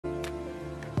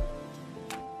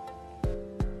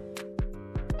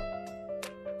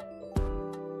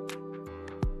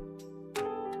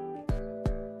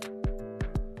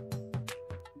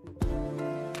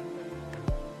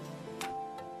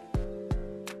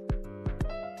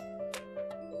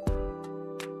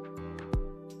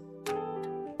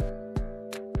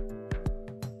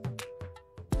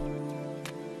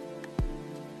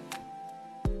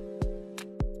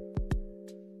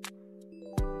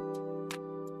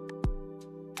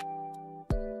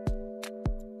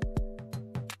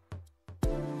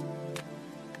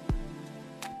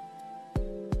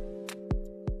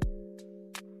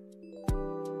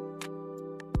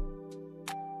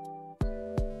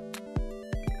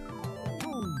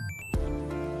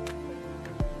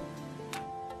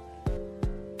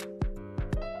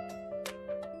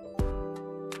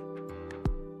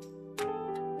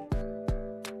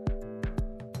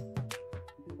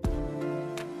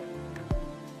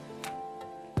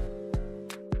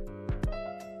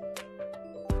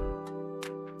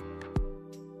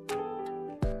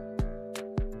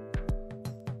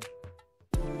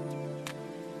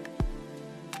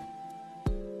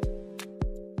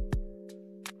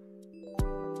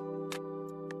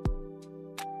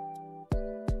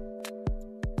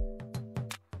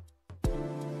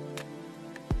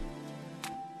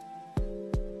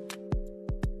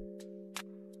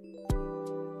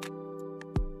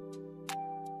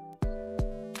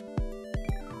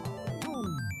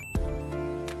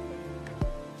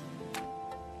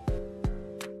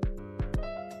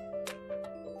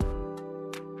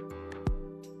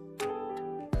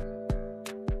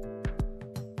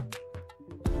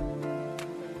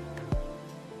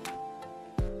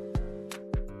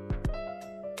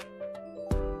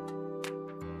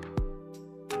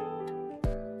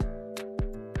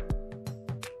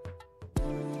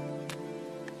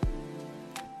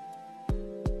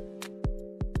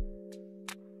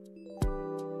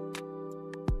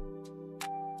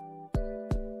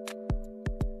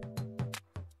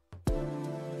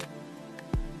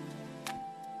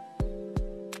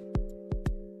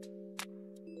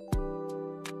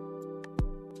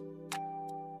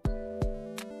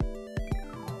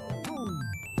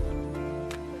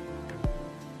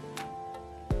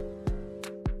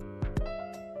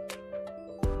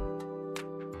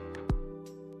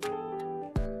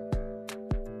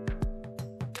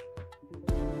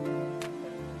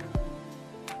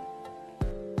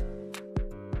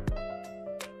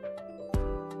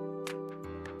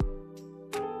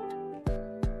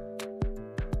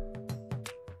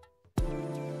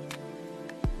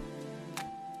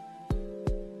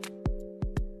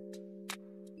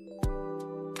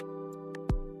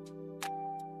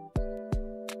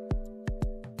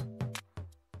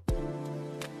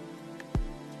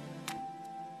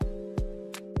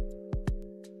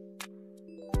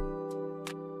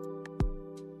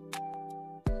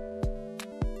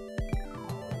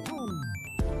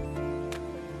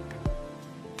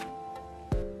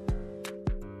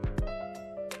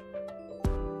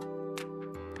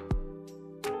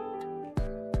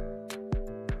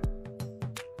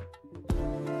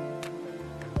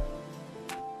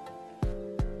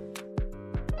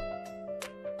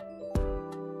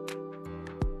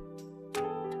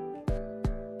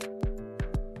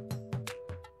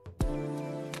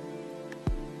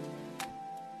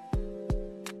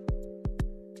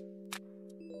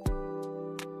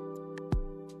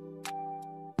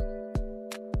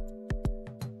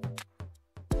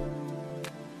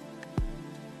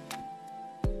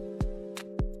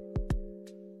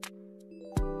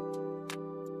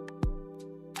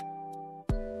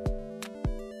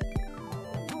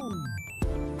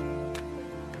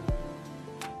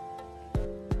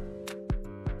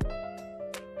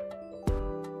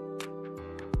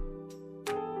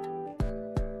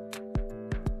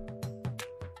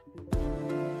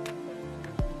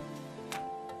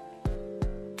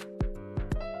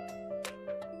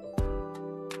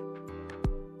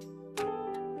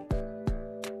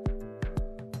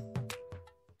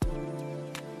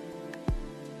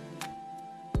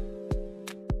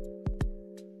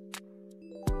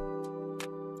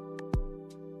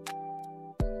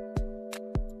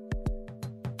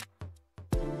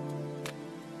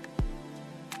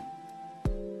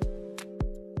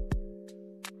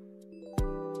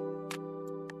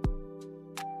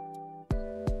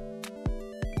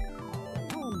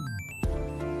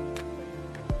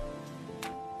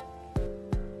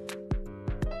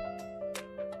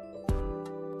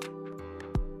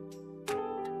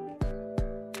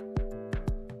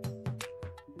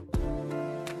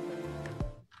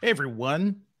Hey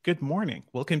everyone, good morning.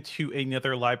 Welcome to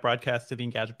another live broadcast of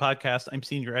the Engadget Podcast. I'm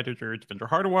senior editor Devendra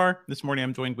Hardawar. This morning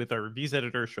I'm joined with our reviews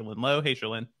editor Sherlyn Lowe. Hey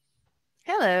Sherlyn.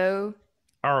 Hello.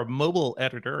 Our mobile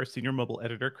editor, our senior mobile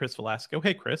editor Chris Velasco.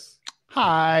 Hey Chris.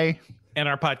 Hi. And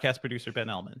our podcast producer Ben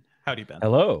Ellman. Howdy Ben.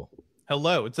 Hello.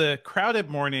 Hello. It's a crowded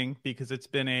morning because it's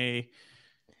been a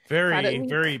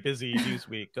very busy news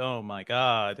week. Oh my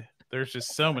God. There's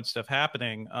just so much stuff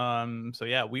happening. So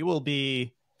yeah, we will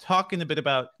be talking a bit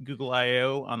about Google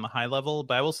I/O on the high level,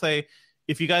 but I will say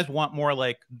if you guys want more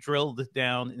like drilled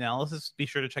down analysis, be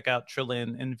sure to check out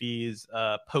Sherlyn and V's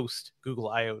post Google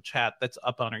I/O chat that's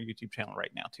up on our YouTube channel right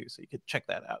now too, so you could check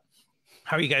that out.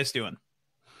 How are you guys doing?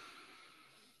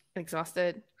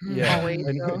 Exhausted. Yeah. Always,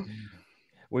 so.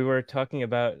 We were talking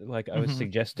about, like, I was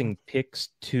suggesting picks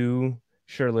to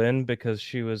Sherlyn because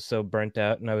she was so burnt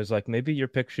out, and I was like, maybe your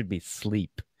pick should be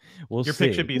sleep. Your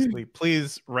pick should be sleep.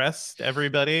 Please rest,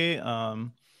 everybody.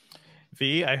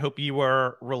 V, I hope you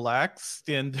are relaxed.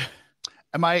 And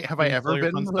have I ever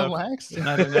been relaxed?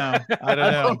 I don't know. I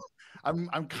don't know.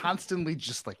 I'm constantly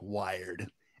just like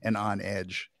wired and on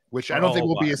edge, which I don't think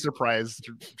will be a surprise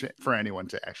for anyone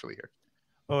to actually hear.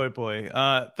 Oh boy.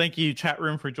 Thank you, chat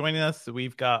room, for joining us.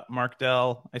 We've got Mark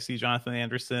Dell. I see Jonathan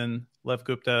Anderson, Lev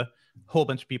Gupta, a whole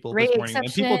bunch of people this morning.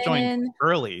 Exception. And people joined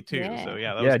early too. Yeah. So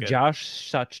yeah, that was good.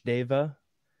 Josh Sachdeva,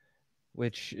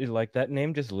 which, like, that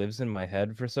name just lives in my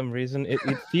head for some reason. It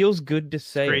feels good to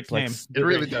say. Great name. Like, it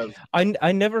really does.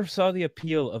 I never saw the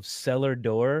appeal of cellar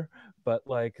door, but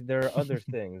like there are other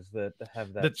things that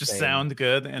have that just sound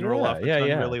good and roll off the tongue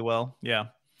really well. Yeah.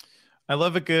 I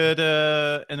love a good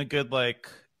like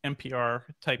NPR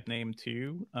type name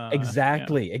too.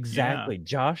 Exactly. Yeah.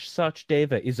 Josh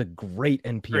Sachdeva is a great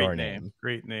NPR name.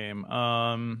 Great name.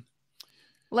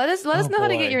 Let us know how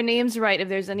to get your names right if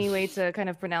there's any way to kind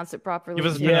of pronounce it properly.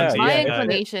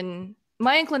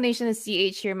 My inclination is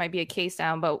CH here might be a K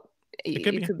sound, but it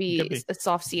could be a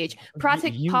soft CH.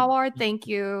 Pratik Pawar, thank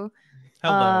you.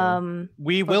 Hello.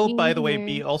 We will, by the way,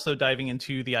 be also diving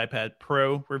into the iPad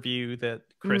Pro review that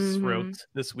Chris wrote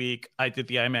this week. I did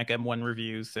the iMac M1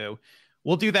 review, so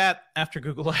we'll do that after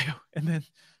Google I/O. And then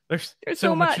there's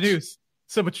so much news.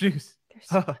 So much news.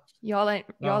 Y'all ain't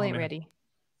ready.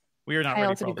 We are not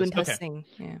ready for all this. Okay.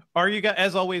 Yeah. Are you guys,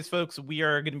 as always, folks, we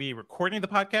are going to be recording the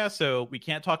podcast, so we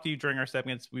can't talk to you during our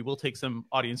segments. We will take some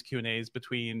audience Q&As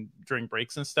during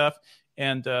breaks and stuff.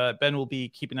 And Ben will be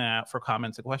keeping an eye out for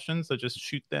comments and questions. So just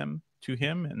shoot them to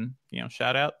him and,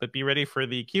 shout out. But be ready for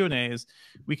the Q&As.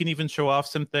 We can even show off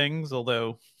some things,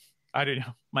 although I don't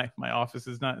know. My office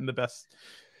is not in the best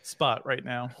spot right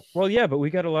now. Well, yeah, but we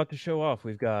got a lot to show off.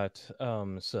 We've got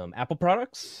some Apple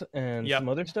products and some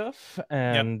other stuff,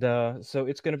 and so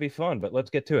it's going to be fun. But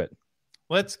let's get to it.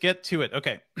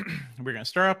 Okay. We're going to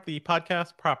start up the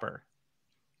podcast proper.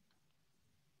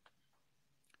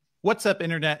 What's up,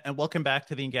 Internet, and welcome back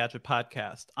to the Engadget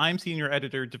Podcast. I'm senior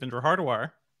editor Devendra Hardawar.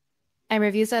 I'm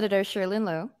reviews editor Sherlyn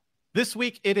Lowe. This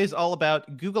week, it is all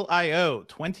about Google I/O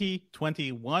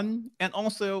 2021, and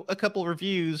also a couple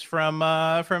reviews from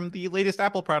the latest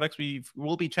Apple products.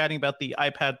 We'll be chatting about the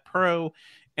iPad Pro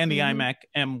and the iMac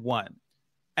M1.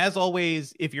 As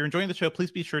always, if you're enjoying the show, please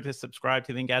be sure to subscribe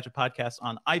to the Engadget Podcast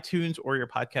on iTunes or your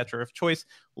podcatcher of choice.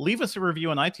 Leave us a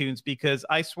review on iTunes because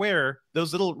I swear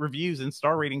those little reviews and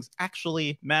star ratings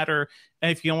actually matter.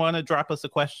 And if you want to drop us a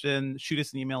question, shoot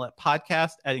us an email at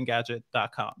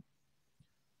podcast@engadget.com.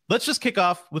 Let's just kick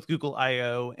off with Google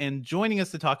I/O, and joining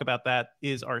us to talk about that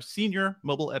is our senior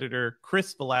mobile editor,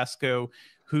 Chris Velasco,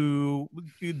 who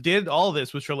did all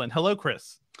this with Sherlyn. Hello,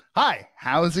 Chris. Hi,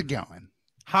 how's it going?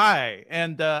 Hi,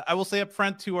 and I will say up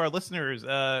front to our listeners,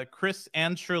 Chris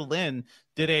and Sherlyn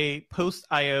did a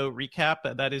post-I/O recap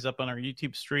that is up on our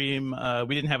YouTube stream.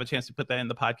 We didn't have a chance to put that in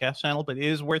the podcast channel, but it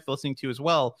is worth listening to as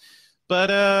well. But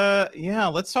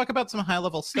let's talk about some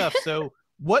high-level stuff. So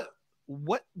what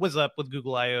was up with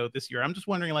Google I/O this year? I'm just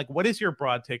wondering, what is your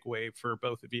broad takeaway for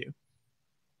both of you?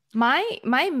 My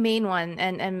main one,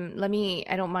 and I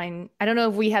don't mind. I don't know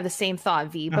if we have the same thought,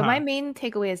 V, but my main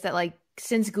takeaway is that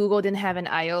since Google didn't have an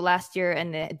I/O last year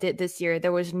and it did this year,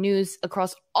 there was news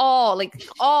across all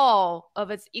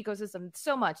of its ecosystem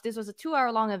so much. This was a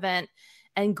 2-hour long event,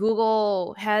 and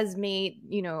Google has made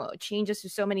changes to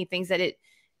so many things that it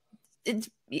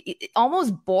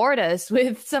almost bored us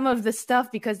with some of the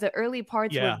stuff because the early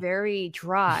parts were very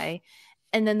dry.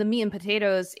 And then the meat and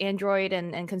potatoes, Android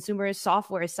and consumer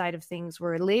software side of things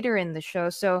were later in the show.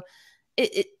 So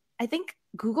I think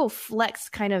Google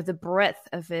flexed kind of the breadth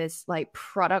of its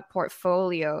product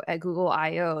portfolio at Google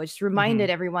I/O. It just reminded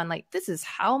everyone this is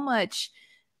how much,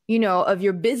 of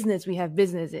your business we have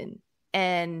business in.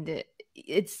 And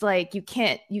it's like you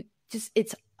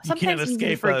it's sometimes easy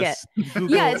to forget.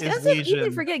 Google it's easy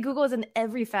to forget Google is in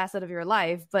every facet of your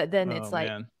life, but then it's like,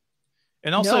 man.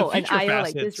 And also future IO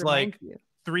facets like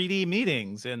 3D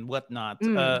meetings and whatnot.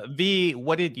 V,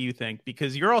 what did you think?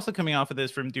 Because you're also coming off of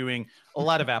this from doing a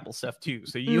lot of Apple stuff too.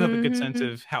 So you have a good sense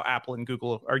of how Apple and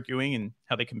Google are doing and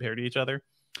how they compare to each other.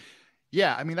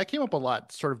 Yeah, I mean, that came up a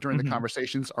lot sort of during the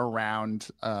conversations around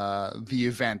the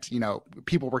event. You know,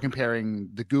 people were comparing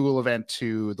the Google event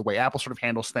to the way Apple sort of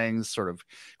handles things, sort of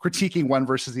critiquing one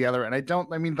versus the other. And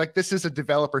I mean, like, this is a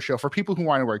developer show. For people who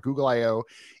aren't aware, Google I/O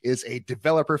is a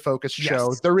developer-focused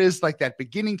show. There is like that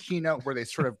beginning keynote where they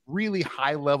sort of really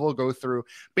high level go through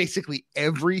basically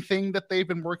everything that they've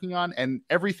been working on, and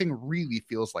everything really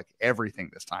feels like everything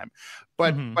this time.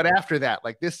 But after that,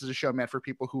 like, this is a show meant for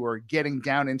people who are getting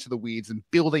down into the weeds and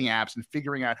building apps and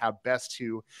figuring out how best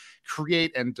to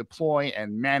create and deploy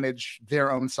and manage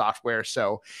their own software.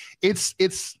 So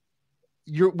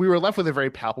we were left with a very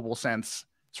palpable sense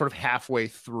sort of halfway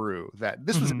through that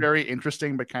this was very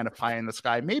interesting, but kind of pie in the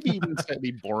sky, maybe even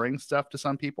slightly boring stuff to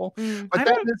some people. But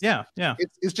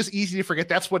it's just easy to forget.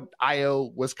 That's what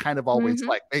I/O was kind of always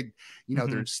like. They, you know,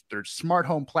 there's smart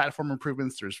home platform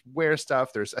improvements, there's Wear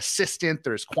stuff, there's Assistant,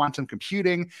 there's quantum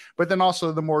computing, but then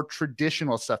also the more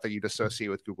traditional stuff that you'd associate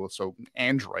with Google. So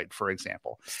Android, for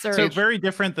example. So very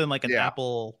different than like an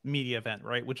Apple media event,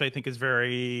 right? Which I think is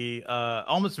very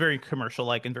almost very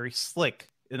commercial-like and very slick.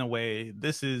 In a way,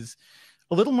 this is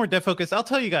a little more dev focused. I'll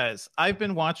tell you guys, I've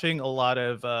been watching a lot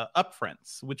of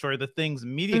upfronts, which are the things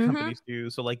media companies do.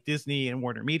 So like Disney and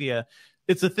Warner Media,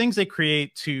 it's the things they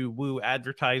create to woo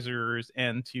advertisers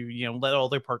and to, you know, let all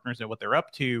their partners know what they're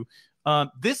up to.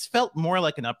 This felt more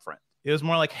like an upfront. It was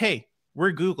more like, hey,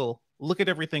 we're Google. Look at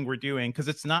everything we're doing, because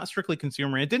it's not strictly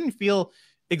consumer. It didn't feel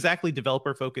exactly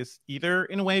developer focused either,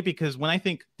 in a way, because when I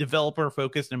think developer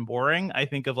focused and boring, I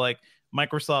think of like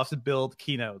Microsoft's build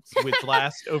keynotes, which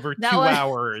last over 2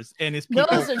 hours, and is people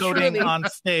coding on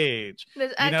stage.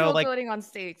 There's actual coding on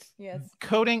stage. Yes,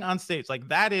 coding on stage, like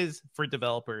that is for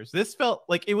developers. This felt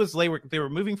like it was they were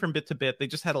moving from bit to bit. They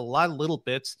just had a lot of little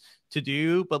bits to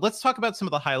do. But let's talk about some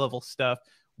of the high level stuff.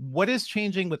 What is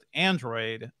changing with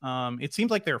Android? It seems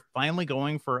like they're finally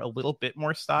going for a little bit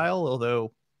more style,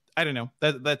 although I don't know.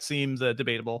 That seems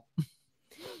debatable.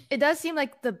 It does seem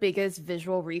like the biggest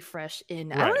visual refresh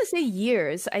in, I want to say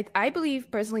years. I believe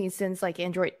personally since like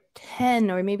Android 10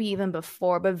 or maybe even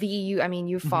before. But V,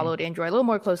 you followed Android a little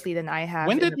more closely than I have.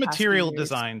 When did Material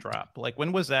Design drop? Like,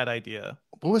 when was that idea?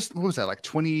 What was that, like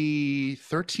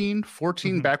 2013,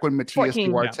 14? Back when Matias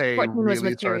Duarte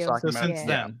really started talking about it. Since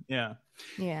then,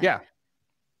 yeah.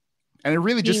 And it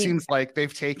really just seems like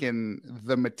they've taken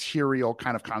the Material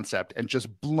kind of concept and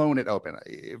just blown it open.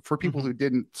 For people who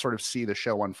didn't sort of see the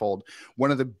show unfold,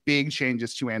 one of the big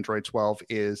changes to Android 12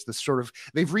 is the sort of,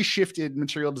 they've reshifted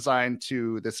Material Design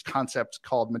to this concept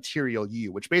called Material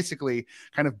U, which basically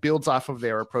kind of builds off of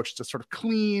their approach to sort of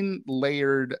clean,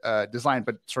 layered design,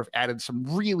 but sort of added some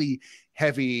really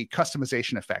heavy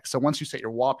customization effects. So once you set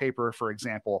your wallpaper, for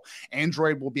example,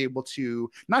 Android will be able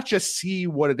to not just see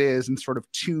what it is and sort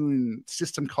of tune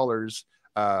system colors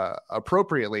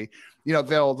appropriately. You know,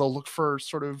 they'll look for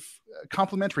sort of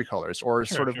complementary colors or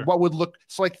what would look.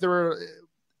 So like there are,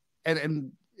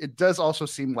 and it does also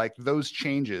seem like those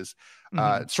changes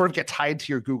sort of get tied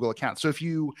to your Google account. So if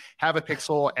you have a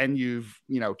Pixel and you've,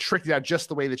 you know, tricked it out just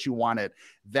the way that you want it,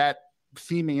 that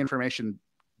theming information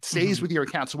stays with your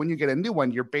account. So when you get a new one,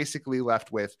 you're basically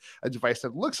left with a device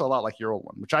that looks a lot like your old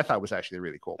one, which I thought was actually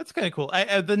really cool. That's kind of cool.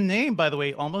 The name, by the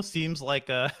way, almost seems like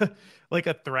a like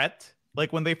a threat.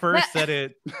 Like when they first said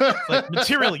it, like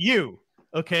Material U,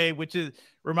 okay, which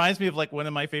reminds me of like one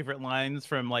of my favorite lines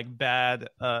from like bad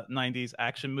 90s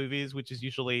action movies, which is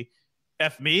usually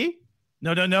F me?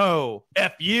 No,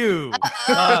 F you.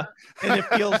 And it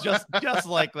feels just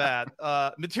like that.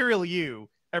 Material U,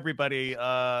 everybody.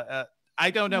 I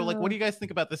don't know. Like, what do you guys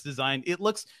think about this design?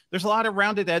 There's a lot of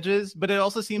rounded edges, but it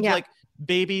also seems like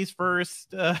baby's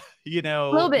first,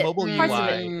 mobile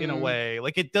UI in a way.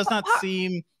 Like, it does not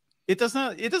seem, it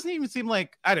doesn't even seem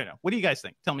like, I don't know. What do you guys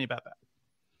think? Tell me about that.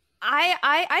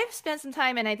 I've spent some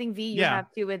time, and I think V, you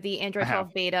have to, with the Android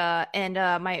 12 beta, and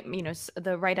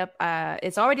the write-up,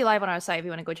 it's already live on our site if you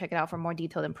want to go check it out for more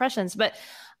detailed impressions. But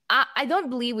I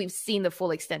don't believe we've seen the full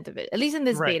extent of it, at least in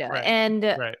this beta.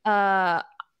 And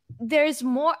there's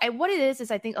more. What it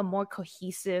is I think a more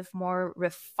cohesive, more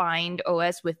refined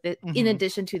OS with it, in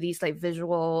addition to these like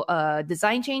visual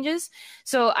design changes.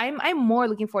 So I'm more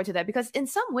looking forward to that, because in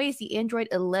some ways the Android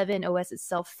 11 OS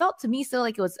itself felt to me still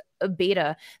like it was a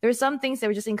beta. There were some things that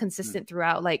were just inconsistent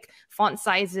throughout, like font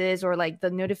sizes or like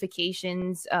the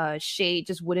notifications shade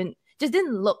just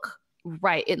didn't look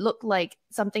right. It looked like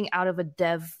something out of a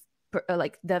dev's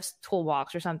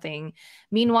toolbox or something.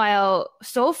 Meanwhile,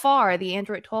 so far the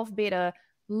Android 12 beta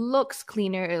looks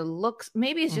cleaner. It looks,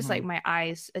 maybe it's just like my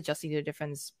eyes adjusting to the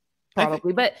difference,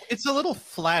 probably, but it's a little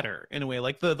flatter in a way.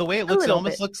 Like the way it looks, it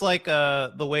almost looks like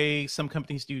the way some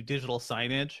companies do digital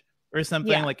signage or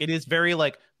something. Yeah. Like it is very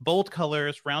like bold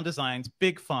colors, round designs,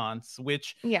 big fonts,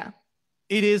 which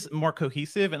it is more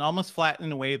cohesive and almost flat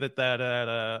in a way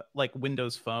that like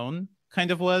Windows Phone kind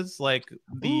of was. Like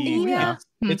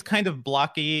it's kind of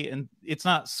blocky and it's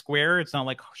not square. It's not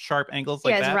like sharp angles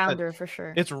like that. Yeah, it's rounder for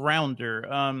sure. It's rounder.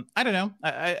 I don't know.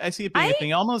 I see it being a thing.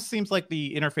 It almost seems like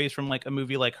the interface from like a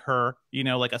movie like Her, you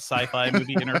know, like a sci-fi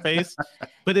movie interface.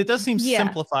 But it does seem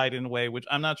simplified in a way, which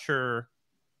I'm not sure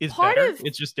is better.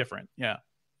 It's just different. Yeah.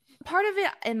 Part of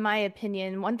it, in my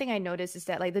opinion, one thing I noticed is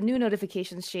that like the new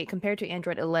notifications shade compared to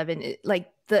Android 11,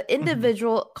 like the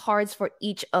individual cards for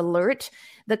each alert,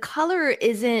 the color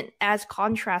isn't as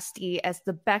contrasty as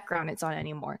the background it's on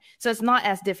anymore. So it's not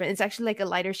as different. It's actually like a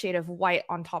lighter shade of white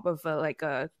on top of like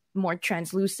a more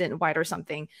translucent white or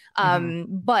something.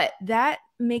 But that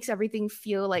makes everything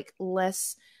feel like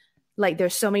less, like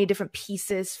there's so many different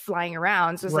pieces flying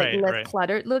around, so it's like less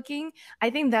cluttered looking. I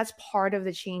think that's part of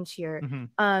the change here.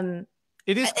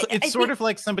 It is. It's sort of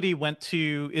like somebody went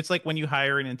to. It's like when you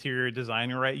hire an interior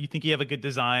designer, right? You think you have a good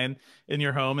design in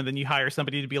your home, and then you hire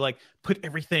somebody to be like, put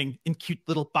everything in cute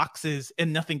little boxes,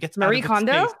 and nothing gets out of its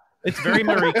Kondo. space. It's very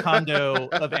Marie Kondo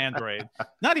of Android.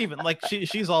 Not even like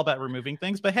she's all about removing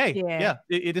things, but hey,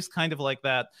 it is kind of like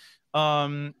that.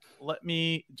 Let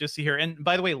me just see here. And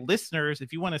by the way, listeners,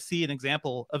 if you want to see an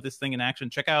example of this thing in action,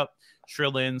 check out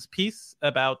Shrilin's piece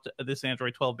about this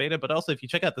Android 12 beta. But also, if you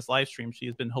check out this live stream, she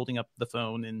has been holding up the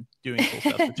phone and doing cool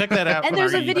stuff. So check that out. And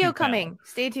there's a video coming.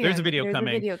 Stay tuned. There's a video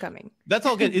coming. That's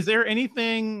all good. Is there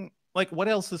anything like what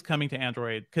else is coming to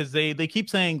Android? Because they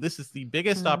keep saying this is the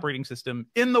biggest operating system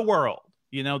in the world.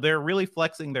 You know, they're really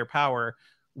flexing their power.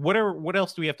 What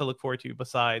else do we have to look forward to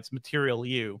besides Material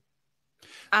You?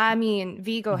 I mean,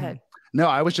 V, go ahead. No,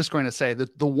 I was just going to say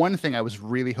that the one thing I was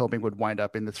really hoping would wind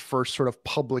up in this first sort of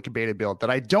public beta build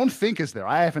that I don't think is there,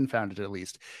 I haven't found it at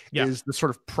least, is the sort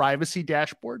of privacy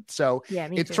dashboard. So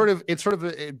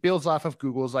it builds off of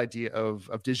Google's idea of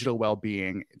digital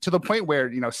well-being to the point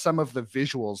where, you know, some of the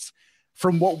visuals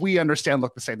from what we understand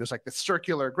look the same. There's like the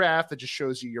circular graph that just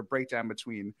shows you your breakdown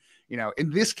between, you know, in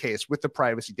this case with the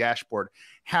privacy dashboard,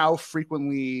 how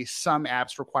frequently some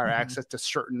apps require access to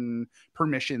certain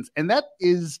permissions. And that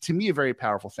is, to me, a very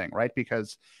powerful thing, right?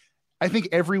 Because I think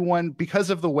everyone, because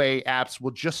of the way apps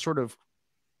will just sort of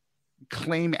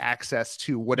claim access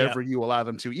to whatever you allow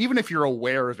them to, even if you're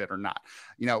aware of it or not,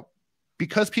 you know,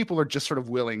 because people are just sort of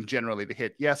willing generally to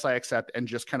hit yes, I accept, and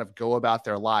just kind of go about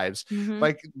their lives.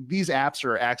 Like these apps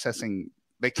are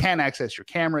they can access your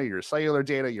camera, your cellular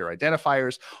data, your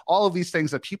identifiers, all of these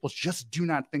things that people just do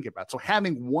not think about. So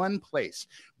having one place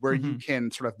where you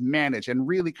can sort of manage and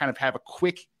really kind of have a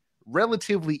quick,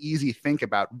 relatively easy think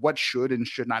about what should and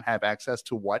should not have access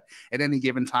to what at any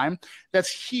given time,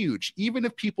 that's huge. Even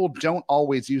if people don't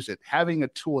always use it, having a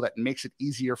tool that makes it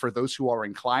easier for those who are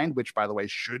inclined, which by the way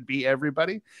should be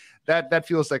everybody, that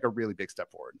feels like a really big step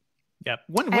forward. Yeah.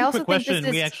 One quick question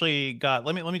we actually got.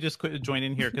 Let me just join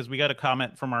in here because we got a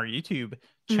comment from our YouTube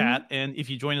chat, and if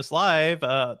you join us live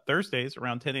Thursdays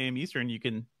around 10 a.m. Eastern, you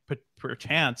can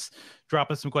perchance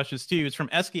drop us some questions too. It's from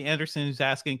Eski Anderson, who's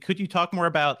asking, could you talk more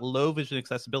about low vision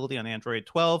accessibility on Android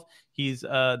 12?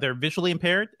 They're visually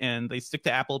impaired and they stick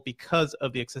to Apple because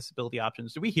of the accessibility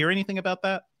options. Do we hear anything about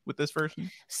that with this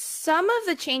version? Some of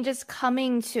the changes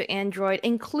coming to Android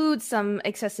include some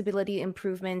accessibility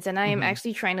improvements, and I am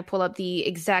actually trying to pull up the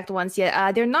exact ones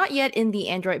yet. They're not yet in the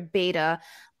Android beta,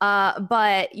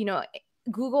 but you know,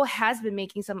 Google has been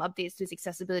making some updates to its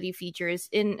accessibility features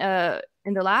in the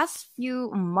last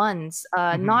few months,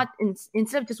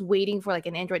 instead of just waiting for like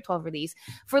an Android 12 release.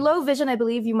 For low vision, I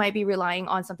believe you might be relying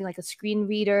on something like a screen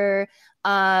reader.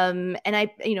 And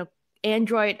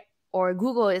Android or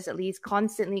Google is at least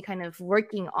constantly kind of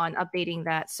working on updating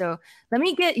that. So let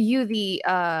me get you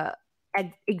the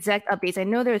exact updates. I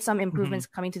know there are some improvements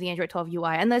coming to the Android 12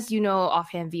 UI, unless you know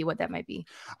offhand, V, what that might be.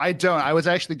 I don't. I was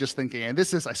actually just thinking, and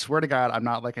this is, I swear to God, I'm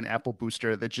not like an Apple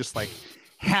booster that just like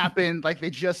happened. Like they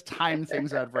just timed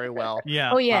things out very well.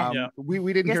 Yeah. Oh yeah.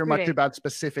 We didn't hear much about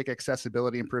specific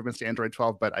accessibility improvements to Android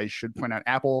 12, but I should point out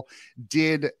Apple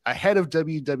did, ahead of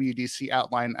WWDC,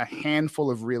 outline a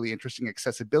handful of really interesting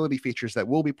accessibility features that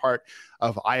will be part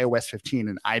of iOS 15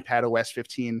 and iPadOS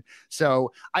 15.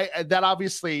 So that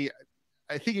obviously,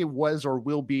 I think it was or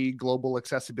will be Global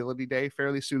Accessibility Day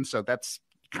fairly soon. So that's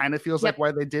kind of feels like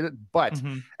why they did it. But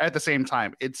at the same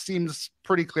time, it seems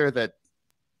pretty clear that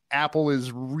Apple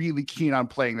is really keen on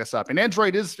playing this up, and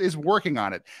Android is working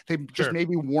on it. They just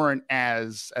maybe weren't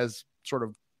as sort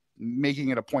of making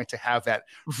it a point to have that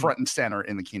front and center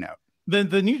in the keynote.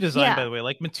 The new design, by the way,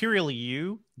 like Material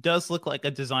U does look like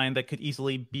a design that could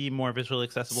easily be more visually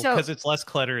accessible because it's less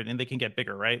cluttered and they can get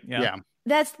bigger, right? Yeah.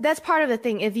 That's part of the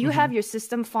thing. If you have your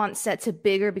system font set to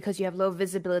bigger because you have low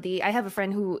visibility, I have a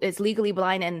friend who is legally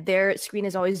blind and their screen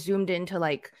is always zoomed into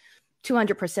like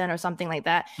 200% or something like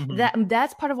that.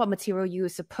 That's part of what Material U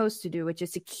is supposed to do, which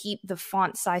is to keep the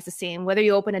font size the same. Whether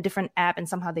you open a different app and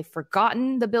somehow they've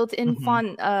forgotten the built-in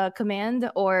font command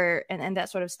and that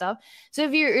sort of stuff. So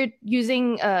if you're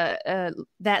using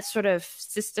that sort of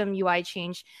system UI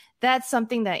change, that's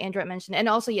something that Android mentioned. And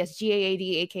also, yes, GAAD,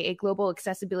 aka Global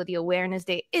Accessibility Awareness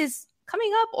Day, is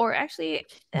coming up, or actually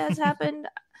has happened.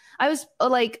 I was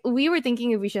like, we were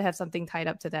thinking if we should have something tied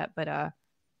up to that, but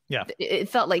it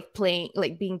felt like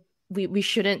we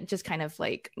shouldn't just kind of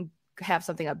like have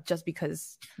something up just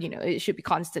because, you know, it should be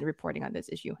constant reporting on this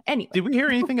issue. Anyway, did we hear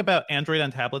anything about Android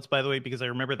on tablets, by the way? Because I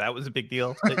remember that was a big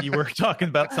deal that you were talking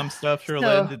about some stuff.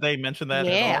 Sherlyn, did they mention that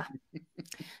at all?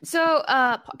 So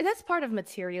that's part of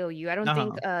Material U. I don't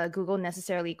think Google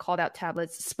necessarily called out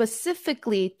tablets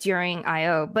specifically during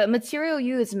I/O, but Material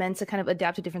U is meant to kind of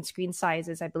adapt to different screen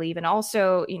sizes, I believe, and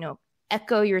also, you know,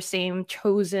 echo your same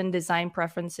chosen design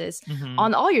preferences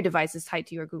on all your devices tied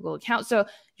to your Google account. So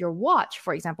your watch,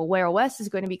 for example, Wear OS is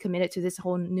going to be committed to this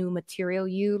whole new Material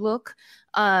U look,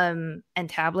 and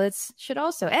tablets should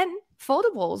also, and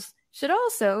foldables should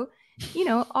also, you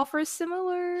know, offer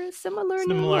similar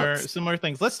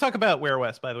things. Let's talk about Wear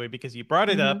OS, by the way, because you brought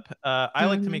it up. I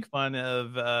like to make fun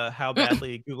of how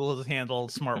badly Google has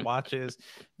handled smartwatches.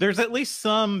 There's at least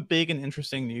some big and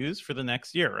interesting news for the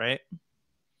next year, right?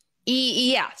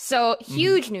 Yeah, so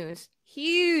huge news.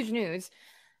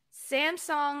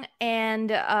 Samsung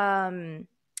and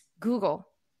Google,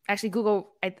 actually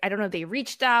Google, I don't know if they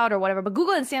reached out or whatever, but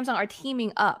Google and Samsung are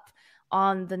teaming up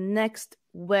on the next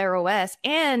Wear OS,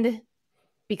 and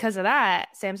because of that,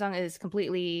 Samsung is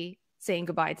completely saying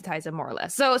goodbye to Tizen, more or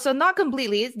less. So not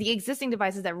completely. The existing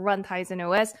devices that run Tizen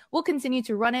OS will continue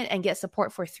to run it and get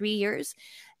support for 3 years,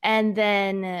 and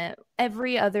then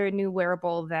every other new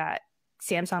wearable that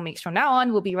Samsung makes from now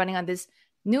on will be running on this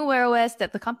new Wear OS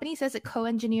that the company says it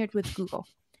co-engineered with Google.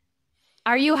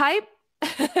 Are you hype?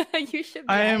 You should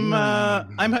be.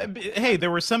 Hey, there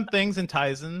were some things in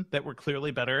Tizen that were clearly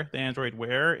better than Android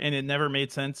Wear, and it never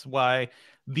made sense why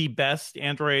the best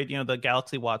Android, you know, the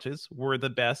Galaxy watches were the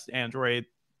best Android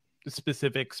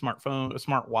specific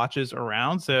smartwatches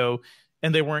around. So,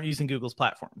 and they weren't using Google's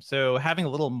platform. So having a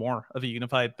little more of a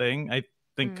unified thing, I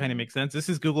think kind of makes sense. This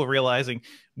is Google realizing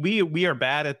we are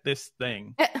bad at this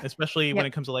thing, especially when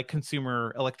it comes to like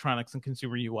consumer electronics and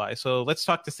consumer UI. So let's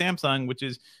talk to Samsung, which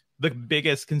is the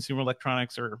biggest consumer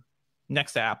electronics, or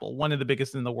next to Apple, one of the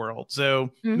biggest in the world.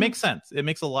 So it makes sense. It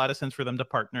makes a lot of sense for them to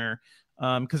partner,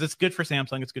 because it's good for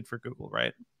Samsung, it's good for Google,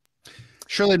 right?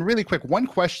 Sherlyn, really quick, one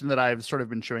question that I've sort of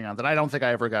been chewing on that I don't think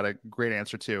I ever got a great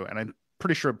answer to, and I'm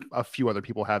pretty sure a few other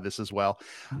people have this as well.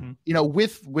 You know,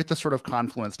 with the sort of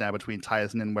confluence now between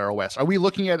Tizen and Wear OS, are we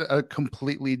looking at a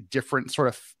completely different sort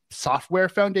of software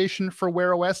foundation for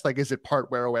Wear OS? Like, is it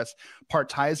part Wear OS, part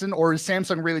Tizen, or is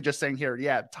Samsung really just saying, here,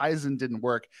 yeah, Tizen didn't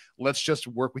work, let's just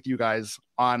work with you guys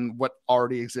on what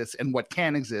already exists and what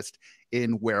can exist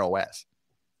in Wear OS?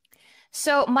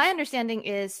 So my understanding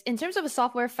is, in terms of a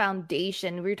software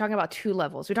foundation, we're talking about two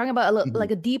levels. We're talking about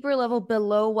like a deeper level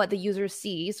below what the user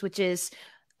sees, which is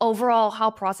overall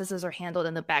how processes are handled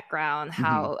in the background,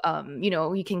 how you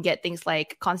know, you can get things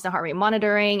like constant heart rate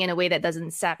monitoring in a way that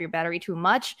doesn't sap your battery too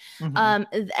much.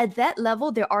 At that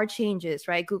level, there are changes,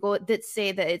 right? Google did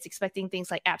say that it's expecting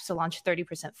things like apps to launch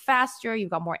 30% faster.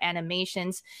 You've got more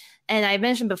animations. And I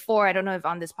mentioned before, I don't know if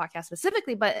on this podcast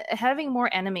specifically, but having more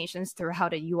animations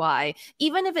throughout a UI,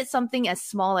 even if it's something as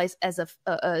small as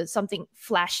a something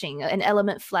flashing, an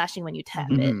element flashing when you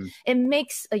tap it, it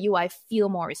makes a UI feel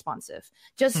more responsive.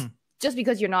 Just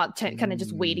because you're not kind of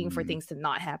just waiting for things to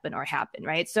not happen or happen,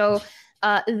 right? So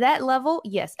that level,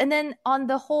 yes. And then on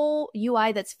the whole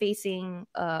UI that's facing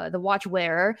the watch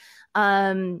wearer,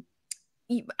 my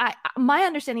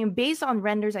understanding, based on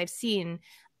renders I've seen,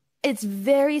 It's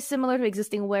very similar to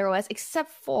existing Wear OS,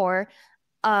 except for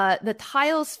the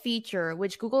tiles feature,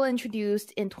 which Google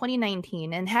introduced in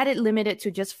 2019 and had it limited to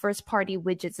just first-party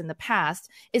widgets in the past,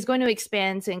 is going to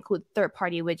expand to include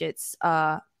third-party widgets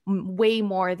way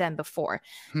more than before.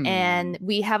 And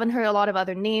we haven't heard a lot of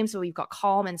other names, but we've got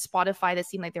Calm and Spotify that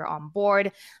seem like they're on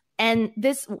board. And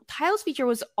this tiles feature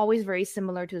was always very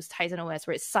similar to this Tizen OS,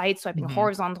 where it's side-swiping,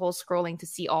 horizontal scrolling to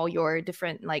see all your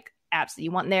different like apps that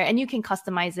you want there, and you can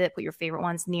customize it, put your favorite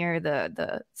ones near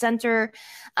the center.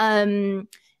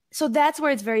 So that's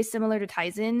where it's very similar to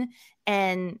Tizen.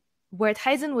 And where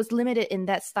Tizen was limited in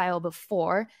that style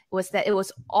before was that it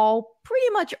was pretty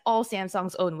much all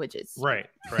Samsung's own widgets. Right.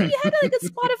 You had like a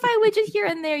Spotify widget here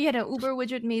and there. You had an Uber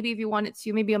widget maybe if you wanted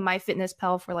to, maybe a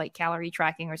MyFitnessPal for like calorie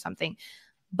tracking or something.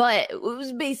 But it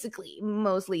was basically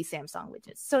mostly Samsung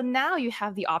widgets. So now you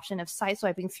have the option of side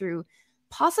swiping through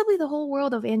possibly the whole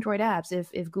world of Android apps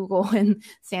if Google and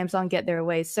Samsung get their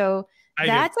way. So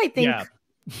I think,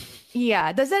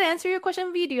 yeah. Does that answer your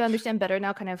question, V? Do you understand better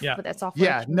now kind of what that software?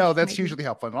 Yeah, no, that's hugely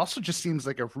helpful. And also just seems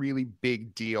like a really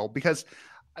big deal because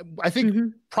I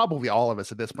think probably all of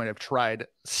us at this point have tried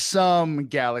some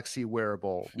Galaxy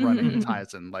wearable running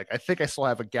Tizen. Like I think I still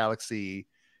have a Galaxy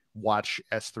Watch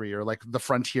S3 or like the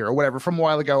Frontier or whatever from a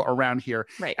while ago around here.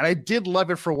 Right. And I did love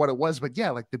it for what it was. But yeah,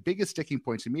 like the biggest sticking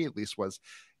point to me at least was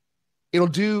it'll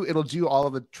do all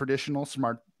of the traditional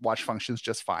smartwatch functions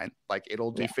just fine. Like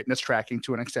it'll do fitness tracking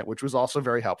to an extent, which was also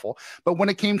very helpful. But when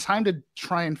it came time to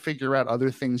try and figure out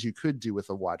other things you could do with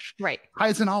a watch,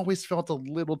 Tizen always felt a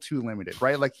little too limited,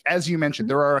 right? Like as you mentioned,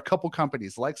 there are a couple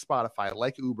companies like Spotify,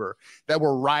 like Uber, that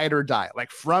were ride or die.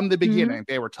 Like from the beginning,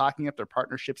 they were talking up their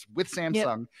partnerships with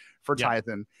Samsung for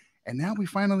Tizen. And now we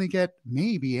finally get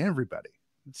maybe everybody.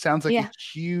 It sounds like a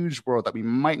huge world that we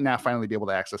might now finally be able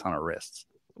to access on our wrists.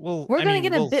 Well, we're going to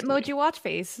get a Bitmoji watch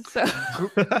face. So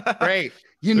great.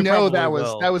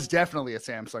 That was definitely a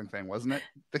Samsung thing, wasn't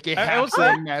it? I would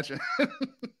imagine.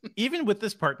 Even with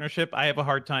this partnership, I have a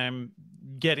hard time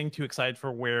getting too excited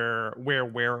for where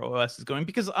Wear OS is going,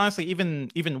 because honestly,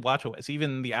 even Watch OS,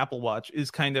 even the Apple Watch is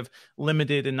kind of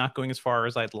limited and not going as far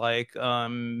as I'd like.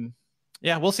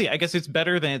 Yeah, we'll see. I guess it's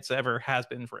better than it's ever has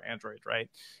been for Android, right?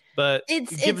 But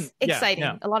it's exciting.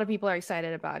 A lot of people are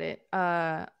excited about it.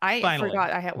 I forgot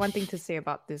I had one thing to say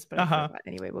about this, but I forgot.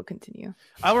 Anyway, we'll continue.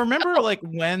 I remember like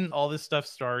when all this stuff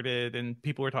started and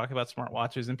people were talking about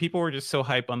smartwatches and people were just so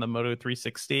hype on the Moto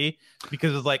 360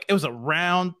 because it was a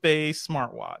round base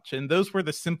smartwatch, and those were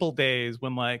the simple days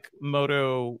when like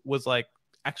Moto was like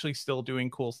actually still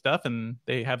doing cool stuff and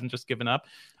they haven't just given up.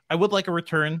 I would like a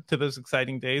return to those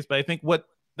exciting days, but I think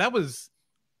that was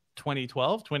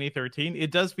 2012, 2013.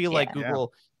 It does feel like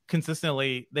Google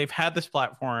consistently, they've had this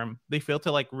platform, they fail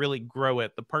to like really grow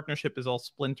it. The partnership is all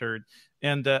splintered,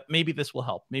 and maybe this will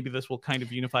help. Maybe this will kind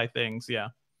of unify things.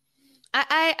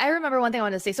 I remember one thing I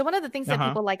wanted to say. So one of the things that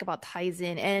people like about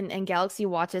Tizen and Galaxy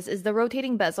watches is the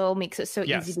rotating bezel makes it so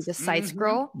easy to just side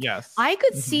scroll. Yes. I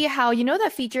could see how,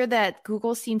 that feature that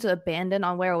Google seemed to abandon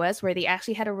on Wear OS, where they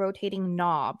actually had a rotating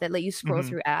knob that let you scroll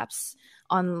through apps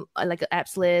on like an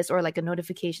apps list or like a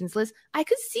notifications list. I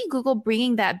could see Google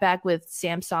bringing that back with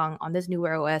Samsung on this new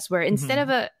Wear OS, where instead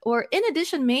of or in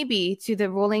addition maybe to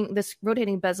this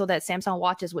rotating bezel that Samsung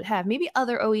watches would have, maybe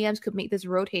other OEMs could make this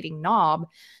rotating knob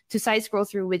to side scroll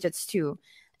through widgets too.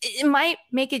 It might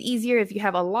make it easier if you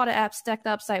have a lot of apps stacked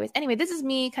up sideways. Anyway, this is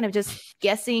me kind of just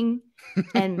guessing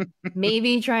and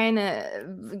maybe trying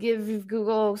to give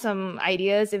Google some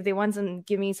ideas. If they want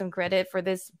give me some credit for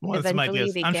this,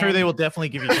 eventually I'm sure they will definitely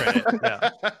give you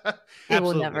credit. They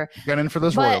will never. Get in for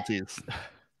those royalties.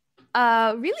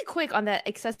 Really quick on that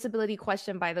accessibility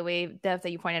question, by the way, Dev, that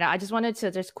you pointed out, I just wanted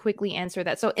to just quickly answer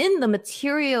that. So in the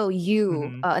Material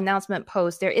U announcement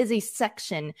post, there is a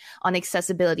section on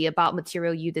accessibility about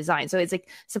Material U design. So it's like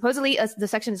supposedly the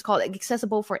section is called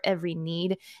accessible for every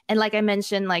need. And like I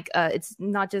mentioned, it's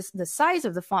not just the size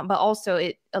of the font, but also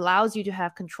it allows you to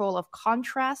have control of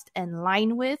contrast and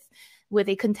line width with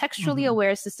a contextually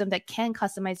aware system that can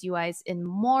customize UIs in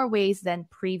more ways than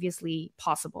previously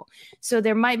possible. So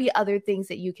there might be other things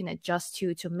that you can adjust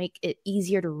to make it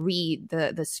easier to read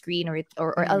the screen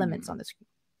or elements on the screen.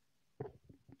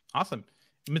 Awesome.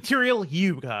 Material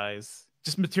U, guys.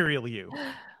 Just Material U.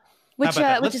 Which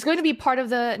is going to be part of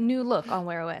the new look on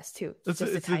Wear OS too. It's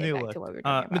a new look.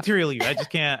 Material U. I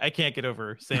can't get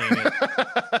over saying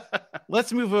it.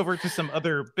 Let's move over to some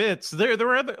other bits. There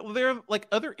are like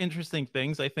other interesting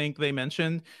things I think they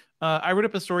mentioned. I wrote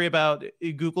up a story about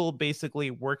Google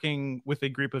basically working with a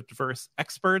group of diverse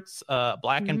experts,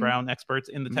 black and brown experts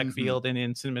in the tech field and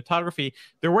in cinematography.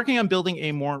 They're working on building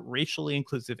a more racially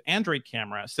inclusive Android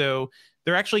camera. So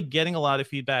they're actually getting a lot of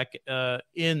feedback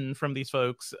in from these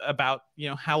folks about,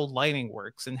 how lighting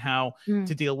works and how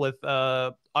to deal with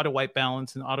auto white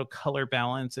balance and auto color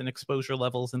balance and exposure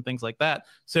levels and things like that,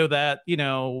 so that,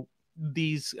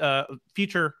 these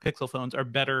future Pixel phones are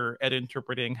better at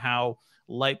interpreting how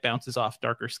light bounces off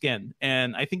darker skin.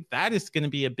 And I think that is going to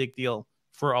be a big deal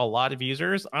for a lot of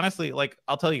users. Honestly, like,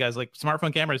 I'll tell you guys, like,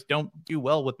 smartphone cameras don't do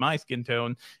well with my skin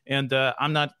tone, and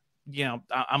I'm not,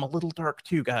 I'm a little dark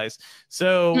too, guys.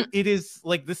 So it is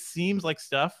like, this seems like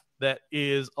stuff that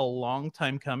is a long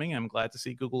time coming. I'm glad to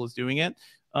see Google is doing it.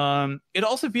 It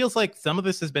also feels like some of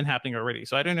this has been happening already.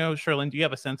 So I don't know, Sherlyn, do you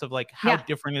have a sense of like how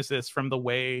different is this from the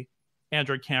way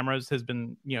Android cameras has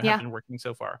been, have been working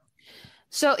so far?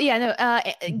 So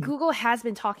Google has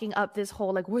been talking up this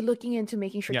whole, like, we're looking into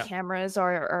making sure cameras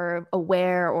are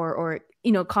aware or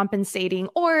compensating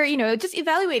or just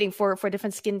evaluating for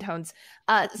different skin tones.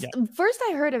 First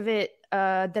I heard of it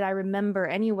that I remember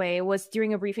anyway was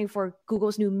during a briefing for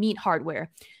Google's new Meet hardware.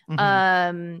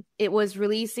 It was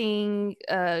releasing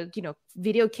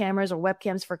video cameras or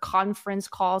webcams for conference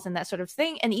calls and that sort of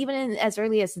thing. And even as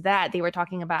early as that, they were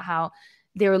talking about how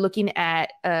they were looking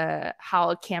at how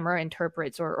a camera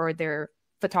interprets or their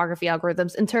photography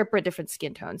algorithms interpret different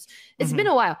skin tones. It's been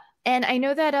a while. And I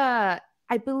know that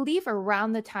I believe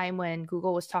around the time when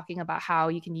Google was talking about how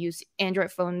you can use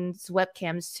Android phones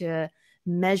webcams to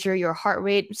measure your heart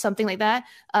rate, something like that,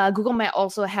 Google might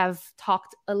also have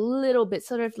talked a little bit,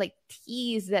 sort of like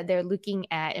teased that they're looking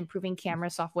at improving camera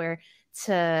software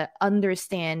to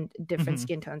understand different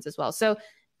skin tones as well. So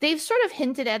they've sort of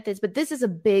hinted at this, but this is a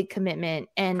big commitment.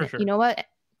 And you know what?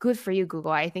 Good for you,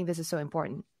 Google. I think this is so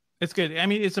important. It's good. I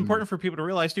mean, it's important for people to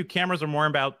realize, too, cameras are more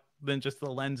about than just the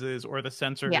lenses or the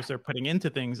sensors they're putting into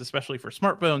things, especially for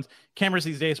smartphones. Cameras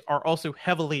these days are also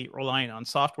heavily reliant on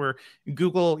software.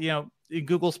 Google,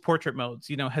 Google's portrait modes,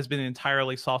 has been an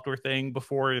entirely software thing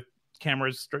before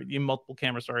multiple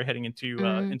cameras started heading into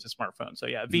smartphones. So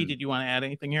V, did you want to add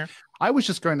anything here? I was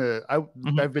just going to,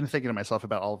 I've been thinking to myself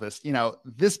about all this,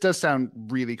 this does sound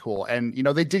really cool. And,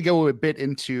 they did go a bit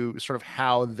into sort of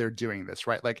how they're doing this,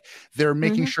 right? Like, they're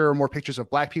making sure more pictures of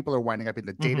Black people are winding up in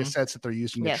the data sets that they're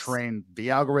using to train the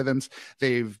algorithms.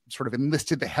 They've sort of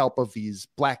enlisted the help of these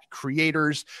Black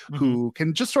creators who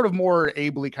can just sort of more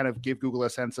ably kind of give Google a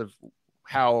sense of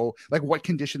how, like, what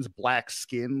conditions Black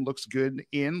skin looks good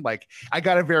in. Like, I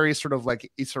got a very sort of like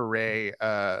Issa Rae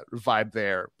vibe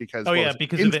there because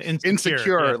because of the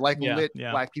insecure lit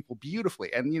Black people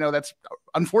beautifully, and that's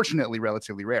unfortunately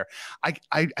relatively rare.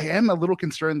 I am a little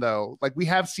concerned though. Like, we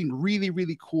have seen really,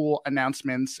 really cool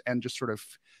announcements and just sort of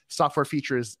software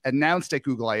features announced at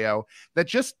Google I/O that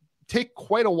just take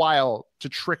quite a while to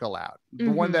trickle out. The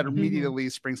one that immediately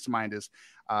springs to mind is,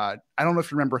 I don't know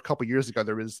if you remember a couple years ago,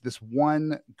 there was this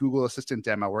one Google Assistant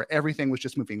demo where everything was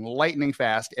just moving lightning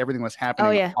fast. Everything was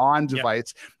happening on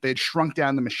device. They had shrunk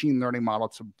down the machine learning model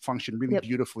to function really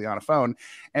beautifully on a phone.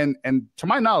 And to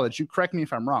my knowledge, you correct me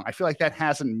if I'm wrong, I feel like that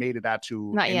hasn't made it out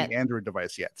to any Android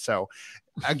device yet. So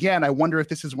again, I wonder if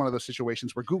this is one of those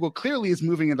situations where Google clearly is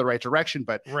moving in the right direction,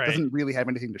 but doesn't really have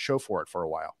anything to show for it for a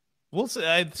while. Well,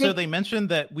 so they mentioned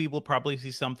that we will probably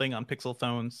see something on Pixel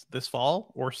phones this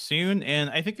fall or soon. And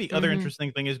I think the other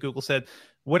interesting thing is Google said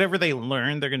whatever they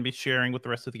learn, they're going to be sharing with the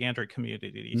rest of the Android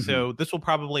community. So this will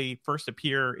probably first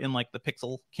appear in like the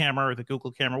Pixel camera or the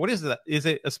Google camera. What is that? Is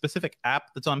it a specific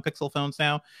app that's on Pixel phones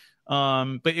now?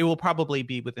 But it will probably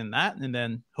be within that, and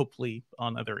then hopefully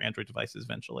on other Android devices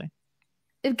eventually.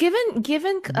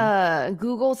 Given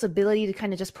Google's ability to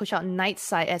kind of just push out Night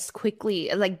Sight as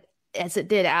quickly, as it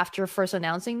did after first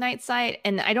announcing Night Sight,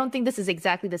 and I don't think this is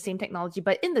exactly the same technology,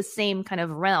 but in the same kind of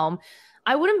realm,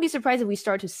 I wouldn't be surprised if we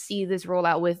start to see this roll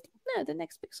out with the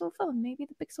next Pixel phone, maybe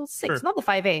the Pixel 6, not the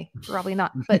 5A, probably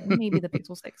not, but maybe the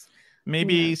Pixel 6.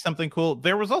 Maybe something cool.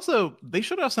 There was also, they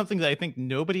showed off something that I think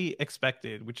nobody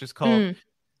expected, which is called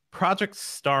Project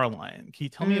Starline. Can you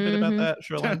tell me a bit about that,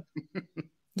 Sherlyn?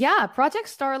 Yeah, Project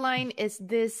Starline is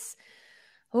this...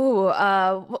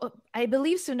 I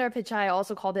believe Sundar Pichai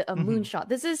also called it a moonshot.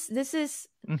 This is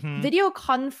video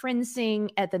conferencing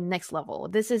at the next level.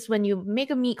 This is when you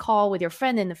make a meet call with your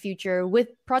friend in the future with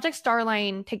Project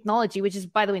Starline technology, which is,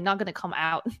 by the way, not going to come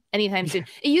out anytime soon.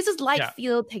 It uses light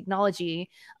field technology,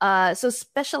 so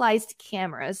specialized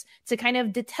cameras to kind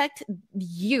of detect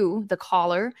you, the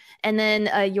caller, and then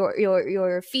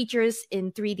your features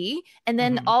in 3D, and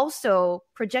then also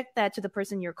project that to the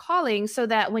person you're calling, so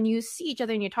that when you see each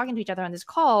other and you're talking to each other on this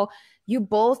call, you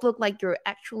both look like you're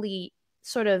actually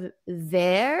sort of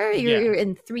there. You're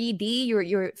in 3D.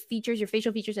 Your features, your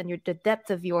facial features, and the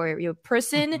depth of your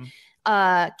person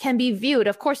can be viewed,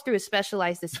 of course, through a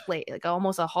specialized display, like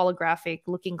almost a holographic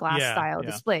looking glass style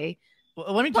display.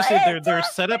 Well, let me just say they're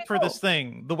set up for this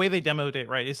thing. The way they demoed it,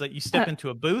 right, is that you step into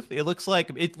a booth. It looks like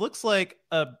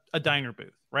a diner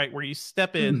booth, right, where you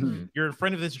step in, you're in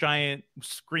front of this giant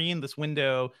screen, this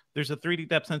window. There's a 3D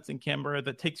depth sensing camera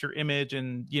that takes your image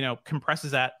and, you know,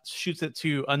 compresses that, shoots it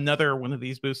to another one of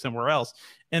these booths somewhere else.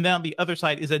 And then on the other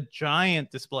side is a giant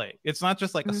display. It's not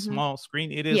just like a small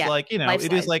screen. It is like, you know,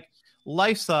 it is like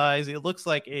life size. It looks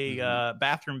like a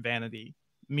bathroom vanity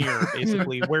mirror,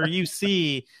 basically, where you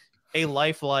see a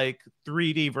lifelike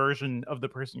 3D version of the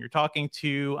person you're talking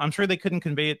to. I'm sure they couldn't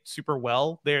convey it super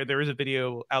well. There is a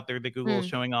video out there that Google is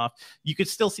showing off. You could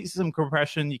still see some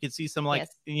compression. You could see some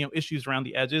you know, issues around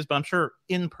the edges, but I'm sure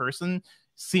in person,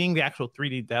 seeing the actual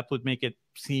 3D depth would make it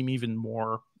seem even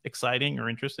more exciting or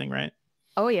interesting, right?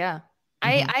 Oh yeah.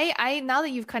 I now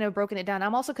that you've kind of broken it down,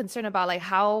 I'm also concerned about like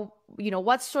how, you know,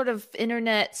 what sort of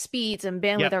internet speeds and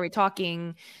bandwidth are we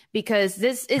talking? Because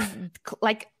this is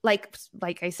like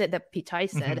I said, that Pichai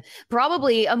said,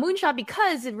 probably a moonshot,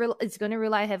 because it's going to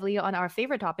rely heavily on our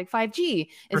favorite topic, 5G.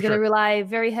 It's going to rely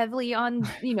very heavily on,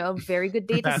 you know, very good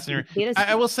data speed.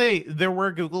 I will say there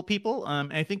were Google people.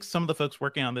 I think some of the folks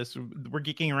working on this were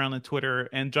geeking around on Twitter,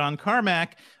 and John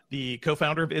Carmack, the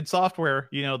co-founder of id Software,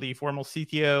 you know, the former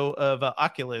CTO of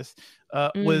Oculus,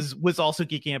 was also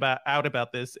geeking out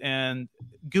about this. And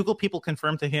Google people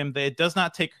confirmed to him that it does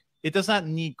not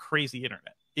need crazy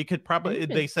internet. It could probably,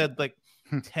 they said like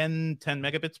 10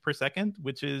 megabits per second,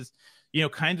 which is, you know,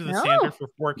 kind of the standard for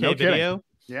 4K video.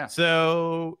 Yeah.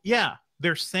 So yeah,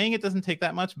 they're saying it doesn't take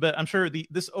that much, but I'm sure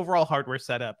this overall hardware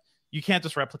setup, you can't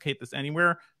just replicate this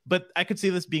anywhere. But I could see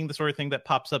this being the sort of thing that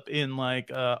pops up in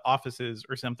like offices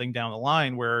or something down the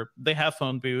line, where they have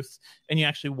phone booths and you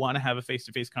actually want to have a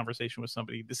face-to-face conversation with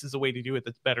somebody. This is a way to do it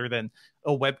that's better than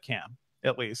a webcam,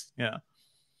 at least. Yeah.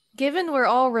 Given we're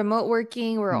all remote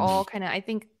working, we're all kind of, I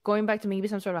think, going back to maybe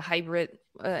some sort of hybrid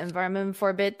environment for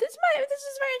a bit. This is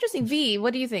very interesting. V,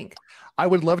 what do you think? I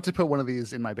would love to put one of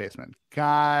these in my basement.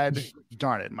 God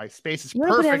darn it, my space is you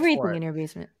perfect put everything for it. In your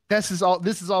basement. This is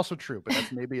also true, but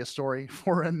that's maybe a story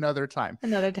for another time.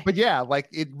 But yeah, like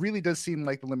it really does seem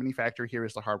like the limiting factor here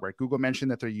is the hardware. Google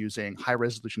mentioned that they're using high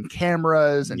resolution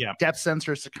cameras and depth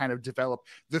sensors to kind of develop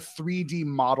the 3D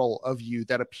model of you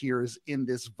that appears in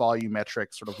this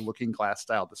volumetric sort of looking glass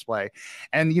style display.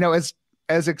 And, you know,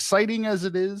 as exciting as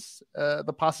it is,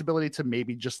 the possibility to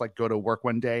maybe just like go to work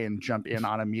one day and jump in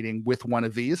on a meeting with one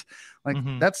of these, like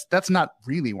that's not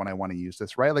really when I want to use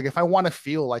this, right? Like if I want to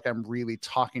feel like I'm really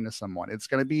talking to someone, it's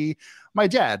going to be my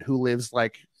dad who lives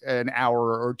like an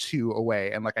hour or two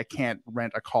away, and like I can't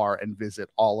rent a car and visit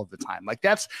all of the time. Like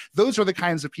those are the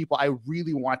kinds of people I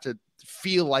really want to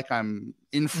feel like I'm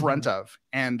in front of.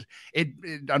 And it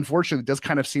unfortunately does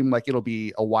kind of seem like it'll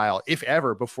be a while, if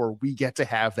ever, before we get to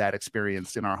have that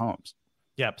experience in our homes.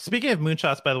 Yeah. Speaking of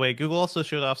moonshots, by the way, Google also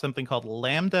showed off something called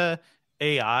Lambda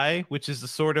AI, which is a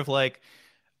sort of like,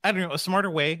 I don't know, a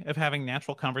smarter way of having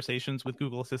natural conversations with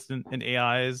Google Assistant and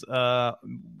AIs.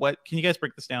 What can you guys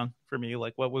break this down for me?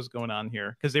 Like, what was going on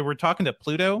here? Because they were talking to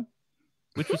Pluto,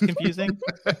 which was confusing.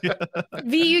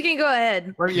 V, you can go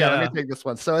ahead. Well, yeah, let me take this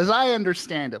one. So as I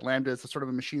understand it, Lambda is a sort of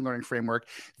a machine learning framework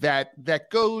that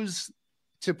goes,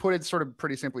 to put it sort of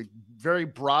pretty simply, very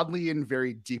broadly and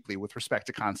very deeply with respect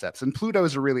to concepts. And Pluto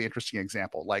is a really interesting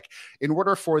example. Like, in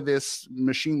order for this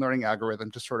machine learning algorithm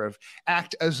to sort of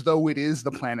act as though it is the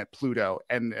planet Pluto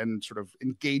and sort of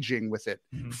engaging with it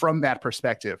from that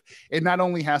perspective, it not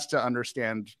only has to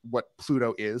understand what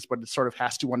Pluto is, but it sort of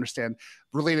has to understand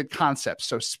related concepts.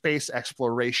 So space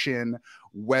exploration,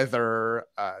 weather,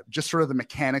 just sort of the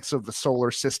mechanics of the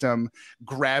solar system,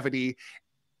 gravity.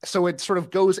 So it sort of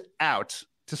goes out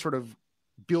to sort of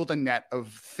build a net of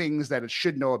things that it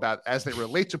should know about as they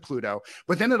relate to Pluto,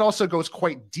 but then it also goes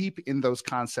quite deep in those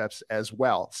concepts as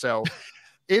well. So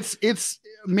it's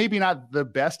maybe not the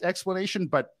best explanation,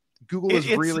 but Google is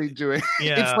really doing,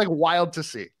 it's like wild to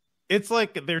see. It's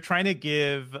like they're trying to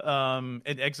give an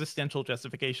existential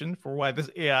justification for why this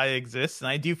AI exists, and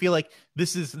I do feel like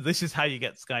this is how you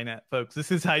get Skynet, folks.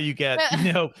 This is how you get,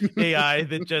 you know, AI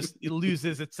that just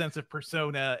loses its sense of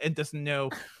persona and doesn't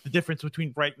know the difference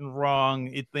between right and wrong.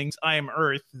 It thinks I am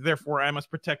Earth, therefore I must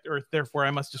protect Earth, therefore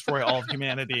I must destroy all of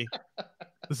humanity.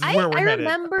 This is where we're headed.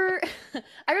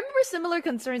 I remember similar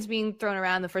concerns being thrown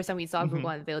around the first time we saw Google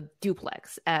unveil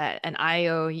Duplex at an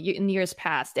I/O in years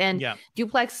past. And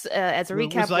Duplex, as a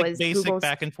recap, was like was basic Google's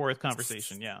back and forth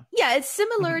conversation. Yeah, it's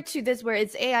similar to this, where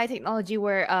it's AI technology,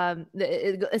 where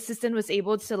the assistant was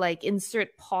able to like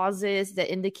insert pauses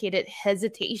that indicated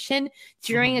hesitation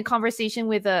during a conversation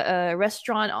with a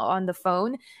restaurant on the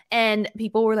phone, and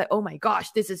people were like, "Oh my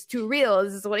gosh, this is too real.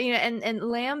 This is what you know." And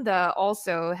Lambda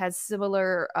also has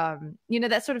similar,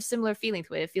 that sort of similar feeling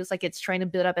to it. It feels like it's trying to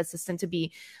build up assistant to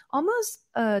be almost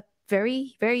a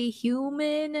very, very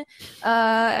human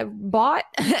bot,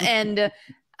 and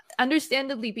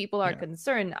understandably, people are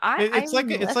concerned. It's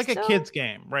like a kid's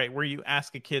game, right? Where you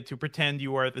ask a kid to pretend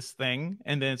you are this thing,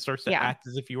 and then it starts to act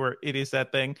as if it is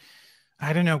that thing.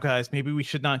 I don't know, guys. Maybe we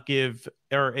should not give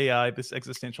our AI this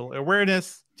existential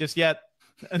awareness just yet,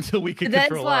 until we can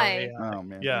control our AI. Oh,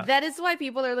 man. Yeah. That is why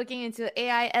people are looking into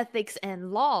AI ethics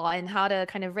and law and how to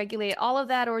kind of regulate all of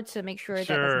that, or to make sure that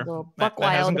doesn't go buck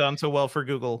wild. That hasn't gone so well for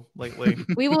Google lately.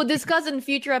 We will discuss in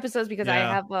future episodes, because I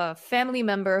have a family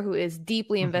member who is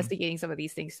deeply investigating some of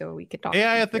these things, so we could talk.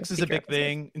 AI ethics is a big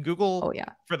thing. Google, oh, yeah,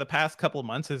 for the past couple of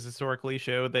months, has historically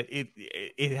showed that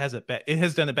it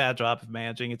has done a bad job of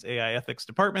managing its AI ethics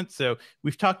department. So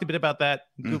we've talked a bit about that.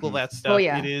 Google that stuff. Oh,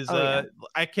 yeah. It is.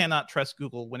 I cannot trust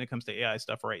Google when it comes to AI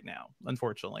stuff right now,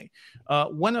 unfortunately.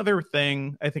 One other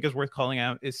thing I think is worth calling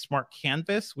out is Smart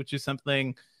Canvas, which is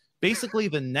something basically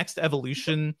the next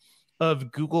evolution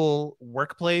of Google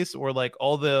Workplace, or like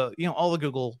all the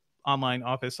Google online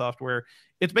office software.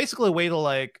 It's basically a way to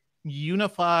like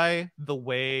unify the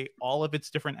way all of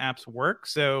its different apps work.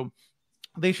 So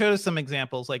they showed us some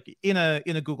examples, like in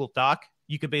a Google Doc,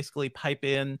 you could basically pipe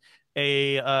in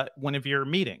one of your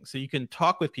meetings, so you can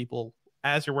talk with people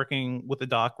as you're working with the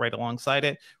doc right alongside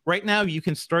it. Right now, you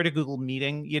can start a Google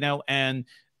meeting, and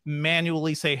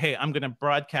manually say, hey, I'm going to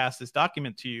broadcast this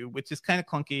document to you, which is kind of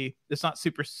clunky. It's not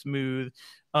super smooth.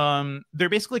 They're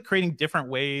basically creating different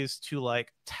ways to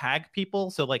like tag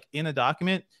people. So like in a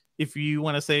document, if you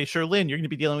want to say, Sherlyn, you're going to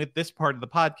be dealing with this part of the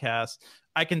podcast,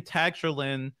 I can tag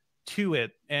Sherlyn to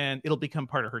it, and it'll become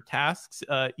part of her tasks.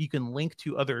 You can link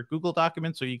to other Google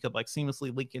documents, so you could like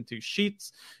seamlessly link into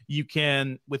Sheets. You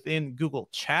can, within Google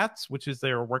Chats, which is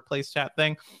their workplace chat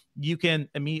thing, you can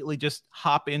immediately just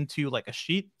hop into like a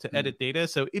sheet to edit data.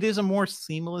 So it is a more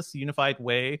seamless, unified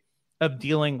way of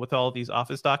dealing with all of these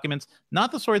Office documents.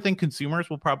 Not the sort of thing consumers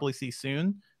will probably see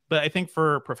soon, but I think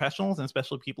for professionals, and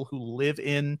especially people who live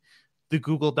in the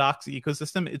Google Docs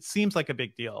ecosystem, it seems like a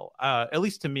big deal, at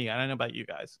least to me. I don't know about you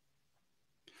guys.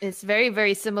 It's very,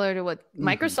 very similar to what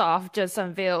Microsoft just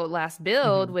unveiled last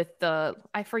build with the,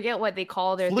 I forget what they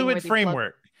call their Fluid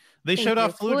framework. They showed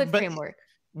off Fluid framework.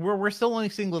 We're still only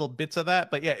seeing little bits of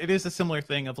that, but yeah, it is a similar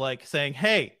thing of like saying,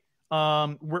 hey,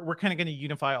 we're kind of going to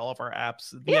unify all of our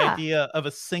apps. The idea of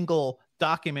a single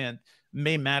document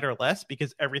may matter less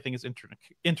because everything is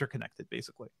interconnected,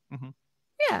 basically.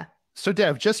 Yeah. So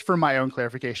Dev, just for my own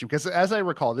clarification, because as I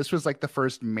recall, this was like the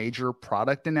first major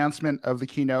product announcement of the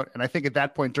keynote. And I think at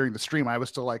that point during the stream, I was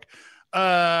still like,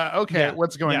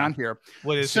 what's going on here?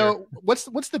 What's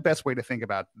the best way to think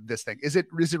about this thing? Is it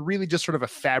really just sort of a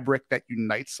fabric that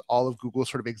unites all of Google's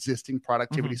sort of existing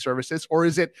productivity services, or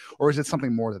is it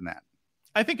something more than that?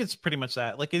 I think it's pretty much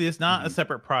that. Like, it is not a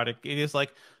separate product. It is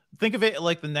like, think of it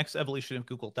like the next evolution of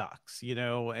Google Docs,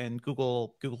 and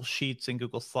Google Sheets and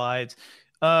Google Slides.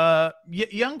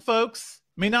 Young folks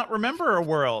may not remember a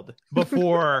world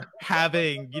before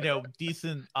having,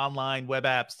 decent online web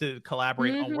apps to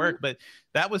collaborate on work, but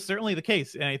that was certainly the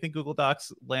case. And I think Google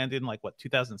Docs landed in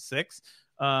 2006,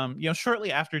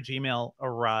 shortly after Gmail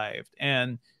arrived.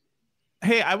 And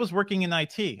hey, I was working in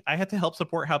IT. I had to help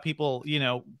support how people,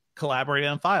 collaborated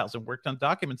on files and worked on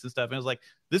documents and stuff. And it was like,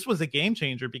 this was a game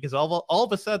changer, because all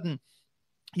of a sudden,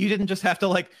 you didn't just have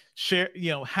to share,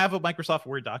 have a Microsoft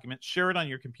Word document, share it on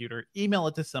your computer, email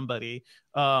it to somebody,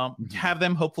 have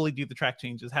them hopefully do the track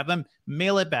changes, have them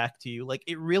mail it back to you. Like,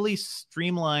 it really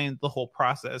streamlined the whole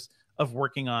process of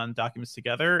working on documents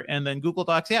together. And then Google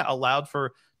Docs, allowed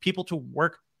for people to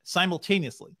work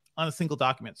simultaneously on a single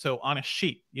document. So on a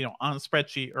sheet, on a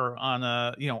spreadsheet, or on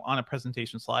a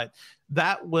presentation slide.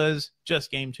 That was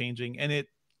just game changing. And it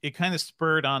kind of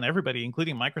spurred on everybody,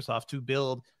 including Microsoft, to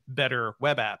build better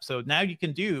web apps. So now you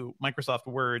can do Microsoft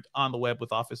Word on the web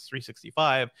with Office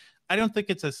 365. I don't think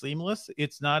it's as seamless.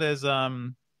 It's not as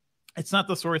it's not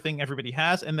the sort of thing everybody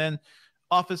has. And then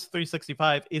Office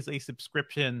 365 is a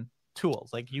subscription tool.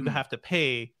 Like, you have to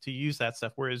pay to use that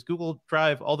stuff, whereas Google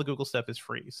Drive, all the Google stuff is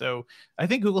free. So I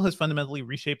think Google has fundamentally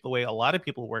reshaped the way a lot of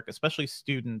people work, especially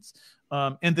students.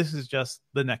 And this is just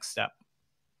the next step.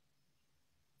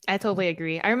 I totally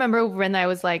agree. I remember when I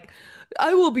was like,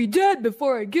 I will be dead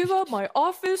before I give up my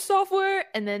Office software.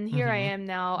 And then here I am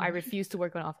now. I refuse to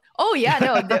work on Office. Oh, yeah.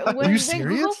 No. Are you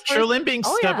serious? Sherlyn being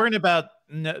stubborn about,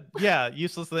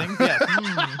 useless things. Yeah.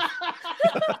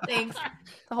 Thanks.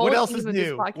 What else is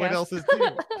new? What else is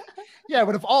new? Yeah,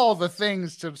 but of all the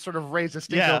things to sort of raise a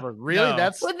stink over, really?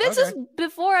 No. Well, this is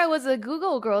before I was a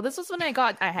Google girl. This was when I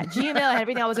had Gmail, I had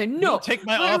everything. I was like, no. Take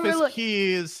my Office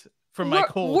keys from my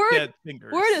cold dead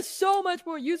fingers. Word is so much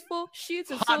more useful.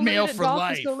 Sheets is so limited.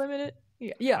 Docs is so limited.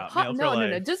 Yeah.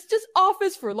 No. Just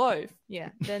Office for life. Yeah.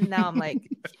 Then now I'm like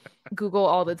Google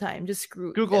all the time. Just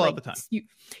screw Google all the time.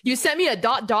 You sent me a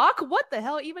doc. What the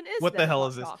hell even is? What the hell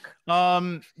is this?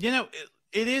 Doc?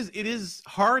 It is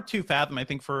hard to fathom. I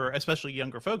think for especially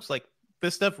younger folks, like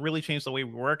this stuff really changed the way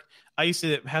we work. I used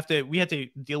to we had to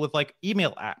deal with like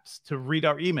email apps to read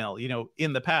our email,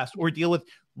 in the past, or deal with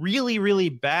really, really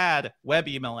bad web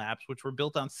email apps, which were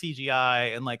built on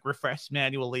CGI and like refreshed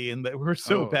manually, and that were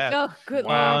so bad. Oh, good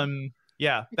Lord.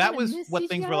 Yeah, that was what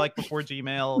things were like before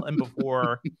Gmail and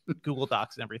before Google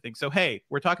Docs and everything. So, hey,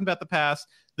 we're talking about the past.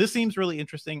 This seems really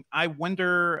interesting. I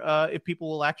wonder if people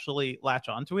will actually latch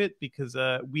onto it, because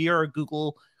we are a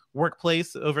Google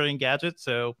workplace over in Engadget.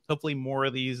 So hopefully more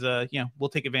of these, we'll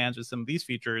take advantage of some of these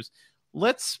features.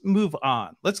 Let's move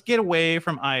on. Let's get away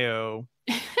from I/O.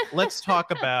 Let's talk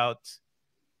about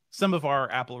some of our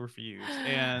Apple reviews.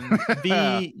 And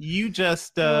you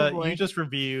just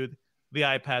reviewed the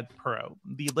iPad Pro,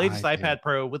 the latest iPad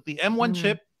Pro with the M1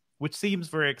 chip, which seems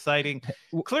very exciting.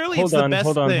 Clearly, it's the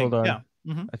best thing. Hold on. Yeah.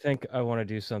 Mm-hmm. I think I want to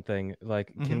do something.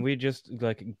 Like, can we just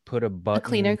like put a button? A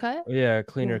cleaner cut? Yeah,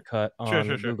 cleaner cut on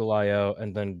Google I/O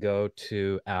and then go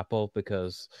to Apple,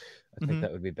 because I think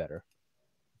that would be better.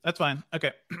 That's fine.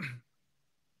 Okay.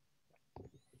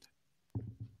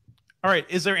 All right.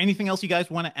 Is there anything else you guys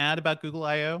want to add about Google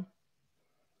I/O?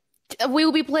 We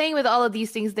will be playing with all of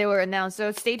these things that were announced.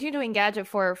 So stay tuned to Engadget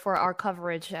for our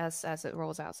coverage as it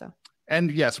rolls out. So.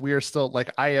 And yes, we are still like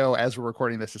I/O as we're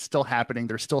recording this is still happening.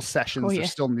 There's still sessions.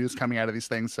 There's still news coming out of these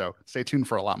things. So stay tuned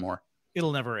for a lot more.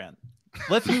 It'll never end.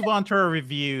 Let's move on to our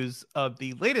reviews of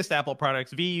the latest Apple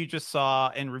products. V, you just saw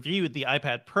and reviewed the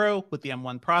iPad Pro with the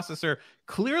M1 processor.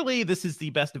 Clearly, this is the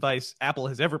best device Apple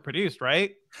has ever produced,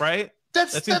 right? That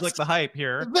seems like the hype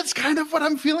here. That's kind of what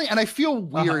I'm feeling. And I feel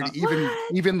weird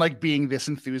even like being this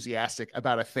enthusiastic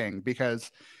about a thing,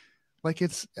 because like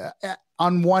it's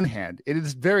on one hand, it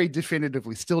is very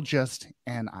definitively still just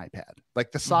an iPad.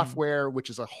 Like the software, which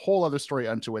is a whole other story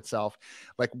unto itself.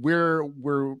 Like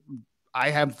I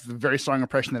have the very strong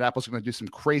impression that Apple's going to do some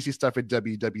crazy stuff at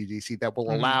WWDC that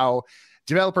will allow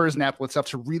developers and Apple itself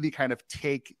to really kind of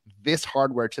take this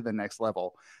hardware to the next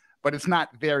level. But it's not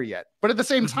there yet. But at the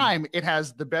same time, it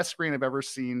has the best screen I've ever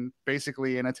seen,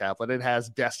 basically, in a tablet. It has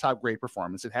desktop grade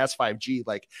performance. It has 5G.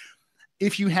 Like,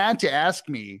 if you had to ask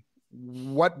me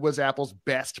what was Apple's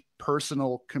best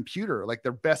personal computer, like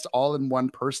their best all-in-one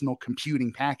personal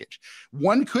computing package,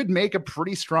 one could make a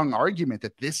pretty strong argument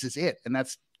that this is it. And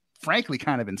that's frankly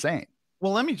kind of insane.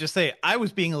 Well, let me just say, I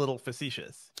was being a little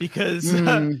facetious, because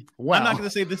I'm not going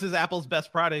to say this is Apple's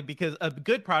best product, because a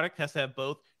good product has to have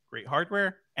both great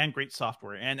hardware and great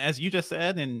software. And as you just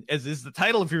said, and as is the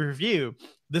title of your review,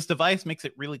 this device makes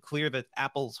it really clear that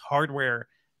Apple's hardware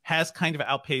has kind of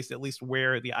outpaced at least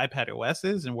where the iPad OS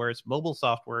is and where its mobile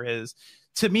software is.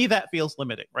 To me, that feels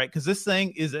limiting, right? Because this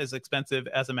thing is as expensive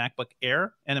as a MacBook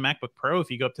Air and a MacBook Pro.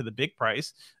 If you go up to the big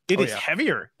price, it is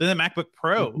heavier than a MacBook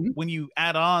Pro when you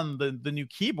add on the new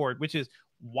keyboard, which is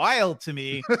wild to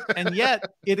me. And yet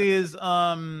it is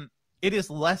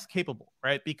less capable,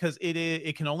 right? Because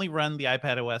it can only run the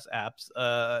iPad OS apps.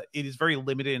 It is very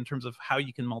limited in terms of how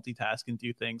you can multitask and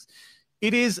do things.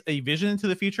 It is a vision into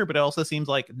the future, but it also seems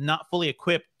like not fully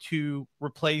equipped to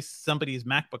replace somebody's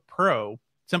MacBook Pro.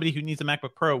 Somebody who needs a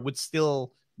MacBook Pro would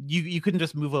still, you couldn't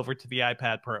just move over to the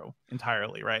iPad Pro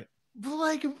entirely, right?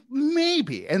 Like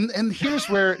maybe. And here's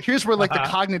where like the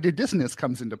cognitive dissonance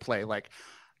comes into play. Like,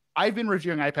 I've been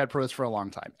reviewing iPad Pros for a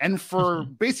long time, and for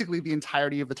basically the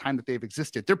entirety of the time that they've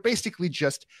existed, they're basically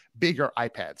just bigger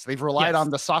iPads. They've relied on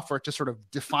the software to sort of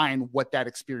define what that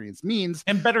experience means.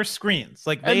 And better screens.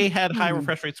 Like they had high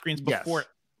refresh rate screens before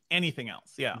anything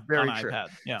else. Yeah. Very on true. iPad.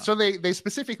 Yeah. So they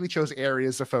specifically chose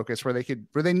areas of focus where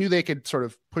they knew they could sort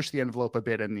of push the envelope a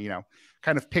bit and,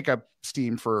 kind of pick up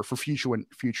steam for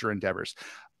future endeavors.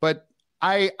 But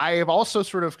I have also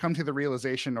sort of come to the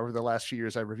realization over the last few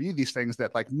years I reviewed these things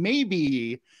that like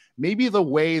maybe the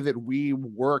way that we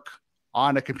work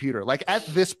on a computer, like at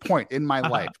this point in my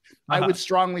life, I would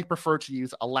strongly prefer to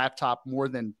use a laptop more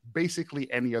than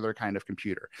basically any other kind of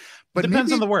computer. But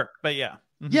depends on the work, but yeah.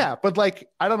 Yeah, but like,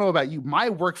 I don't know about you. My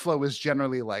workflow is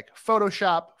generally like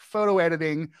Photoshop, photo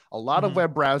editing, a lot of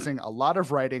web browsing, a lot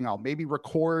of writing. I'll maybe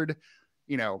record,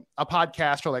 a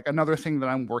podcast or like another thing that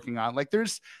I'm working on. Like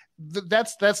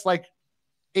that's like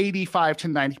 85 to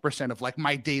 90% of like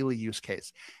my daily use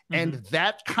case. And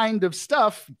that kind of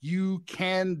stuff you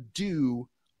can do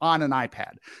on an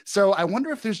iPad. So I wonder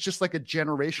if there's just like a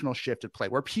generational shift at play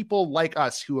where people like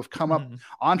us who have come up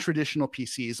on traditional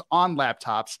PCs, on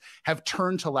laptops, have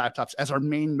turned to laptops as our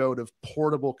main mode of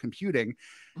portable computing.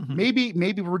 Maybe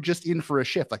we're just in for a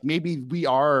shift. Like maybe we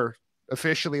are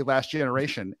officially last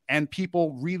generation and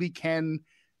people really can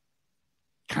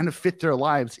kind of fit their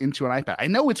lives into an iPad. I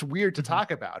know it's weird to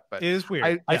talk about, but it is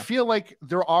weird. I feel like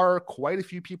there are quite a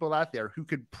few people out there who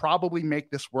could probably make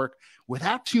this work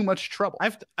without too much trouble.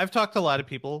 I've talked to a lot of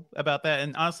people about that,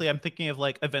 and honestly, I'm thinking of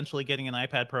like eventually getting an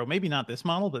iPad Pro. Maybe not this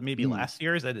model, but maybe last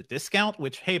year's at a discount.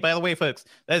 Which, hey, by the way, folks,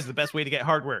 that is the best way to get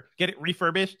hardware. Get it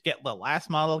refurbished, get the last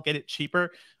model, get it cheaper.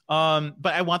 But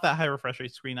I want that high refresh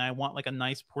rate screen. I want like a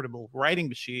nice portable writing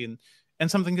machine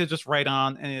and something to just write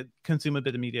on and consume a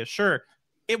bit of media. Sure.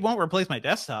 It won't replace my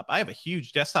desktop. I have a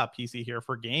huge desktop PC here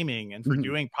for gaming and for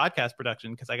doing podcast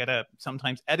production because I gotta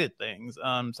sometimes edit things.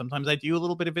 Sometimes I do a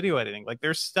little bit of video editing. Like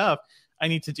there's stuff I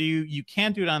need to do. You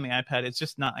can do it on the iPad. It's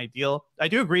just not ideal. I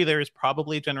do agree there is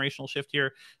probably a generational shift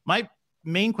here. My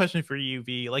main question for you,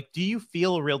 V, like, do you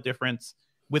feel a real difference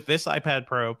with this iPad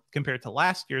Pro compared to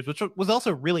last year's, which was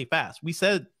also really fast? We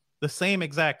said the same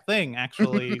exact thing,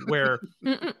 actually, where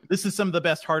this is some of the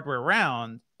best hardware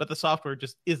around, but the software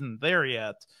just isn't there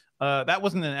yet. That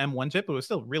wasn't an M1 chip, but it was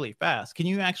still really fast. Can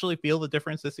you actually feel the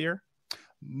difference this year?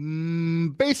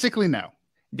 Basically, no.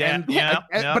 Yeah,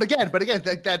 But again,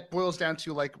 that boils down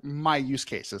to like my use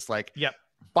cases. Like,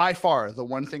 by far, the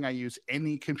one thing I use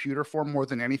any computer for more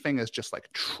than anything is just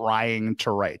like trying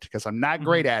to write because I'm not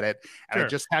great at it, and I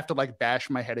just have to like bash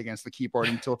my head against the keyboard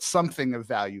until something of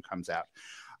value comes out.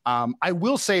 I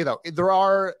will say though,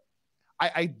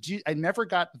 I never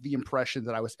got the impression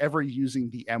that I was ever using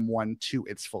the M1 to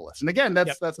its fullest. And again,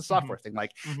 that's a software thing.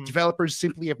 Like developers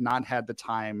simply have not had the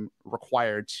time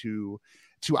required to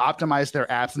optimize their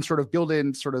apps and sort of build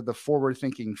in sort of the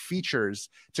forward-thinking features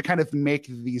to kind of make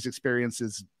these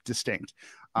experiences distinct.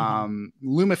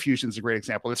 LumaFusion is a great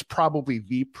example. It's probably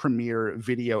the premier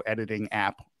video editing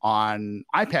app on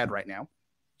iPad right now.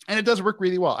 And it does work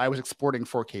really well. I was exporting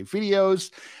 4K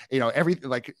videos, everything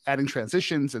like adding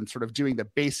transitions and sort of doing the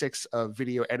basics of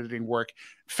video editing work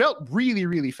felt really,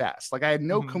 really fast. Like I had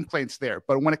no complaints there.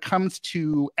 But when it comes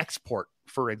to export,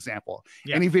 for example,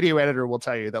 any video editor will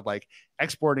tell you that like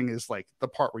exporting is like the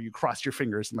part where you cross your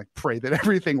fingers and like pray that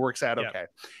everything works out okay.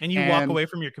 And you walk away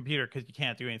from your computer because you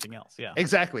can't do anything else. Yeah,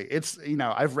 exactly. It's,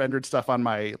 I've rendered stuff on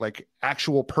my like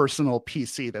actual personal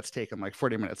PC that's taken like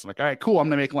 40 minutes. I'm like, all right, cool. I'm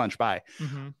going to make lunch. Bye.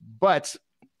 But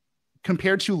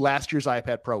compared to last year's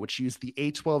iPad Pro, which used the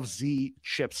A12Z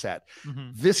chipset,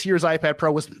 this year's iPad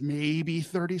Pro was maybe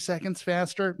 30 seconds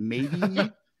faster,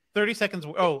 maybe 30 seconds.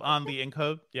 Oh, on the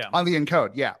encode. Yeah. On the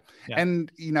encode. Yeah.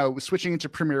 And, switching into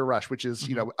Premiere Rush, which is,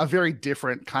 a very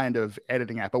different kind of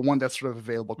editing app, but one that's sort of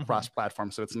available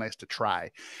cross-platform. So it's nice to try.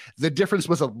 The difference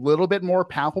was a little bit more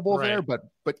palpable there, but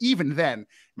even then,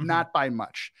 not by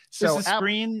much. So is the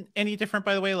screen any different,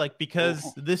 by the way? Like, because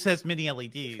this has mini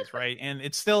LEDs, right? And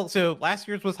it's still, so last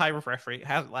year's was high refresh rate.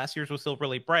 Last year's was still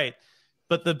really bright.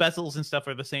 But the bezels and stuff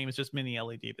are the same. It's just mini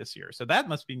LED this year. So that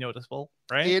must be noticeable,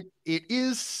 right? It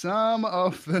is some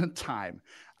of the time.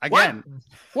 Again,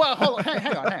 well, hold on,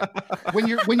 hang on.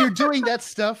 When you're doing that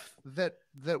stuff that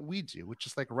we do, which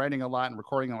is like writing a lot and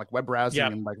recording and like web browsing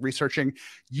and like researching,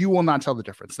 you will not tell the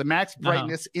difference. The max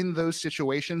brightness in those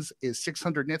situations is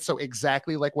 600 nits. So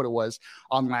exactly like what it was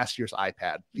on last year's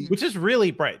iPad. Which is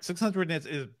really bright. 600 nits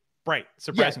is bright,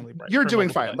 surprisingly bright. You're doing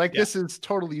fine. Like this is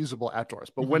totally usable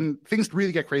outdoors. But when things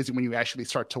really get crazy, when you actually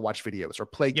start to watch videos or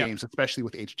play games, especially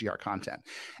with HDR content,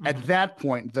 at that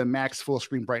point, the max full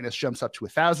screen brightness jumps up to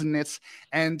 1000 nits.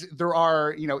 And there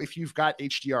are, if you've got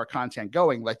HDR content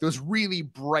going, like those really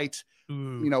bright,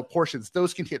 portions,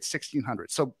 those can hit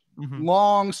 1600. So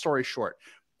long story short,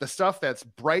 the stuff that's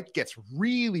bright gets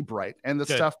really bright, and the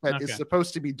stuff that is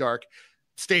supposed to be dark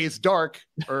stays dark,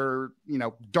 or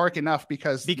dark enough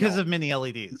because of mini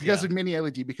LEDs, because of mini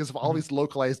LED, because of all these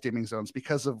localized dimming zones,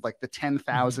 because of like the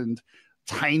 10,000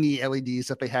 tiny LEDs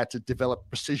that they had to develop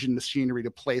precision machinery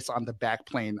to place on the back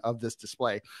plane of this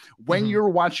display. When you're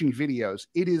watching videos,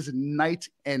 it is night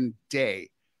and day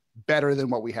better than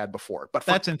what we had before. But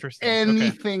for that's interesting.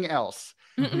 Anything else,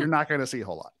 you're not going to see a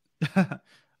whole lot.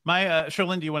 My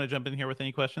Sherlyn, do you want to jump in here with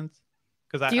any questions?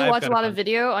 Because do you watch a lot of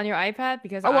video on your iPad?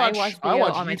 Because I watch video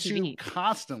on my YouTube TV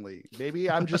constantly. Maybe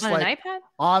I'm just on like an iPad?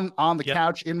 on the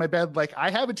couch in my bed. Like I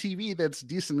have a TV that's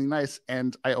decently nice,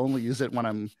 and I only use it when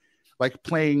I'm like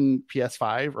playing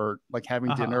PS5 or like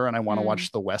having dinner and I want to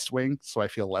watch The West Wing, so I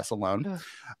feel less alone.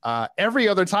 Every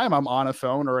other time I'm on a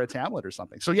phone or a tablet or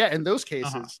something. So yeah, in those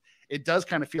cases, it does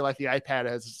kind of feel like the iPad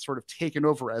has sort of taken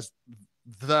over as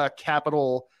the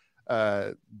capital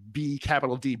B,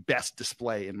 capital D best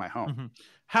display in my home.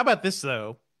 How about this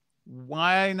though?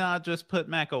 Why not just put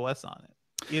Mac OS on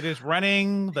it? It is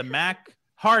running the Mac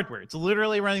hardware. It's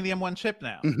literally running the M1 chip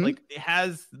now. Like it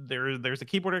has there's a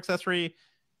keyboard accessory.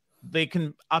 They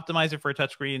can optimize it for a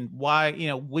touchscreen. Why, you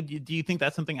know, do you think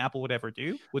that's something Apple would ever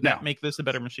do? Would that make this a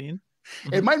better machine?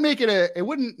 It might make it it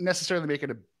wouldn't necessarily make it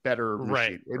a better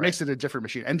machine. It makes it a different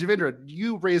machine. And Devindra,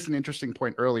 you raised an interesting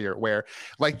point earlier where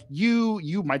like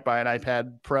you might buy an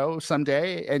iPad Pro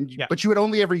someday but you would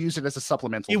only ever use it as a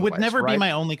supplemental device, would never right? be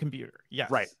my only computer. Yes.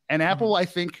 Right. And Apple, I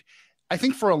think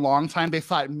for a long time they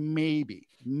thought maybe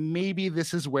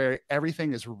this is where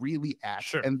everything is really at.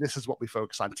 And this is what we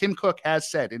focus on. Tim Cook has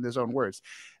said in his own words,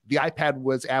 the iPad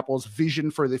was Apple's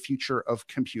vision for the future of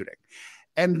computing.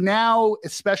 And now,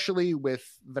 especially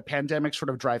with the pandemic sort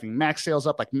of driving Mac sales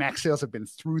up, like Mac sales have been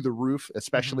through the roof,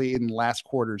 especially in last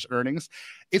quarter's earnings,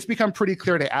 it's become pretty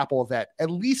clear to Apple that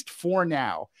at least for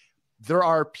now, there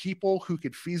are people who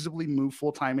could feasibly move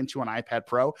full-time into an iPad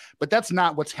Pro, but that's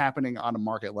not what's happening on a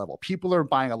market level. People are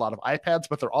buying a lot of iPads,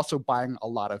 but they're also buying a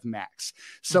lot of Macs.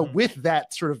 So with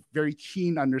that sort of very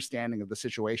keen understanding of the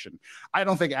situation, I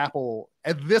don't think Apple,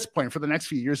 at this point, for the next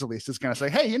few years at least, is going to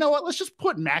say, hey, you know what? Let's just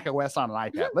put Mac OS on an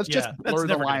iPad. Let's just blur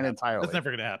the line entirely. That's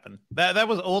never going to happen. That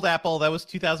was old Apple. That was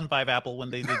 2005 Apple when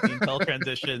they did the Intel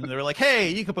transition. They were like, hey,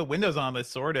 you could put Windows on this,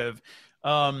 sort of.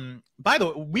 By the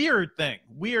way,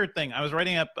 weird thing. I was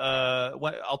writing up,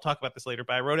 I'll talk about this later,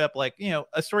 but I wrote up like, you know,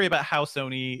 a story about how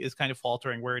Sony is kind of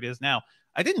faltering where it is now.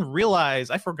 I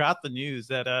forgot the news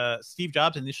that, Steve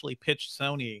Jobs initially pitched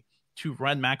Sony to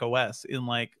run Mac OS in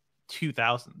like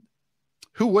 2000.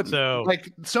 Who wouldn't? So like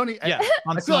Sony,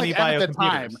 on I feel Sony like at the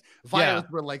computers. time, BIOS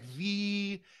were like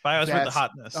the BIOS were the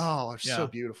hotness. Oh, so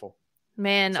beautiful.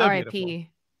 Man, so RIP.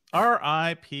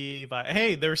 R.I.P.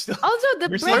 Hey, they're still also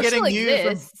we're still getting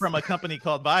news from a company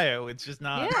called Bio. It's just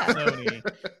not Sony.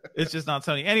 It's just not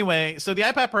Sony. Anyway, so the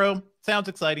iPad Pro sounds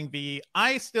exciting.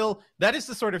 That is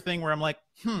the sort of thing where I'm like,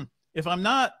 if I'm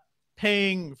not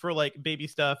paying for like baby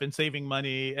stuff and saving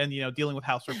money and, you know, dealing with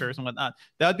house repairs and whatnot,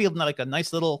 that would be like a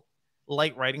nice little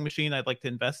light writing machine I'd like to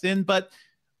invest in. But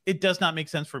it does not make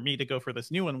sense for me to go for this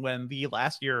new one when the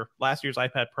last year's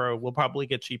iPad Pro will probably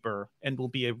get cheaper and will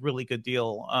be a really good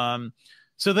deal.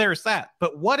 So there's that.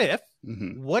 But what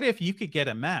if you could get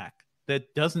a Mac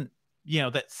that doesn't, you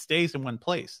know, that stays in one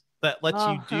place, that lets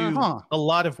you do a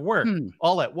lot of work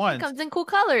all at once? It comes in cool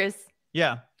colors.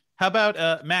 Yeah. How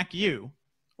about Mac U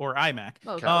or iMac?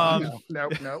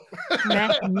 No.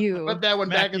 Mac U. Put that one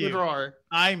back in the drawer.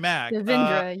 iMac.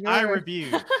 Devindra, I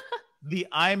reviewed the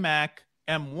iMac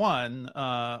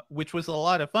M1, which was a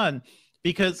lot of fun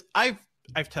because I've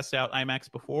tested out iMacs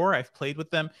before. I've played with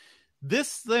them.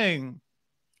 This thing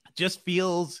just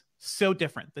feels so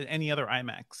different than any other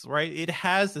iMacs, right? It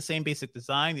has the same basic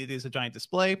design. It is a giant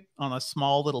display on a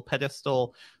small little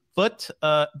pedestal foot,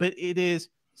 but it is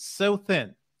so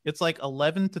thin. It's like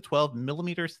 11 to 12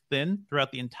 millimeters thin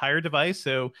throughout the entire device.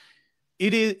 So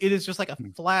it is just like a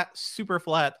flat, super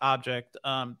flat object.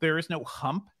 There is no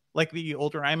hump like the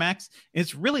older iMacs.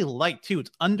 It's really light too.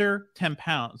 It's under 10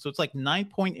 pounds. So it's like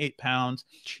 9.8 pounds,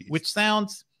 which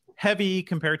sounds heavy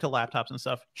compared to laptops and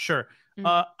stuff. Sure.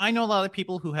 I know a lot of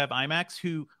people who have iMacs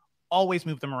who always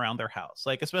move them around their house,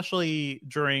 like especially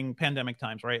during pandemic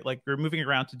times, right? Like you're moving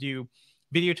around to do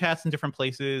video chats in different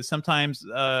places. Sometimes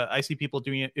I see people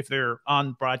doing it if they're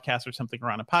on broadcast or something or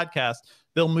on a podcast,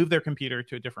 they'll move their computer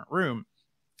to a different room.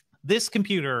 This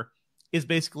computer is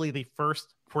basically the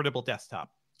first portable desktop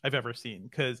I've ever seen,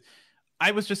 because I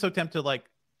was just so tempted to like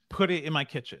put it in my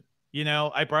kitchen. You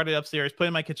know, I brought it upstairs, put it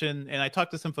in my kitchen, and I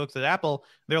talked to some folks at Apple.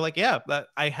 They're like, yeah,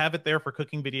 I have it there for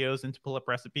cooking videos and to pull up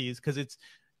recipes because it's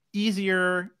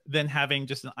easier than having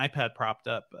just an iPad propped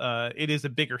up. It is a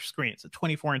bigger screen. It's a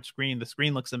 24-inch screen. The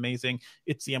screen looks amazing.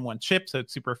 It's the M1 chip, so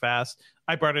it's super fast.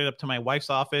 I brought it up to my wife's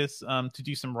office to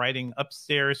do some writing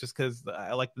upstairs just because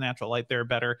I like the natural light there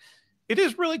better. It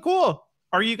is really cool.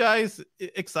 Are you guys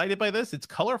excited by this? It's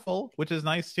colorful, which is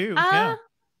nice too.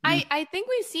 I think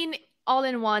we've seen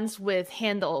all-in-ones with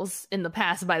handles in the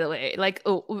past, by the way. Like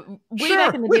way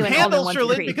back in the day when handles, all-in-ones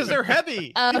were crazy. because they're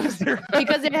heavy.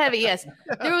 Because they're heavy, yes.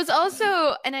 There was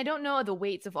also, and I don't know the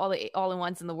weights of all the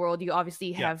all-in-ones in the world. You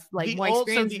obviously have like more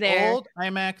experience there. The old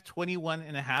iMac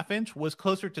 21.5-inch was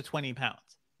closer to 20 pounds.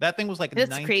 That thing was like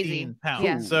That's 19 crazy. pounds.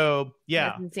 Yeah. So yeah,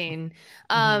 that's insane.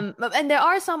 And there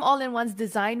are some all-in-ones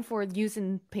designed for use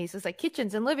in places like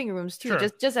kitchens and living rooms too. Sure.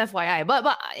 Just FYI.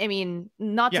 But I mean,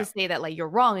 not to say that like you're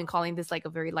wrong in calling this like a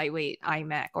very lightweight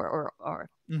iMac or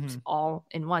all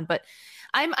in one. But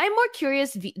I'm more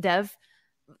curious, Dev.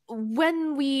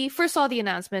 When we first saw the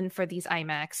announcement for these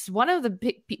iMacs, one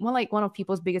of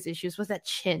people's biggest issues was that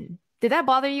chin. Did that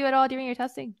bother you at all during your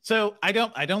testing? So I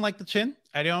don't like the chin.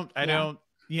 I don't.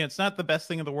 It's not the best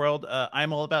thing in the world.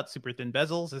 I'm all about super thin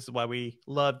bezels. This is why we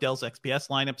love Dell's XPS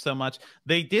lineup so much.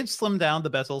 They did slim down the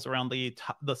bezels around the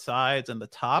sides and the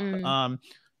top.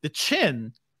 The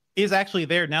chin is actually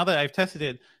there now that I've tested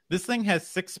it. This thing has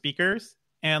 6 speakers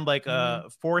and like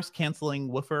force canceling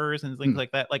woofers and things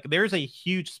like that. Like there's a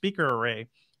huge speaker array,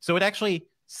 so it actually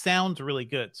sounds really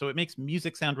good. So it makes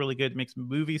music sound really good. It makes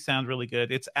movies sound really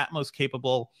good. It's Atmos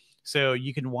capable. So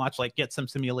you can get some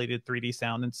simulated 3D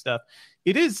sound and stuff.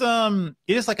 It is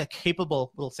like a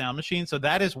capable little sound machine. So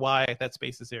that is why that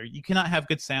space is there. You cannot have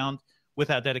good sound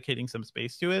without dedicating some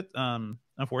space to it.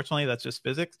 Unfortunately, that's just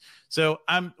physics. So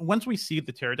once we see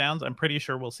the teardowns, I'm pretty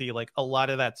sure we'll see like a lot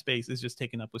of that space is just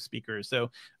taken up with speakers. So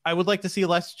I would like to see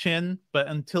less chin, but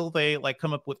until they like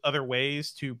come up with other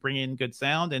ways to bring in good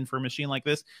sound, and for a machine like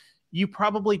this, you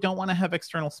probably don't want to have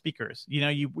external speakers.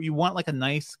 You want like a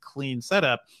nice clean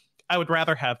setup. I would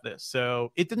rather have this.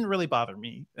 So it didn't really bother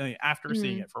me after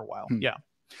seeing it for a while. Yeah.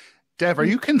 Dev, are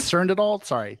you concerned at all?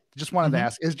 Sorry, just wanted to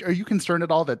ask, are you concerned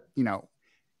at all that,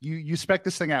 you spec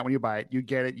this thing out when you buy it, you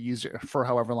get it, you use it for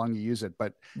however long you use it.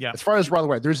 But as far as we're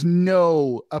aware, there's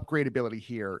no upgradability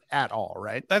here at all,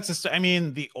 right? That's just,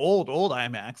 the old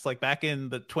iMacs, like back in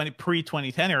the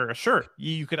pre-2010 era, sure,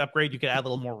 you could upgrade, you could add a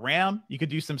little more RAM, you could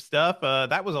do some stuff.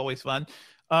 That was always fun.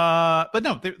 But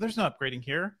no, there's no upgrading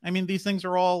here. These things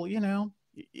are all,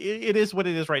 it is what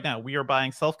it is right now. We are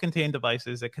buying self-contained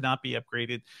devices that cannot be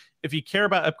upgraded. If you care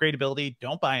about upgradability,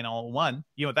 don't buy an all-in-one.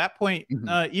 At that point,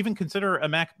 even consider a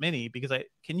Mac Mini, because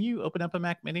can you open up a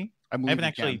Mac Mini? I haven't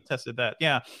actually tested that.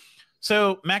 Yeah.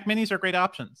 So Mac Minis are great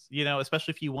options,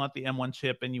 especially if you want the M1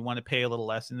 chip and you want to pay a little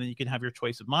less, and then you can have your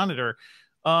choice of monitor.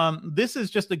 This is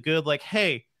just a good, like,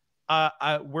 hey,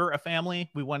 we're a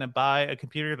family. We want to buy a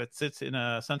computer that sits in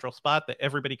a central spot that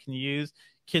everybody can use.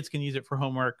 Kids can use it for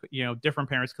homework. Different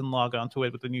parents can log onto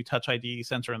it with the new Touch ID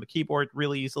sensor on the keyboard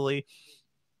really easily.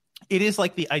 It is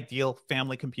like the ideal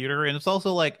family computer. And it's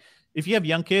also like, if you have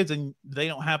young kids and they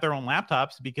don't have their own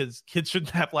laptops, because kids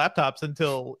shouldn't have laptops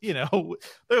until, they're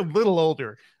a little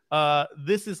older.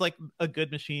 This is like a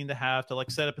good machine to have to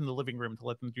like set up in the living room to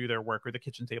let them do their work, or the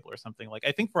kitchen table or something. Like,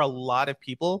 I think for a lot of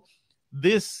people,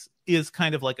 this is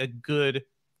kind of like a good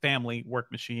family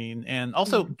work machine, and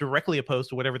also directly opposed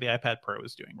to whatever the iPad Pro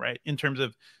is doing, right? In terms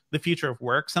of the future of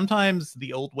work, sometimes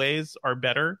the old ways are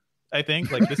better. I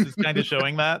think like this is kind of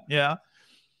showing that. Yeah.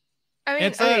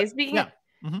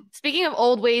 Speaking of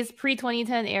old ways,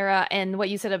 pre-2010 era, and what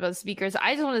you said about speakers,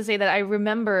 I just want to say that I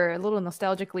remember a little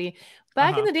nostalgically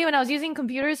back in the day when I was using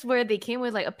computers where they came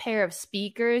with like a pair of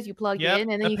speakers you plug in,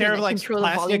 and then you can like, control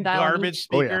the volume dial. Garbage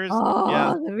speakers.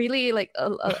 Really like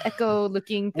echo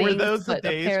looking things. Were those the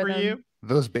days for you?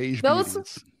 Those beige.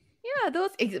 Yeah, those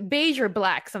beige or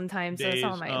black sometimes. Beige. So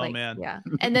some of my, man. Yeah,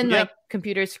 and then like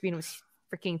computer screen was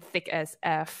freaking thick as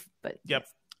F. But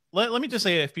Let me just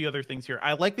say a few other things here.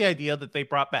 I like the idea that they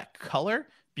brought back color,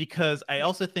 because I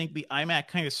also think the iMac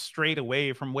kind of strayed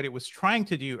away from what it was trying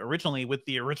to do originally with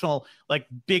the original like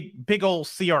big old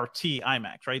CRT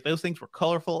iMacs, right? Those things were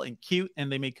colorful and cute, and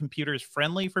they made computers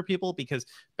friendly for people, because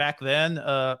back then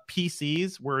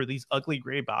PCs were these ugly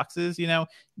gray boxes.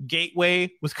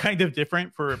 Gateway was kind of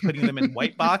different for putting them in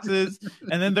white boxes,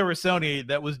 and then there was Sony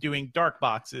that was doing dark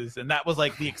boxes, and that was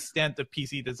like the extent of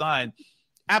PC design.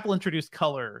 Apple introduced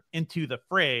color into the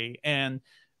fray, and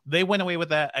they went away with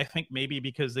that, I think maybe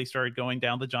because they started going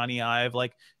down the Johnny Ive,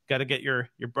 like, got to get your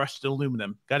brushed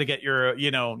aluminum, got to get your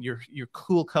your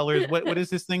cool colors. What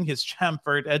is this thing? His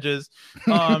chamfered edges.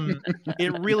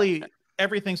 It really,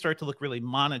 everything started to look really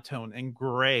monotone and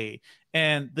gray,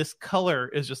 and this color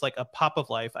is just like a pop of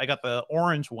life. I got the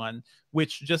orange one,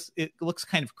 which it looks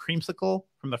kind of creamsicle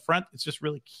from the front. It's just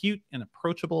really cute and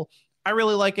approachable. I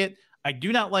really like it. I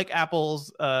do not like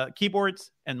Apple's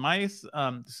keyboards and mice.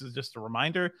 This is just a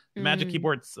reminder. The Magic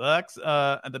Keyboard sucks.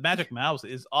 And the Magic Mouse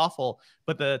is awful,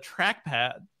 but the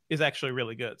trackpad is actually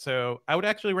really good. So I would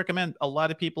actually recommend a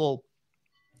lot of people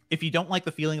if you don't like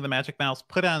the feeling of the Magic Mouse,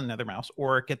 put on another mouse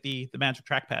or get the Magic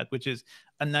Trackpad, which is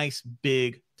a nice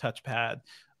big touchpad.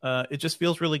 It just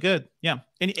feels really good. Yeah.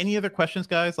 Any other questions,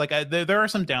 guys? Like there are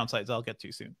some downsides I'll get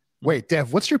to soon. Wait,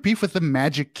 Dev, what's your beef with the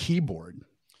Magic Keyboard?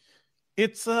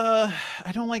 It's I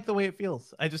don't like the way it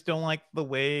feels. I just don't like the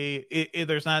way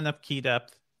there's not enough key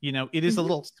depth. You know, it is a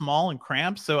little small and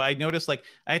cramped. So I noticed like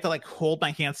I had to like hold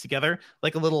my hands together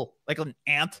like an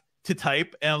ant to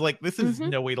type. And I'm like, this is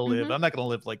no way to live. I'm not going to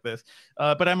live like this.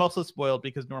 But I'm also spoiled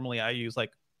because normally I use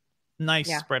like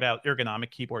nice spread out ergonomic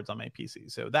keyboards on my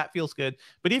PC. So that feels good.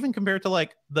 But even compared to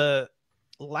like the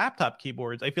laptop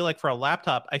keyboards, I feel like for a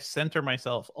laptop, I center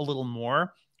myself a little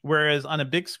more. Whereas on a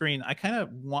big screen, I kind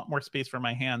of want more space for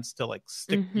my hands to like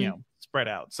stick, spread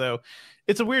out. So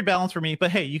it's a weird balance for me,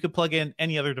 but hey, you could plug in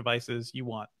any other devices you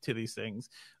want to these things.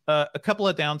 A couple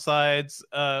of downsides,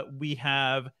 we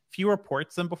have fewer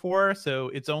ports than before. So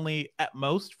it's only at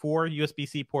most 4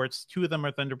 USB-C ports. 2 of them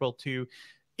are Thunderbolt 2.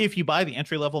 If you buy the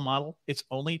entry-level model, it's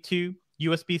only 2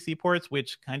 USB-C ports,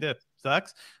 which kind of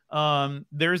sucks.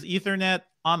 There's Ethernet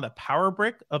on the power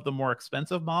brick of the more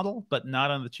expensive model, but not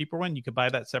on the cheaper one. You could buy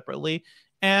that separately.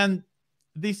 And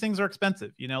these things are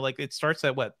expensive. You know, like it starts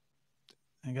at what?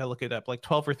 I gotta look it up, like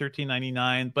 $12 or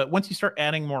 $13.99. But once you start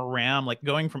adding more RAM, like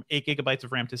going from 8 gigabytes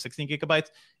of RAM to 16 gigabytes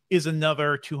is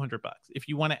another $200. If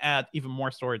you want to add even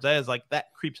more storage, that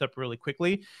creeps up really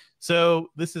quickly. So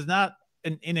this is not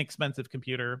an inexpensive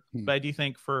computer, but I do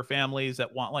think for families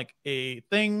that want like a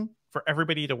thing for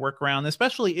everybody to work around,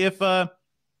 especially if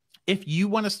you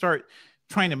want to start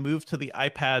trying to move to the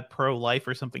iPad Pro Life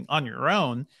or something on your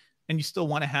own, and you still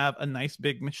want to have a nice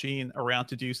big machine around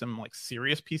to do some like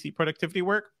serious PC productivity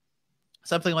work,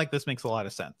 something like this makes a lot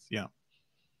of sense. Yeah.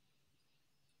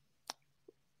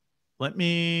 Let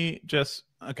me just,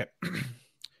 okay.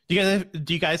 Do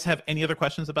you guys have any other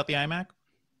questions about the iMac?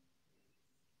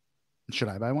 Should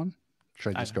I buy one?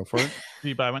 Should I just go for it? Do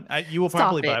you buy one? You will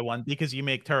probably buy one because you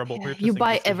make terrible purchasing You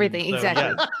buy decisions, everything, so,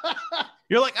 exactly. Yeah.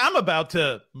 You're like, I'm about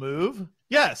to move.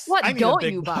 Yes. What I need don't a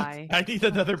big you box. buy? I need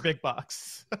another big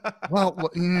box. Well,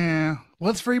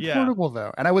 it's very portable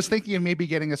though. And I was thinking of maybe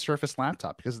getting a Surface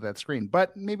laptop because of that screen,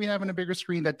 but maybe having a bigger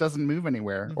screen that doesn't move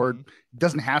anywhere or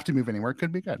doesn't have to move anywhere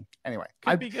could be good. Anyway,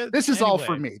 this is all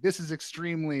for me. This is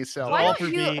extremely self. Why don't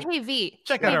you, hey V,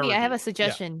 check out our V, I have a review.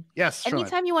 suggestion. Yeah. Yes.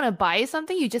 Anytime you want to buy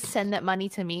something, you just send that money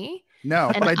to me. No,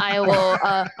 and I will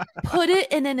put it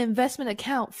in an investment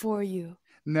account for you.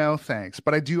 No, thanks.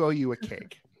 But I do owe you a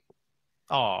cake.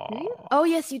 Oh,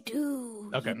 yes, you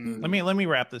do. Okay. Let me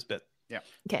wrap this bit. Yeah.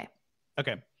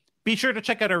 Okay. Be sure to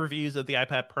check out our reviews of the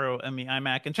iPad Pro and the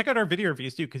iMac, and check out our video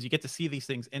reviews too, because you get to see these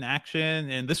things in action.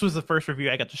 And this was the first review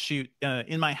I got to shoot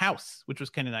in my house, which was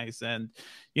kind of nice. And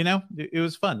you know, it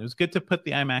was fun. It was good to put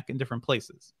the iMac in different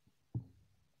places.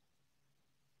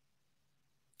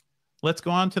 Let's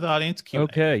go on to the audience Q&A.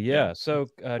 Okay, yeah. So,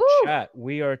 chat,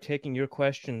 we are taking your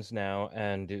questions now,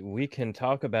 and we can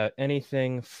talk about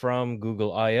anything from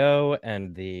Google I/O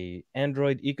and the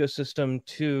Android ecosystem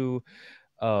to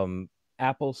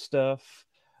Apple stuff.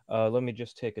 Let me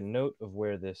just take a note of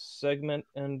where this segment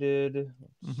ended.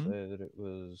 Let's say that it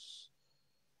was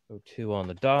 02 on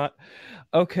the dot.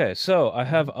 Okay, so I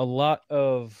have a lot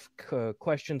of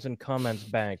questions and comments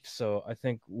banked, so I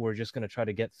think we're just going to try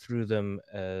to get through them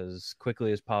as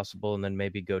quickly as possible and then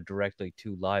maybe go directly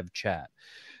to live chat.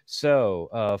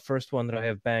 So first one that I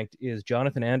have banked is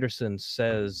Jonathan Anderson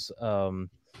says,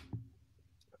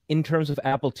 in terms of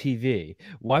Apple TV,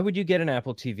 why would you get an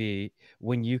Apple TV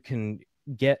when you can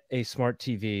get a smart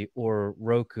TV or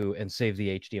Roku and save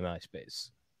the HDMI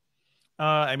space?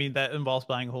 I mean, that involves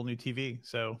buying a whole new TV.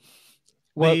 So,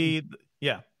 well,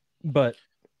 but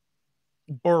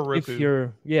or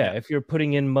Roku. If you're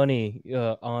putting in money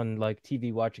on like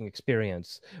TV watching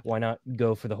experience, why not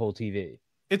go for the whole TV?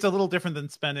 It's a little different than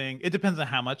spending. It depends on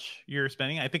how much you're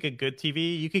spending. I think a good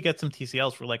TV, you could get some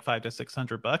TCLs for like $500 to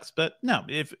 $600. But no,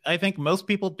 I think most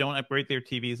people don't upgrade their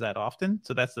TVs that often,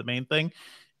 so that's the main thing.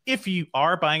 If you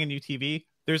are buying a new TV,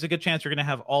 there's a good chance you're going to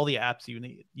have all the apps you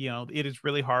need. You know, it is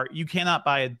really hard. You cannot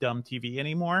buy a dumb TV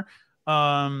anymore.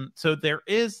 So there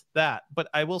is that. But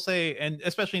I will say, and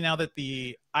especially now that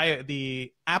the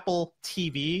Apple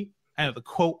TV, the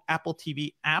quote Apple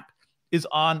TV app is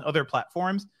on other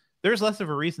platforms, there's less of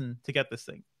a reason to get this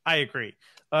thing. I agree.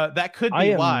 That could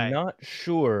be why. I am not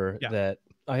sure that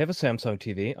I have a Samsung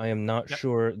TV. I am not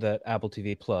sure that Apple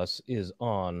TV Plus is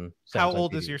on Samsung How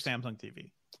old TVs. is your Samsung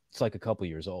TV? It's like a couple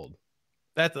years old.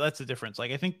 That's the difference.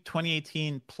 Like I think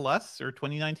 2018 plus or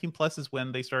 2019 plus is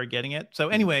when they started getting it. So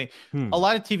anyway, a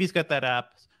lot of TVs got that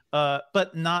app,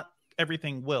 but not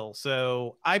everything will.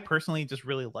 So I personally just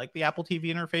really like the Apple TV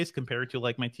interface compared to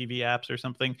like my TV apps or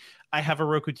something. I have a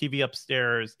Roku TV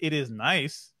upstairs. It is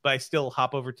nice, but I still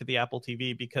hop over to the Apple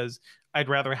TV because I'd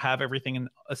rather have everything in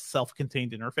a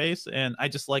self-contained interface. And I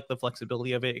just like the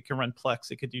flexibility of it. It can run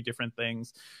Plex. It could do different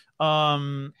things.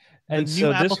 And the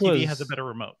new Apple TV has a better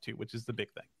remote too, which is the big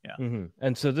thing. Yeah. Mm-hmm.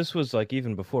 And so this was like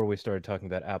even before we started talking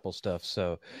about Apple stuff.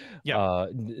 So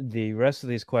the rest of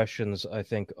these questions I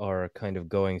think are kind of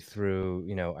going through,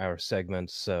 our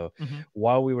segments. So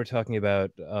while we were talking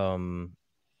about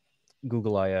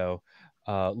Google I/O,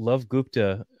 Love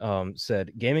Gupta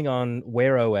said gaming on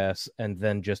Wear OS and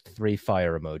then just 3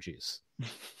 fire emojis.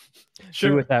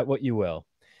 Sure. Do with that what you will.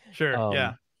 Sure.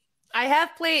 Yeah. I have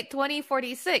played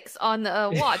 2046 on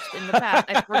the watch in the past.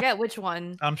 I forget which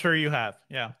one. I'm sure you have.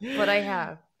 Yeah. But I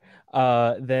have.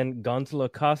 Then Gonzalo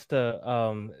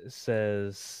Costa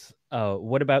says,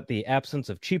 what about the absence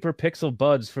of cheaper Pixel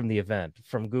Buds from the event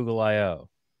from Google I/O?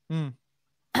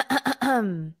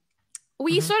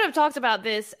 We sort of talked about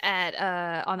this at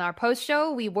on our post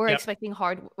show. We were expecting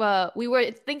we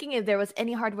were thinking if there was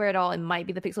any hardware at all, it might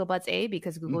be the Pixel Buds A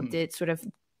because Google did sort of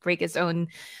break its own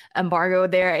embargo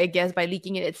there, I guess, by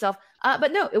leaking it itself.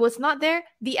 But no, it was not there.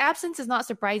 The absence is not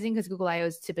surprising because Google I/O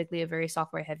is typically a very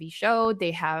software heavy show.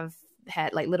 They have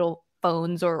had like little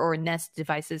phones or Nest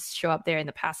devices show up there in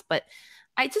the past, but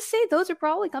I just say those are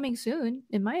probably coming soon,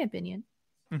 in my opinion.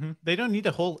 They don't need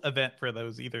a whole event for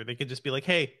those either. They could just be like,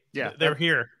 "Hey, they're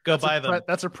here. Go buy them."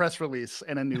 That's a press release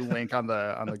and a new link on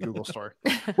the Google store.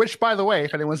 Which, by the way,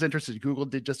 if anyone's interested, Google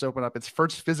did just open up its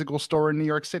first physical store in New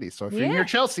York City. So if you're near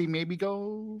Chelsea, maybe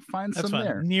go find some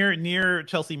there. Near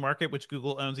Chelsea Market, which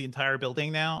Google owns the entire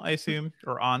building now, I assume,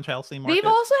 or on Chelsea Market. They've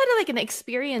also had like an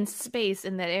experience space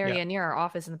in that area near our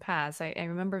office in the past. I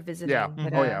remember visiting. Yeah.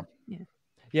 But,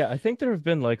 Yeah, I think there have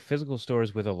been like physical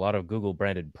stores with a lot of Google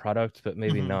branded products, but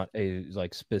maybe not a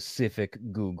like specific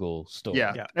Google store.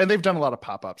 Yeah. And they've done a lot of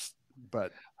pop-ups,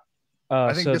 but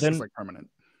I think this is like permanent.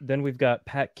 Then we've got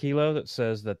Pat Kilo that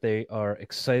says that they are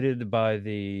excited by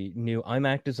the new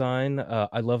iMac design.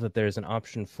 I love that there's an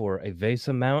option for a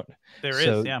VESA mount. There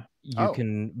is, yeah. You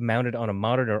can mount it on a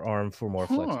monitor arm for more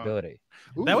flexibility.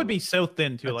 Ooh, that would be so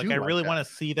thin too. I really want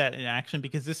to see that in action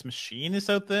because this machine is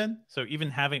so thin. So even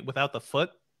having without the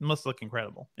foot must look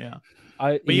incredible. Yeah.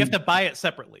 But you have to buy it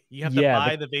separately. You have to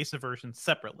buy the VESA version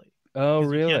separately. Oh,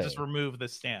 really? You can't just remove the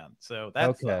stand. So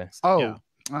that's okay. Oh,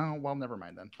 well, never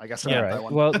mind then. I guess. Yeah.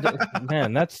 Right. Well,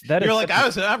 man, that you're like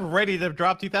I'm ready to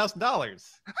drop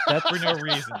 $2,000. That's for no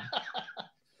reason.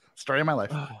 Story of my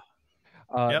life.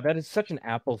 That is such an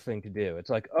Apple thing to do. It's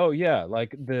like, oh yeah,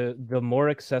 like the more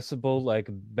accessible, like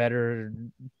better,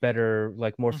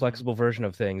 like more flexible version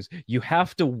of things. You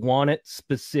have to want it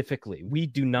specifically. We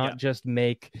do not just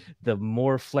make the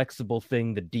more flexible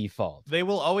thing the default. They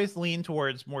will always lean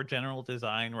towards more general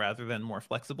design rather than more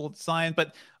flexible design.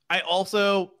 But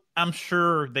I'm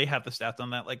sure they have the stats on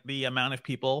that. Like the amount of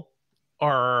people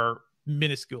are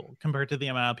minuscule compared to the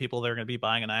amount of people that are going to be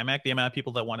buying an iMac, the amount of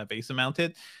people that want to VESA mount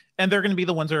it, and they're going to be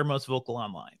the ones that are most vocal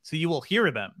online. So you will hear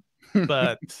them,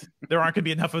 but there aren't going to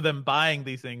be enough of them buying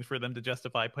these things for them to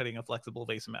justify putting a flexible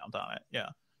VESA mount on it.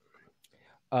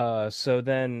 Yeah. So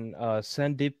then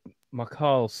Sandeep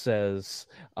Makal says,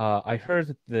 I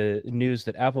heard the news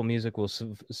that Apple Music will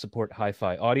support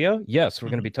hi-fi audio. Yes, we're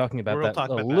going to be talking about that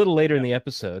a little later in the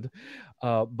episode.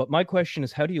 But my question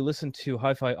is, how do you listen to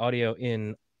hi-fi audio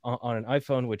on an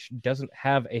iPhone which doesn't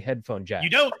have a headphone jack?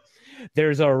 You don't.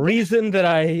 There's a reason that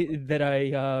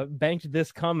I banked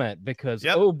this comment because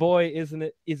oh boy, is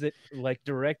it like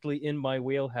directly in my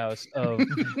wheelhouse of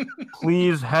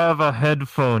please have a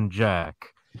headphone jack.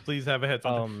 Please have a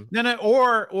headphone. No,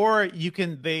 or you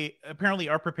can. They apparently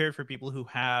are prepared for people who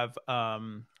have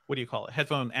what do you call it?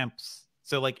 Headphone amps.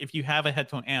 So like if you have a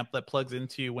headphone amp that plugs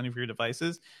into one of your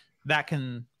devices, that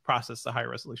can process the high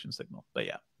resolution signal. But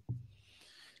yeah.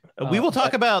 We will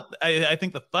talk about, I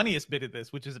think, the funniest bit of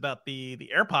this, which is about the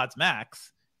AirPods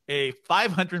Max, a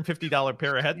 $550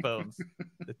 pair of headphones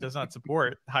that does not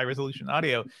support high-resolution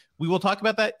audio. We will talk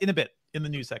about that in a bit in the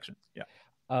news section.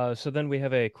 Yeah. So then we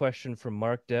have a question from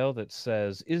Mark Dell that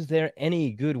says, is there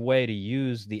any good way to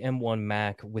use the M1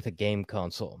 Mac with a game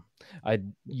console?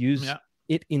 I'd use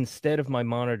it instead of my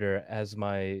monitor as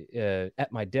my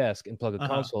at my desk and plug a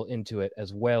console into it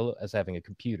as well as having a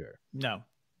computer. No.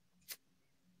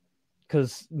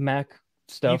 Because Mac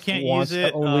stuff you can't wants use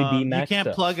it. To only be Mac You can't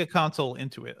stuff. plug a console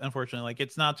into it, unfortunately. Like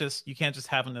it's not just, you can't just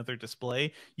have another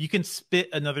display. You can spit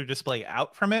another display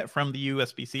out from it from the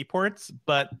USB-C ports,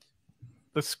 but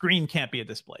the screen can't be a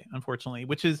display, unfortunately,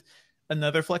 which is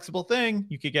another flexible thing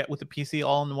you could get with a PC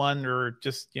all-in-one or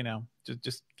just,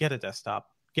 just get a desktop.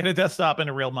 Get a desktop and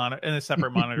a real monitor and a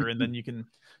separate monitor, and then you can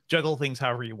juggle things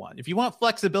however you want. If you want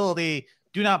flexibility,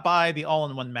 do not buy the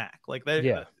all-in-one Mac. Like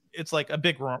that, it's like a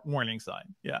big warning sign.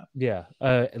 Yeah. Yeah.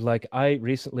 Like I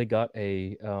recently got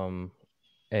a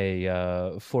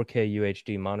 4K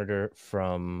UHD monitor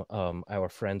from our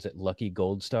friends at Lucky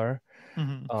Gold Star,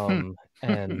 and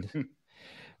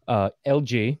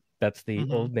LG. That's the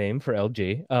old name for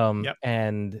LG.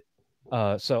 And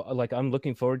so like I'm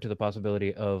looking forward to the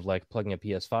possibility of like plugging a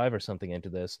PS5 or something into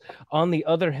this. On the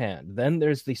other hand, then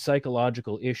there's the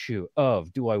psychological issue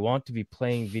of, do I want to be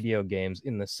playing video games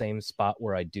in the same spot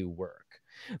where I do work?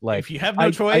 Like, if you have no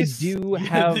choice, I do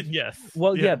have. Yes.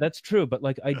 Well, yeah, that's true. But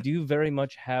like, I do very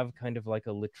much have kind of like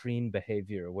a latrine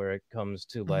behavior where it comes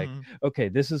to like, okay,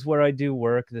 this is where I do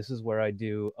work. This is where I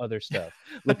do other stuff.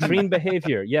 Latrine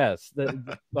behavior. Yes.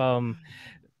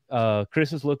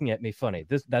 Chris is looking at me funny.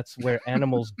 That's where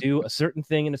animals do a certain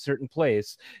thing in a certain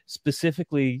place,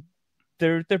 specifically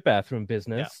their bathroom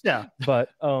business. Yeah. But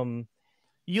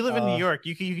you live in New York.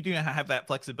 You do have that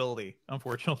flexibility,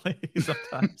 unfortunately,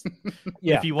 sometimes.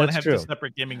 Yeah, if you want to have true. two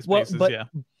separate gaming spaces,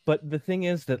 But the thing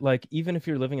is that, like, even if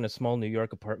you're living in a small New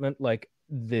York apartment, like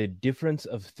the difference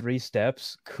of 3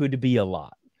 steps could be a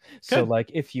lot. So, like,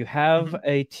 if you have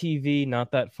a TV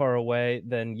not that far away,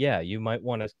 then yeah, you might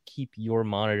want to keep your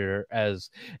monitor as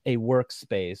a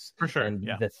workspace. For sure. And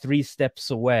the 3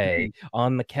 steps away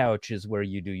on the couch is where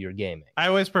you do your gaming. I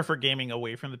always prefer gaming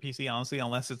away from the PC, honestly,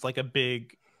 unless it's like a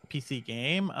big PC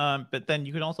game. But then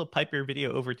you can also pipe your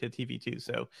video over to TV too.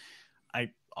 So I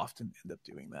often end up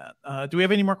doing that. Do we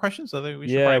have any more questions?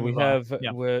 We have.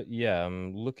 Yeah,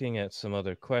 I'm looking at some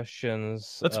other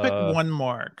questions. Let's pick one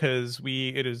more because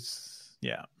we've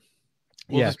got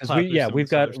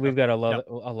a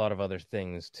lot of other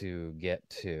things to get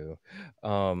to.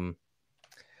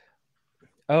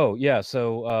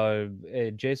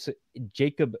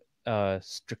 Jacob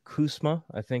Strakusma,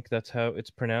 I think that's how it's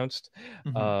pronounced,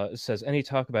 says, any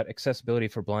talk about accessibility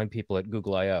for blind people at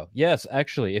Google I/O? Yes,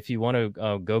 actually, if you want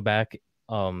to go back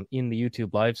in the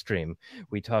YouTube live stream,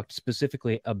 we talked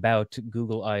specifically about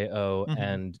Google I/O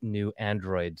and new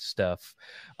Android stuff.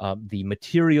 The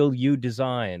material you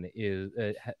design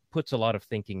puts a lot of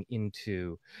thinking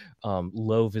into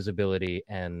low visibility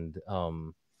and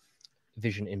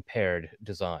vision impaired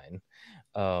design.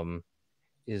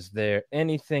 Is there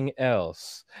anything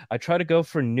else? I try to go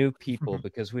for new people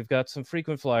because we've got some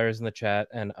frequent flyers in the chat,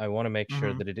 and I want to make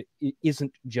sure that it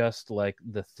isn't just like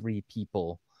the 3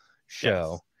 people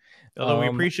show. Yes. Although we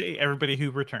appreciate everybody who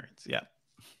returns. Yeah.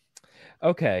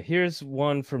 Okay, here's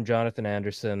one from Jonathan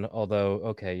Anderson. Although,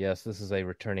 okay, yes, this is a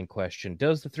returning question.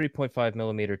 Does the 3.5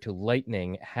 millimeter to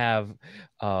Lightning have,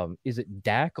 is it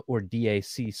DAC or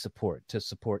DAC support to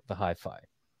support the Hi-Fi?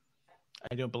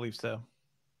 I don't believe so.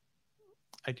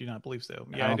 I do not believe so.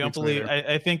 Yeah, I don't believe.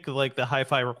 I think like the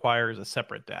Hi-Fi requires a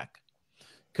separate DAC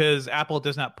because Apple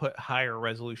does not put higher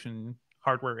resolution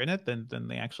hardware in it than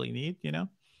they actually need. You know.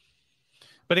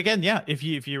 But again, yeah, if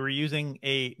you were using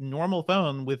a normal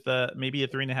phone with maybe a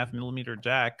 3.5 millimeter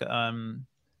jack,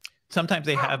 sometimes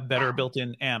they have better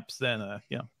built-in amps than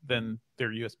their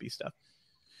USB stuff.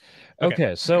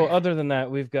 Okay, so other than that,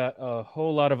 we've got a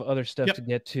whole lot of other stuff to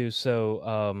get to.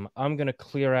 So I'm going to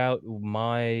clear out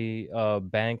my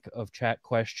bank of chat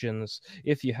questions.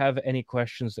 If you have any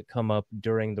questions that come up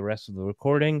during the rest of the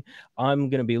recording, I'm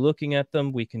going to be looking at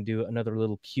them. We can do another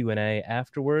little Q&A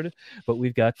afterward, but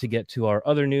we've got to get to our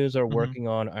other news, our working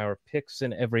on our picks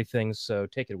and everything. So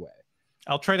take it away.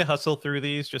 I'll try to hustle through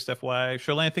these, just FYI.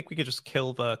 Shirley, I think we could just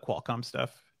kill the Qualcomm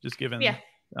stuff, just given... Yeah.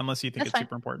 Unless you think it's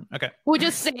super important. Okay. We'll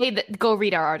just say that, go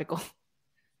read our article.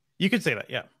 You could say that,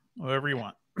 yeah. Whatever you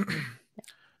want.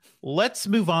 Let's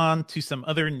move on to some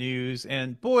other news.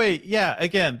 And boy, yeah,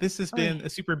 again, this has been a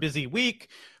super busy week.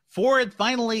 Ford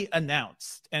finally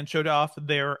announced and showed off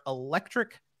their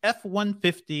electric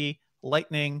F-150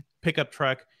 Lightning pickup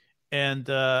truck. And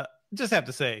just have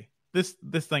to say, this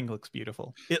thing looks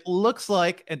beautiful. It looks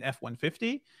like an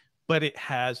F-150, but it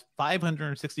has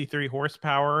 563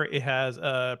 horsepower. It has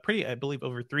I believe,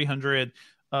 over 300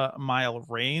 mile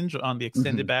range on the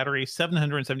extended battery,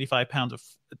 775 pounds of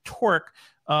torque,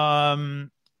 the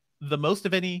most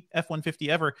of any F-150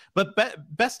 ever. But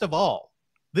best of all,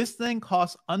 this thing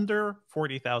costs under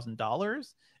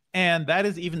 $40,000, and that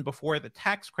is even before the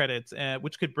tax credits,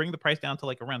 which could bring the price down to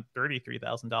like around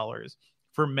 $33,000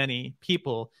 for many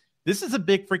people. This is a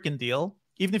big freaking deal.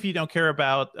 Even if you don't care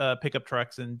about pickup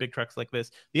trucks and big trucks like this,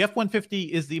 the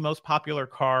F-150 is the most popular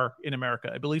car in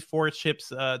America. I believe Ford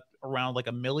ships around like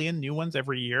 1 million new ones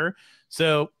every year.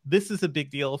 So this is a big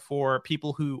deal for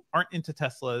people who aren't into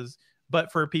Teslas,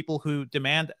 but for people who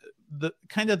demand the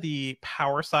kind of the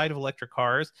power side of electric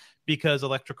cars, because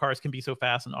electric cars can be so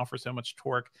fast and offer so much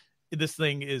torque. This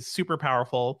thing is super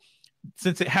powerful.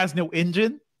 Since it has no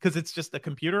engine, because it's just a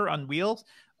computer on wheels,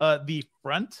 the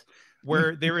front,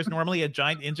 where there is normally a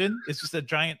giant engine, is just a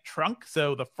giant trunk.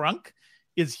 So the frunk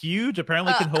is huge.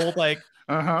 Apparently can hold like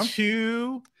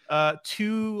two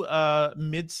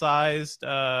mid-sized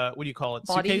what do you call it?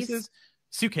 Bodies?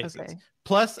 Suitcases Okay.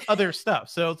 plus other stuff.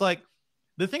 So it's like,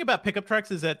 the thing about pickup trucks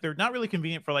is that they're not really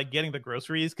convenient for like getting the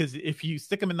groceries, because if you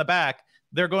stick them in the back,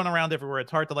 they're going around everywhere.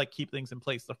 It's hard to like keep things in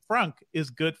place. The frunk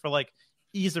is good for like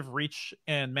ease of reach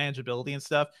and manageability and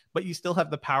stuff, but you still have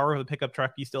the power of the pickup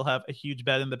truck. You still have a huge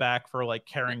bed in the back for like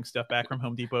carrying stuff back from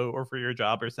Home Depot or for your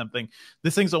job or something.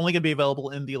 This thing's only going to be available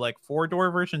in the like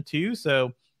 4-door version too,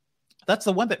 so that's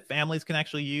the one that families can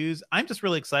actually use. I'm just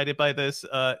really excited by this.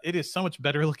 It is so much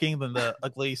better looking than the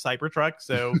ugly Cybertruck,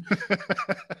 so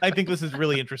I think this is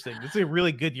really interesting. This is a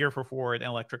really good year for Ford and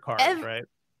electric cars, right?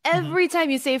 Every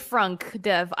time you say frunk,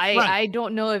 Dev, I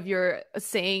don't know if you're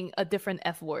saying a different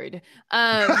F word.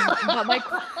 But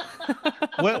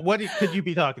what could you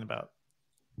be talking about?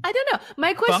 I don't know.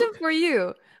 My question for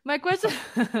you is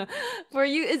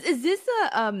this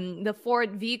the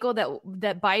Ford vehicle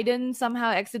that Biden somehow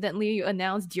accidentally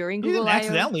announced during Google I/O?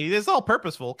 Accidentally, it's all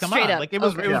purposeful. Come Straight on, up. like it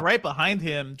was right behind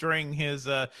him during his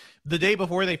the day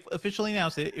before they officially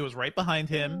announced it. It was right behind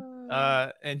him,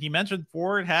 and he mentioned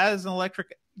Ford has an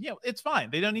electric. It's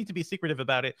fine. They don't need to be secretive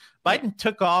about it. Biden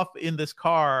took off in this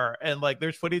car, and like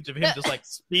there's footage of him just like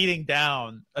speeding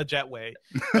down a jetway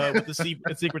with the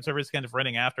Secret Service kind of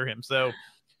running after him. So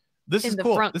this is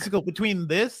cool. This is cool. Between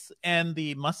this and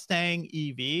the Mustang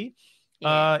EV,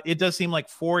 it does seem like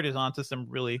Ford is onto some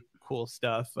really cool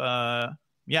stuff. So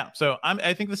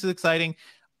I think this is exciting.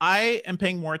 I am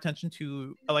paying more attention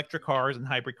to electric cars and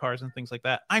hybrid cars and things like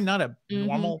that. I'm not a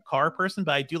normal car person,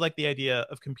 but I do like the idea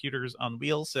of computers on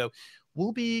wheels. So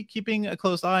we'll be keeping a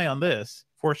close eye on this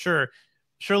for sure.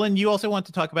 Sherlyn, you also want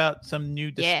to talk about some new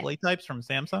display types from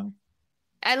Samsung?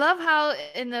 I love how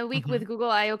in the week with Google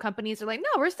I/O companies are like,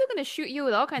 no, we're still going to shoot you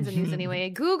with all kinds of news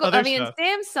anyway.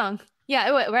 Samsung.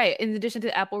 Yeah, right. In addition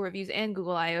to Apple reviews and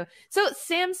Google I/O. So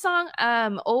Samsung,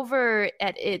 over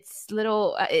at its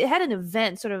little, it had an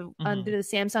event sort of under the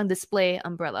Samsung display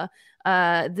umbrella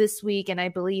this week. And I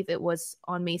believe it was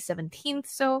on May 17th.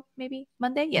 So maybe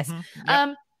Monday. Yes.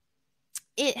 Yep.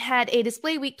 It had a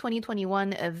Display Week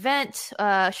 2021 event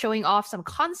showing off some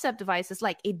concept devices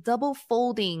like a double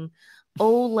folding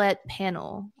OLED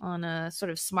panel on a sort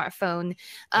of smartphone.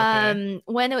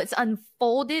 When it's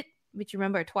unfolded, which you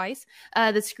remember twice,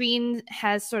 the screen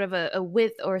has sort of a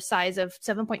width or size of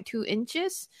 7.2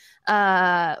 inches.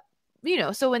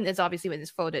 So when it's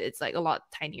folded, it's like a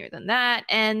lot tinier than that.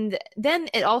 And then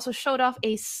it also showed off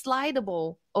a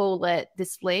slidable OLED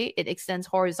display. It extends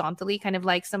horizontally, kind of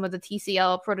like some of the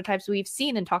TCL prototypes we've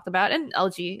seen and talked about, and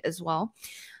LG as well.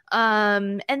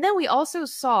 And then we also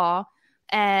saw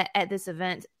at this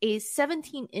event a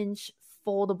 17-inch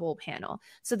foldable panel.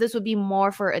 So this would be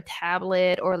more for a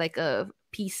tablet or like a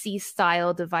PC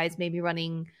style device, maybe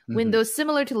running Windows,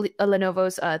 similar to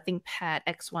Lenovo's ThinkPad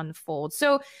X1 Fold.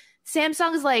 So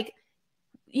Samsung is like,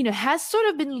 has sort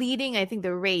of been leading, I think,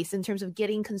 the race in terms of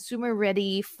getting consumer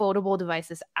ready foldable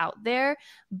devices out there,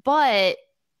 but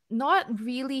not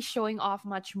really showing off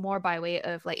much more by way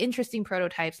of like interesting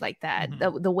prototypes like that,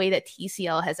 the way that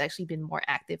TCL has actually been more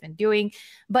active in doing.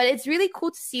 But it's really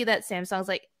cool to see that Samsung's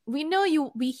like, we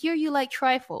hear you like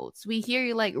trifolds. We hear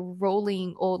you like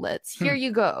rolling OLEDs. Here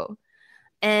you go.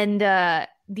 And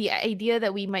the idea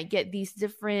that we might get these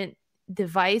different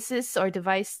devices or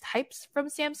device types from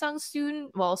Samsung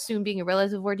soon being a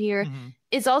relative word here,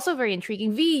 is also very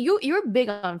intriguing. V, you're big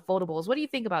on foldables. What do you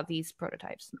think about these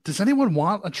prototypes? Does anyone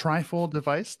want a trifold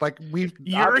device? Like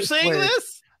you're saying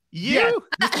this? Yeah,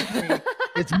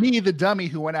 it's me, the dummy,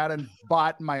 who went out and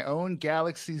bought my own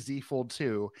Galaxy Z Fold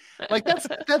 2. Like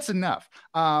that's enough.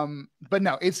 But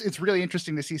no, it's really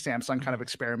interesting to see Samsung kind of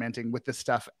experimenting with this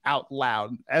stuff out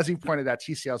loud. As you pointed out,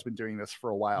 TCL has been doing this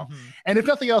for a while. And if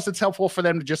nothing else, it's helpful for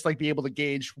them to just like be able to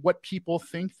gauge what people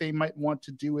think they might want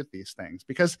to do with these things,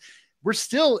 because we're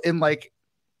still in like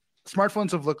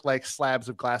smartphones have looked like slabs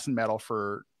of glass and metal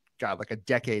for like a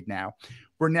decade now.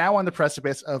 We're now on the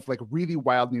precipice of like really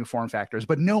wild new form factors,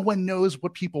 but no one knows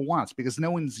what people want because no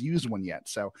one's used one yet.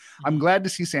 So I'm glad to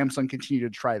see Samsung continue to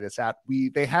try this out.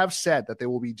 They have said that they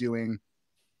will be doing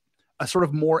a sort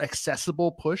of more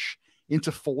accessible push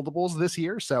into foldables this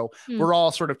year. So we're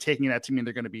all sort of taking that to mean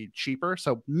they're going to be cheaper.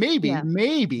 So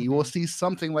maybe we'll see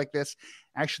something like this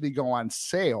actually go on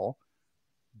sale,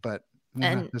 but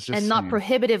and not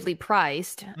prohibitively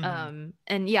priced. And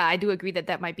yeah, I do agree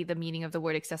that might be the meaning of the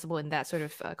word accessible in that sort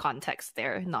of context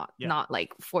there, not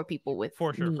like for people with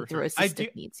needs or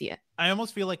assistive needs. Yeah, I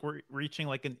almost feel like we're reaching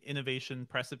like an innovation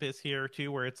precipice here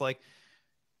too, where it's like,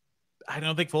 I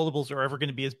don't think foldables are ever going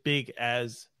to be as big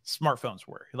as smartphones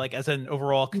were, like as an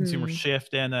overall consumer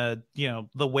shift and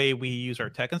the way we use our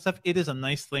tech and stuff. It is a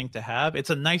nice thing to have. It's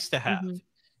a nice to have.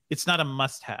 It's not a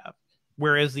must have.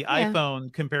 Whereas the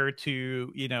iPhone, compared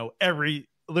to,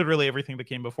 literally everything that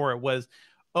came before it, was,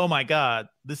 oh my God,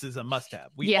 this is a must have.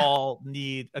 We all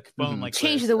need a phone like this.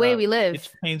 Change the way we live. It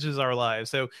changes our lives.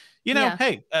 So,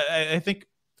 hey, I think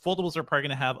foldables are probably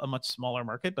going to have a much smaller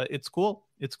market, but it's cool.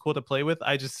 It's cool to play with.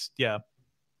 I just, I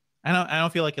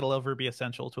don't feel like it'll ever be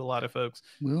essential to a lot of folks.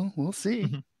 We'll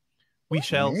see. We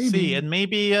shall see. And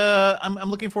maybe I'm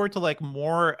looking forward to like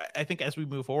more. I think as we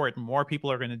move forward, more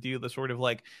people are going to do the sort of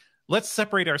like, let's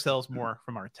separate ourselves more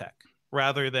from our tech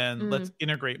rather than let's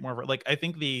integrate more of it. Like, I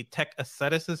think the tech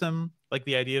asceticism, like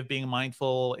the idea of being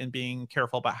mindful and being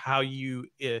careful about how you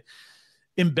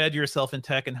embed yourself in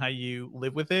tech and how you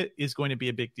live with it, is going to be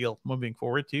a big deal moving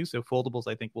forward too. So foldables,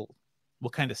 I think, will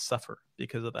kind of suffer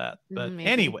because of that. But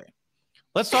anyway,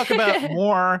 let's talk about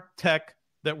more tech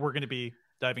that we're going to be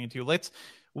diving into.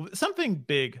 Something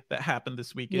big that happened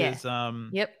this week is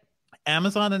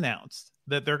Amazon announced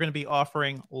that they're going to be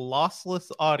offering lossless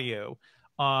audio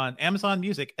on Amazon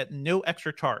Music at no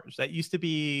extra charge. That used to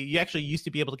be, you actually used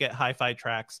to be able to get hi-fi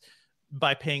tracks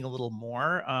by paying a little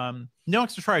more. No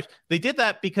extra charge. They did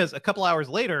that because a couple hours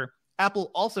later,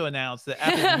 Apple also announced that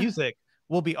Apple Music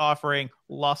will be offering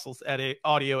lossless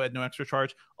audio at no extra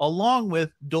charge, along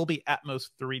with Dolby Atmos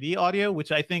 3D audio,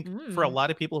 which I think for a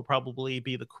lot of people will probably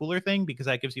be the cooler thing, because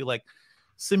that gives you like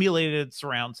simulated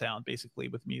surround sound basically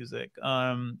with music.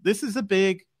 This is a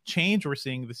big change we're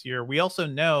seeing this year. We also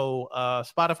know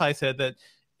Spotify said that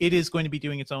it is going to be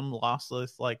doing its own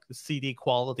lossless, like the CD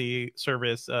quality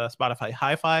service, Spotify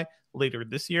Hi-Fi, later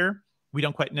this year. We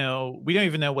don't quite know. We don't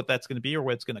even know what that's going to be or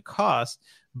what it's going to cost.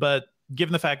 But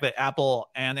given the fact that Apple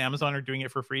and Amazon are doing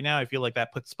it for free now, I feel like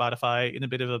that puts Spotify in a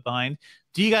bit of a bind.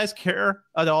 Do you guys care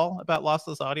at all about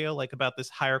lossless audio, like about this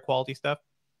higher quality stuff?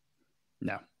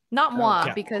 No. Not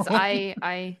moi, because I'm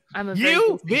a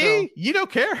you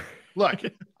don't care. Look,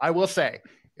 I will say,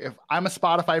 if I'm a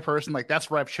Spotify person, like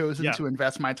that's where I've chosen to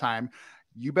invest my time.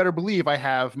 You better believe I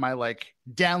have my like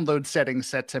download settings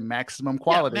set to maximum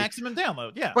quality. Maximum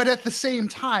download, But at the same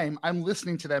time, I'm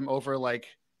listening to them over like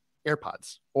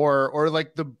AirPods or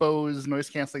like the Bose noise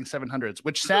canceling 700s,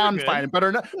 which sound fine, but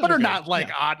are not like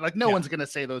odd. Like no one's gonna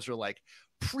say those are like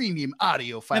premium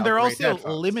audio file. And they're also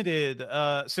limited.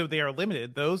 So they are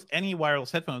limited. Any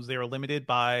wireless headphones, they are limited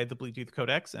by the Bluetooth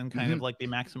codecs and kind of like the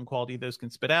maximum quality those can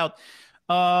spit out.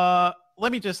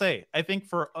 Let me just say, I think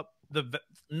for the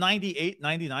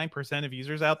 99% of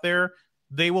users out there,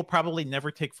 they will probably never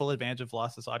take full advantage of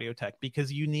lossless audio tech,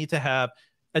 because you need to have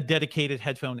a dedicated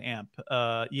headphone amp.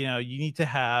 You need to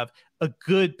have a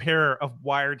good pair of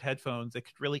wired headphones that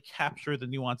could really capture the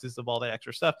nuances of all that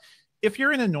extra stuff. If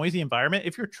you're in a noisy environment,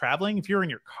 if you're traveling, if you're in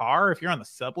your car, if you're on the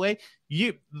subway,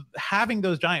 having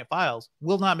those giant files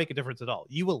will not make a difference at all.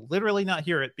 You will literally not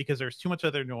hear it because there's too much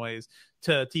other noise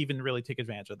to even really take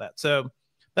advantage of that. So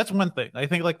that's one thing. I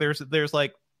think like there's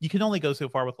like, you can only go so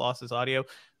far with lossless audio.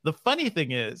 The funny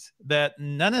thing is that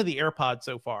none of the AirPods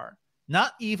so far,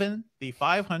 not even the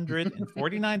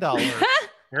 $549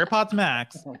 AirPods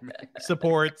Max,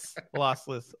 supports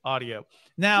lossless audio.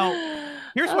 Now,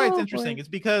 here's why it's interesting. It's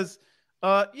because,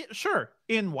 sure,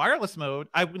 in wireless mode,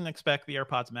 I wouldn't expect the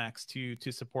AirPods Max to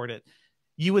support it.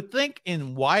 You would think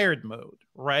in wired mode,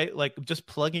 right? Like just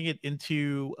plugging it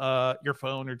into your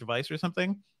phone or device or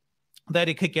something, that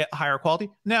it could get higher quality.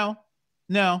 No,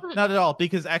 not at all.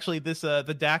 Because actually this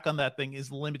the DAC on that thing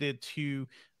is limited to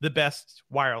the best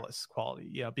wireless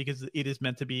quality, because it is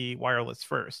meant to be wireless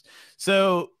first.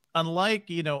 So unlike,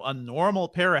 a normal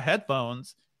pair of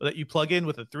headphones that you plug in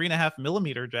with a 3.5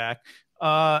 millimeter jack,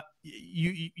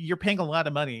 you're paying a lot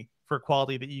of money for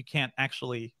quality that you can't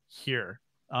actually hear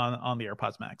on the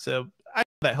AirPods Max. So I find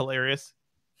that hilarious.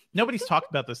 Nobody's talking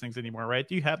about those things anymore, right?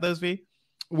 Do you have those, V?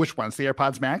 Which ones? The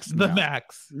AirPods Max? The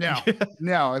Max. No.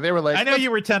 No, they were like... I know you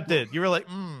were tempted. You were like,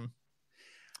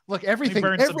 Look,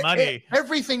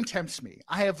 everything tempts me.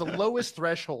 I have the lowest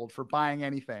threshold for buying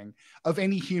anything of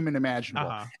any human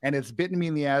imaginable. And it's bitten me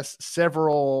in the ass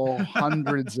several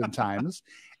hundreds of times.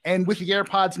 And with the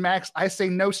AirPods Max, I say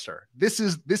no, sir. This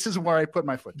is where I put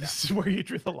my foot down. This is where you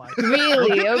drew the line.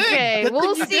 Really? Okay.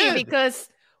 We'll see, because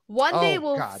one day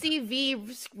we'll see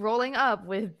V rolling up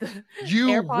with the you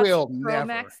AirPods will Pro never.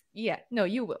 Max. Yeah, no,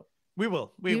 you will. We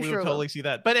will. We will sure totally see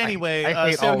that. But anyway, I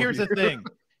hate so all here's of the thing.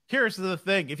 Here's the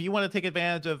thing. If you want to take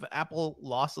advantage of Apple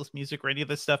lossless music or any of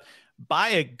this stuff, buy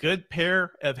a good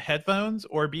pair of headphones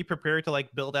or be prepared to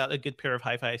like build out a good pair of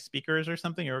hi-fi speakers or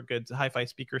something, or a good hi-fi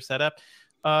speaker setup,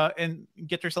 and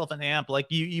get yourself an amp. Like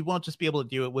you won't just be able to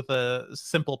do it with a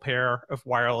simple pair of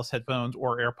wireless headphones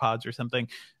or AirPods or something.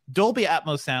 Dolby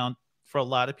Atmos sound for a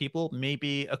lot of people may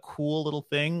be a cool little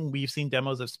thing. We've seen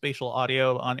demos of spatial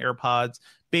audio on AirPods,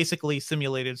 basically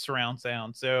simulated surround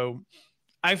sound. So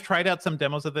I've tried out some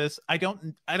demos of this. I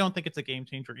don't think it's a game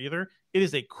changer either. It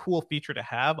is a cool feature to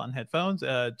have on headphones.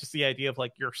 Just the idea of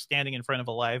like you're standing in front of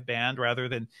a live band rather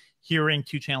than hearing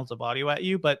two channels of audio at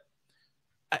you. But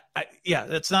yeah,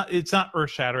 it's not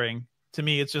earth shattering to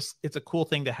me. It's a cool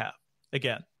thing to have.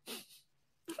 Again,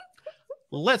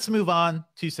 let's move on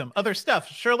to some other stuff.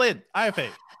 Sherlyn, IFA,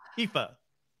 IFA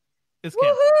is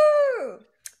canceled. Woohoo!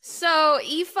 So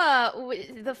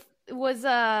IFA was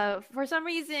for some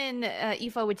reason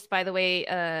IFA, which by the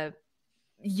way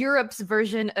Europe's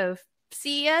version of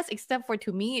CES, except for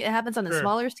to me it happens on a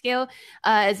smaller scale,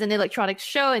 as an electronics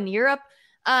show in Europe,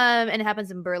 and it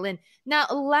happens in Berlin. Now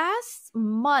last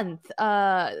month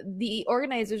the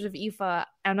organizers of IFA,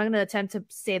 I'm not going to attempt to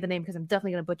say the name because I'm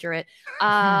definitely going to butcher it,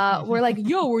 we're like,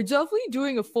 yo, we're definitely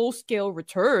doing a full-scale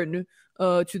return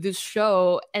to this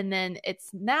show, and then it's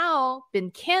now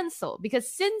been canceled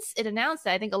because since it announced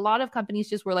that, I think a lot of companies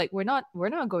just were like, we're not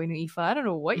going to IFA. I don't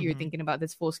know what you're thinking about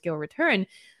this full scale return.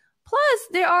 Plus,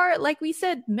 there are, like we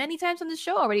said many times on the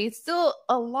show already, it's still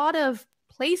a lot of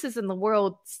places in the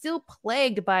world still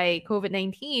plagued by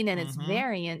COVID-19 and its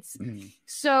variants.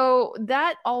 So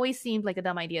that always seemed like a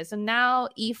dumb idea. So now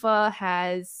IFA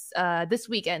has this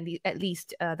weekend, at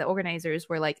least the organizers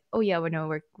were like, oh yeah,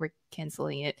 we're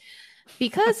canceling it.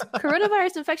 Because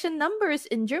coronavirus infection numbers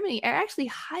in Germany are actually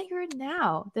higher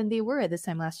now than they were at this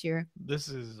time last year. This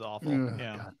is awful.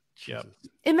 Yeah. Yep.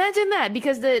 Imagine that,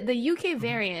 because the UK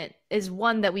variant is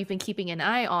one that we've been keeping an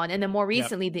eye on, and then more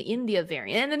recently the India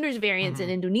variant, and then there's variants in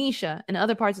Indonesia and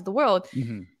other parts of the world.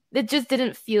 It just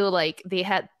didn't feel like they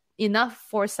had enough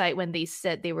foresight when they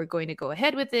said they were going to go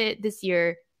ahead with it this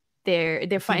year. They're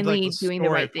finally like doing the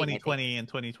right thing. 2020 and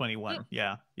 2021.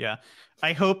 Yeah.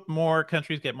 I hope more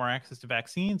countries get more access to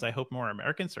vaccines. I hope more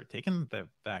Americans start taking the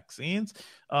vaccines.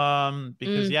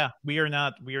 Because we are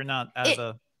not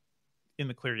in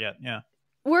the clear yet. Yeah.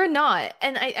 We're not.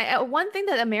 And I one thing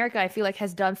that America, I feel like,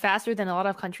 has done faster than a lot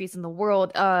of countries in the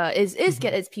world is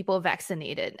get its people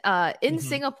vaccinated. In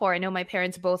Singapore, I know my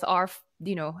parents both are,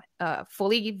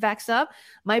 fully vaxxed up.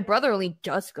 My brother only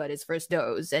just got his first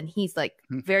dose, and he's like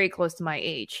very close to my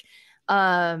age.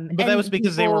 But that was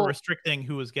because they were restricting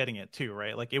who was getting it too,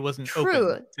 right? Like it wasn't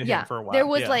open to him for a while. There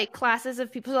was like classes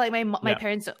of people, like my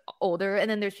parents older, and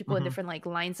then there's people in different like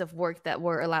lines of work that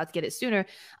were allowed to get it sooner.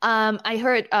 I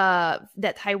heard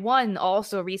that Taiwan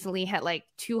also recently had like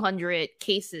 200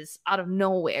 cases out of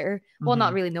nowhere. Well,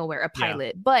 not really nowhere, a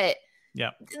pilot, but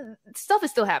stuff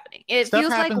is still happening. Stuff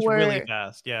feels like we're really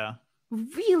fast.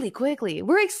 Really quickly.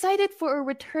 We're excited for a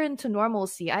return to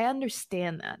normalcy. I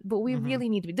understand that, but we really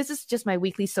need to be. This is just my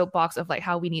weekly soapbox of like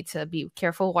how we need to be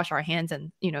careful, wash our hands,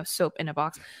 and soap in a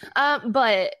box.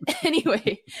 But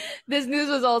anyway, this news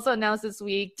was also announced this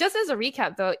week. Just as a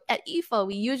recap, though, at IFA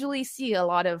we usually see a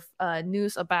lot of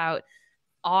news about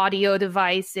audio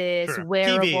devices,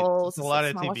 wearables, TVs. A lot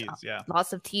of TVs,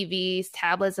 lots of TVs,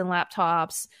 tablets, and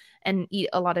laptops. And eat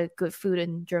a lot of good food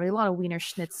in Germany. A lot of Wiener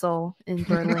Schnitzel in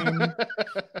Berlin.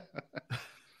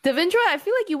 Devindra, I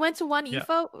feel like you went to one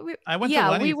IFA. I went to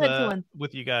one. We went to one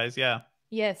with you guys. Yeah.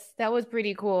 Yes, that was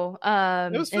pretty cool.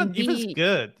 It was fun. IFA's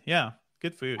good. Yeah,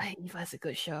 good food. IFA's a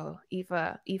good show.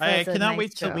 IFA I cannot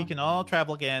wait till we can all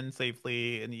travel again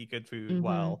safely and eat good food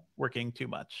while working too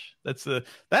much. That's the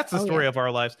story of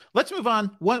our lives. Let's move on.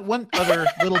 One other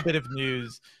little bit of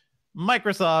news.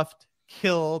 Microsoft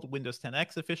killed Windows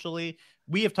 10X officially.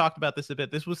 We have talked about this a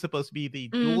bit. This was supposed to be the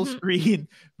dual screen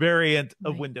variant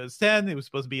of Windows 10. It was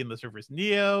supposed to be in the Surface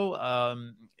Neo.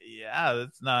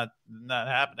 That's not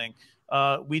happening.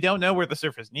 We don't know where the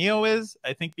Surface Neo is.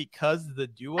 I think because the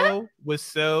Duo was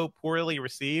so poorly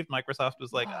received, Microsoft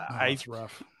was like, that's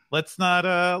rough. Let's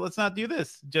not do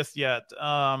this just yet.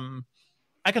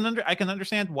 I can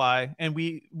understand why, and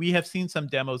we have seen some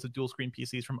demos of dual screen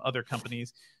PCs from other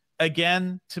companies.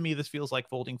 Again, to me, this feels like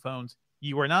folding phones.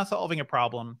 You are not solving a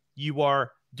problem. You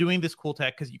are doing this cool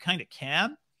tech because you kind of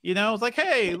can. It's like,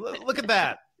 hey, look at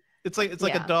that. It's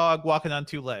like a dog walking on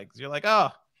two legs. You're like, oh,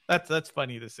 that's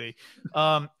funny to see.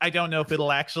 I don't know if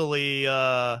it'll actually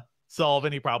solve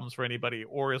any problems for anybody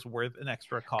or is worth an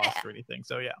extra cost or anything.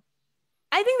 So yeah.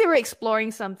 I think they were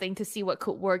exploring something to see what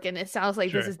could work, and it sounds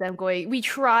like this is them going, we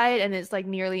tried and it's like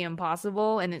nearly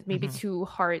impossible, and it may be too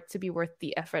hard to be worth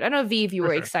the effort. I don't know, V, if you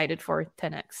were excited for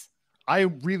 10X. I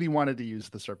really wanted to use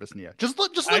the Surface Neo. I just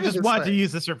wanted to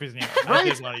use the Surface Neo.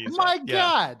 Right? My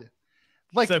God.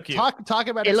 Like, so cute. talk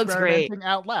about it experimenting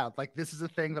out loud. Like, this is a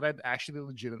thing that I'd actually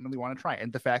legitimately want to try,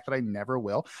 and the fact that I never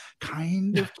will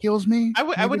kind of kills me.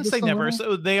 I wouldn't say never.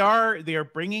 So they are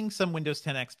bringing some Windows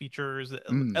 10X features,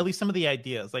 at least some of the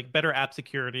ideas, like better app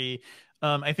security.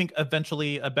 I think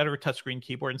eventually a better touchscreen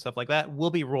keyboard and stuff like that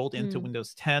will be rolled into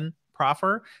Windows 10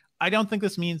 proper. I don't think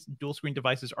this means dual screen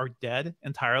devices are dead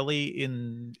entirely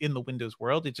in the Windows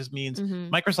world. It just means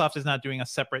Microsoft is not doing a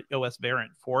separate OS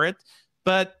variant for it.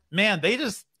 But man, they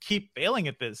just keep failing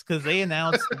at this, because they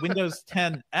announced Windows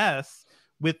 10S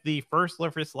with the first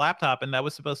Surface laptop, and that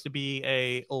was supposed to be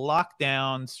a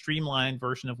lockdown, streamlined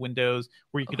version of Windows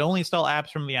where you could only install apps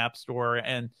from the App Store.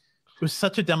 And it was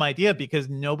such a dumb idea because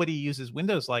nobody uses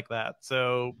Windows like that.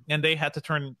 So, and they had to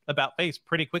turn about face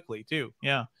pretty quickly too.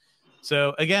 Yeah.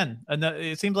 So again,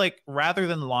 it seems like rather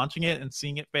than launching it and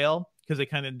seeing it fail, because they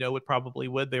kind of know it probably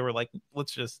would, they were like,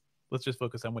 let's just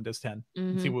focus on Windows 10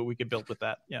 and see what we could build with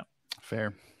that. Yeah.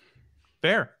 Fair.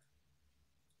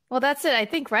 Well, that's it, I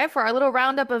think, right? For our little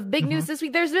roundup of big news this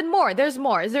week. There's been more. There's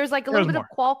like a little bit of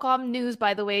Qualcomm news,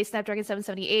 by the way. Snapdragon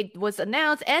 778 was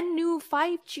announced, and new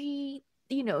 5G,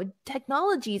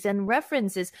 technologies and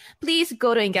references. Please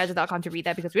go to Engadget.com to read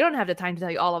that, because we don't have the time to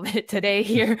tell you all of it today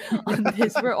here on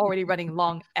this. We're already running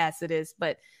long as it is,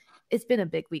 but it's been a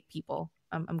big week, people.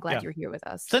 I'm glad you're here with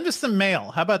us. Send us some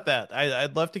mail. How about that?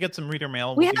 I'd love to get some reader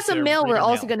mail. We have some mail we're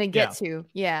also going to get to.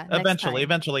 Yeah. Eventually.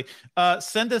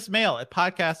 Send us mail at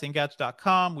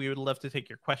podcast@engadget.com. We would love to take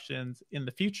your questions in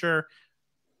the future.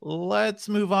 Let's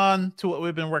move on to what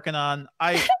we've been working on.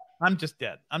 I'm just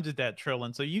dead.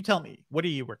 Trillin. So you tell me, what are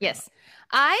you working on?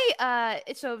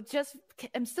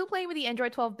 I'm still playing with the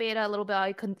Android 12 beta a little bit.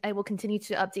 I will continue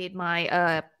to update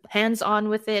my hands-on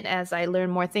with it as I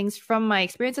learn more things from my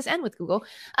experiences and with Google.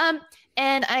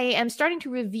 And I am starting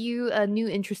to review a new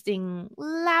interesting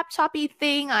laptop-y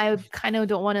thing. I kind of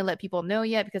don't want to let people know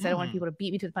yet, because I don't want people to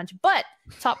beat me to the punch. But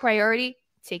top priority,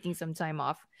 taking some time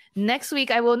off. Next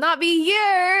week, I will not be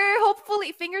here.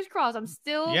 Hopefully, fingers crossed. I'm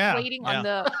still waiting on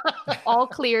the all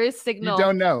clear signal. You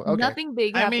don't know. Okay. Nothing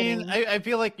big happening. I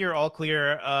feel like you're all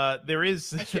clear. There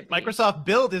is Microsoft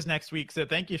Build is next week. So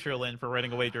thank you, Sherlyn, for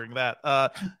running away during that.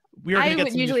 We are I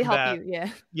would usually help you.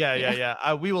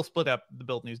 Yeah. We will split up the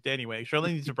Build news anyway.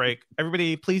 Sherlyn needs a break.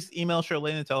 Everybody, please email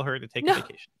Sherlyn and tell her to take a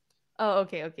vacation. Oh,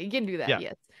 okay. You can do that.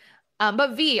 Yes.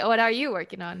 But V, what are you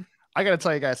working on? I gotta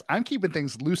tell you guys, I'm keeping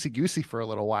things loosey-goosey for a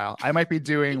little while. I might be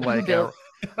doing like a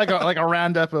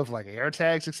roundup of like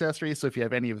AirTags accessories. So if you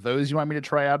have any of those you want me to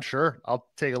try out, sure, I'll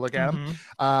take a look at them.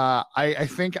 I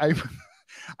think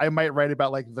I might write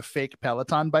about like the fake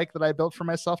Peloton bike that I built for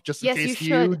myself, just in case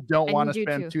you don't want to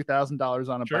spend $2,000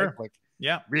 on a bike. Like,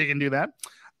 we can do that.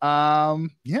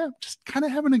 Just kind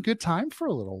of having a good time for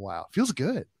a little while. Feels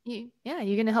good. You're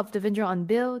gonna help Devendra on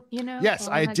Build, Yes,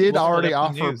 I did already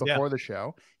offer before the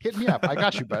show. Hit me up. I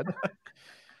got you, bud.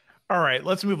 All right,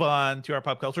 let's move on to our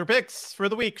pop culture picks for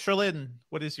the week. Sherlyn,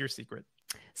 what is your secret?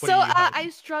 I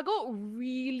struggled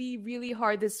really, really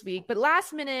hard this week, but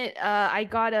last minute, I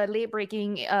got a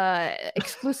late-breaking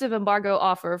exclusive embargo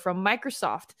offer from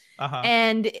Microsoft.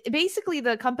 And basically,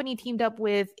 the company teamed up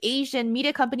with Asian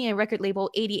media company and record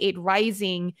label 88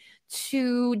 Rising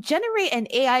to generate an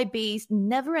AI-based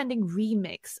never-ending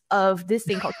remix of this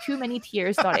thing called Too Many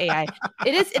Tears.ai.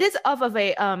 It is of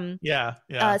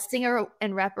a singer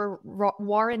and rapper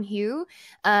Warren Hugh,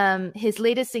 his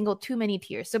latest single Too Many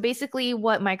Tears. So basically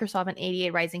what Microsoft and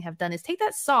 88 Rising have done is take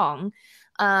that song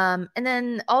and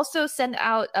then also send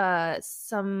out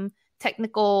some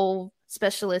technical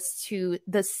specialists to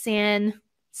the San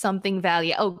something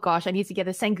Valley. Oh gosh, I need to get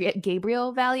the San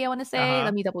Gabriel Valley, I want to say.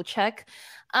 Let me double check.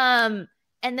 And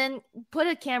then put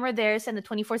a camera there, send the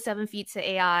 24/7 feed to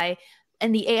AI,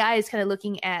 and the AI is kind of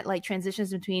looking at like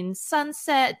transitions between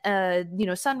sunset,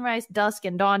 sunrise, dusk,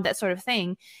 and dawn, that sort of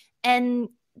thing, and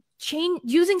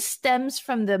using stems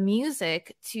from the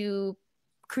music to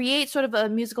create sort of a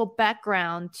musical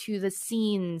background to the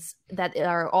scenes that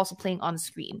are also playing on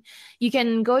screen. You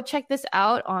can go check this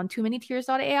out on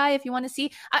toomanytears.ai if you want to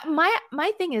see.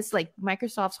 My thing is like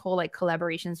Microsoft's whole like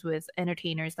collaborations with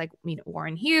entertainers like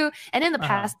Warren Hugh, and in the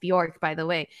past Bjork, by the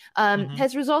way,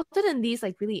 has resulted in these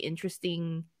like really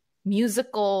interesting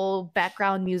musical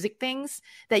background music things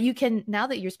that you can, now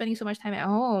that you're spending so much time at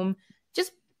home,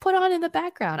 just put on in the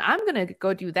background. I'm gonna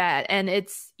go do that. And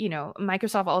it's,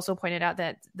 Microsoft also pointed out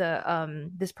that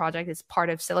this project is part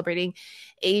of celebrating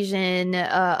Asian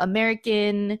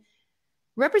American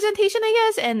representation,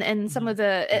 I guess, and some of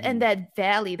the and that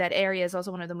valley, that area is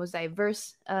also one of the most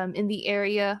diverse in the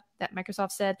area, that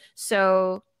Microsoft said.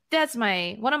 So that's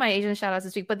one of my Asian shout outs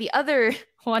this week. But the other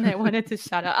one I wanted to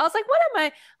shout out, I was like, what am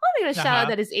I going to shout out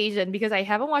that is Asian? Because I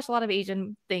haven't watched a lot of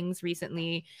Asian things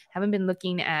recently. Haven't been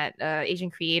looking at Asian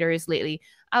creators lately.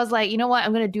 I was like, you know what?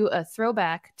 I'm going to do a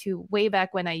throwback to way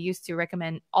back when I used to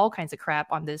recommend all kinds of crap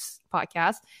on this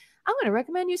podcast. I'm going to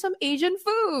recommend you some Asian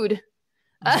food.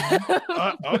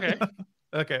 Okay.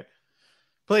 Okay.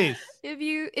 Please. If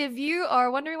you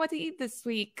are wondering what to eat this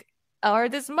week or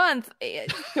this month,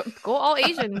 go all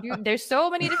Asian. There's so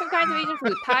many different kinds of Asian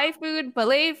food: Thai food,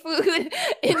 Malay food,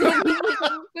 Indonesian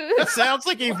food. It sounds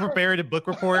like you prepared a book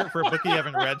report for a book you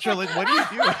haven't read. Charlotte, what are you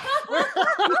doing?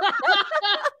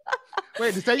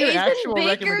 Wait, is that your Asian actual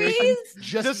bakeries? recommendation?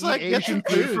 Just like Asian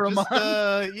food for a month?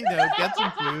 Get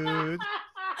some food.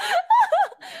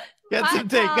 Get some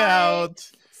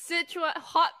takeout. Sichuan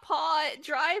hot pot,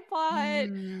 dry pot,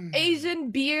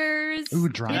 Asian beers. Ooh,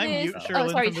 dry.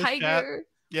 Tiger.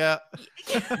 Yeah.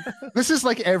 This is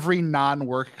like every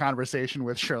non-work conversation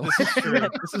with Shirley.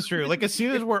 This is true. Like as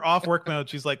soon as we're off work mode,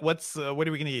 she's like, what are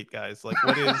we gonna eat, guys? Like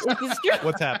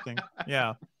what's happening?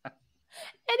 Yeah.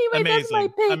 Anyway, that's my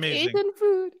pick. Amazing. Asian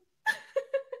food.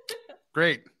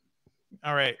 Great.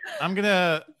 All right.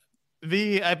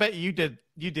 I bet you did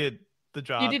the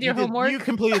job. You did your homework. You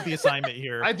completed the assignment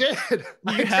here. I did.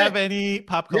 Do you have any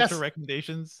pop culture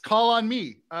recommendations? Call on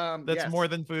me. That's more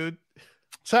than food.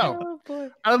 So,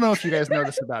 I don't know if you guys know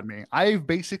this about me. I've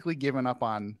basically given up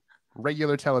on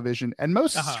regular television and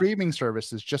most streaming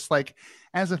services, just like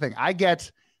as a thing. I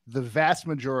get the vast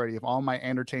majority of all my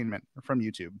entertainment from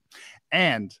YouTube.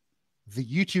 And the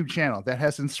YouTube channel that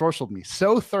has ensorcelled me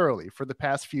so thoroughly for the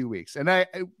past few weeks, and it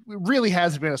really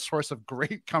has been a source of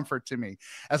great comfort to me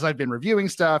as I've been reviewing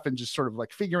stuff and just sort of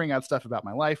like figuring out stuff about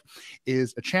my life,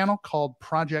 is a channel called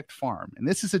Project Farm. And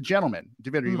this is a gentleman,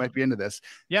 Davinder, you might be into this.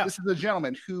 Yeah. This is a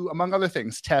gentleman who, among other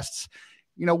things, tests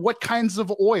what kinds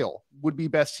of oil would be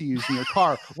best to use in your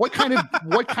car? What kind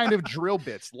of drill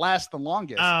bits last the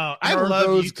longest? Oh, I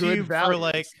love YouTube for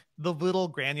like the little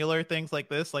granular things like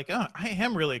this. Like, I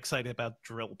am really excited about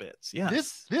drill bits. Yeah.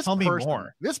 Tell me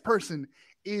more. This person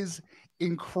is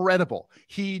incredible.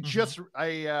 He just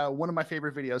one of my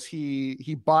favorite videos,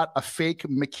 he bought a fake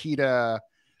Makita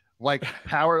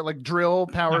drill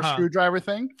power screwdriver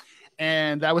thing.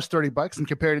 And that was $30, and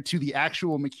compared it to the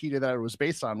actual Makita that it was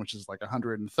based on, which is like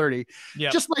 130. Yeah,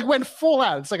 just like went full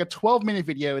out. It's like a 12-minute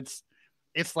video. It's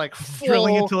like full,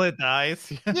 drilling until it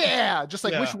dies. Yeah, just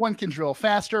like which one can drill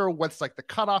faster, what's like the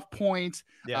cutoff point.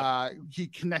 Yeah. He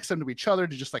connects them to each other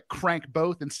to just like crank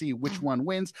both and see which one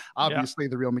wins. Obviously,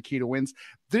 the real Makita wins.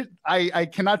 I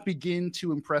cannot begin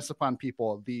to impress upon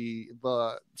people the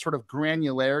sort of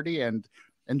granularity and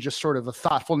just sort of the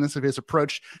thoughtfulness of his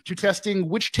approach to testing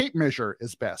which tape measure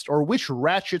is best or which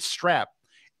ratchet strap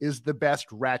is the best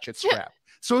ratchet strap.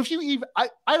 So if you even, I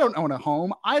don't own a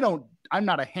home. I'm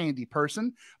not a handy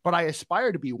person, but I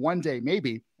aspire to be one day,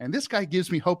 maybe. And this guy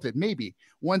gives me hope that maybe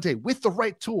one day with the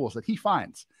right tools that he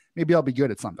finds, maybe I'll be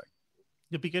good at something.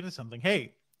 You'll be good at something.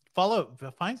 Hey,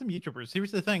 find some YouTubers.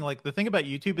 Here's the thing. Like the thing about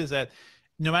YouTube is that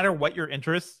no matter what your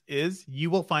interest is,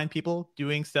 you will find people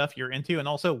doing stuff you're into, and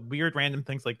also weird random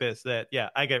things like this that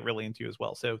I get really into as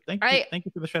well. So thank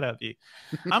you for the shout out, V.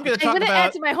 I'm going to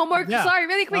add to my homework. Yeah. Sorry,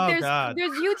 really quick. There's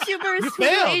YouTubers you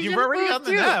failed. You've already on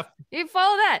the left. You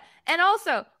follow that, and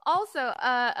also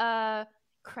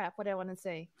crap. What did I want to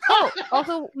say?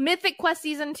 Also Mythic Quest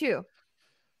Season 2.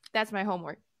 That's my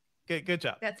homework. Good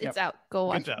job. It's out. Go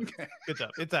watch. Good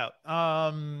job. It's out.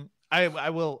 I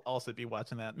will also be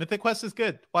watching that. Mythic Quest is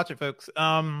good. Watch it, folks.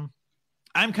 I'm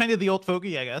kind of the old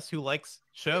fogey, I guess, who likes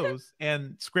shows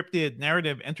and scripted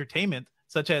narrative entertainment,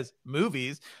 such as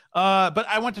movies. But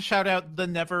I want to shout out The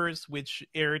Nevers, which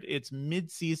aired its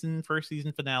first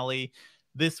season finale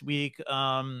this week.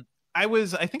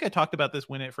 I think I talked about this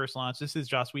when it first launched. This is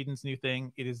Joss Whedon's new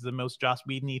thing. It is the most Joss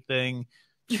Whedon-y thing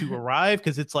to arrive,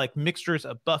 because it's like mixtures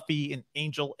of Buffy and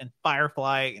Angel and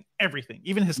Firefly and everything.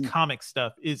 Even his comic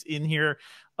stuff is in here.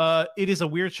 It is a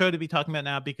weird show to be talking about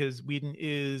now because Whedon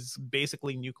is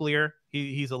basically nuclear.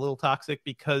 He's a little toxic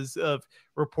because of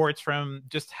reports from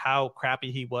just how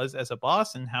crappy he was as a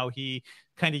boss and how he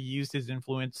kind of used his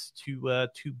influence to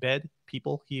bed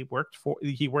people he worked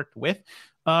with.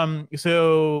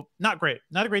 So not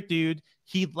a great dude.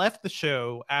 He left the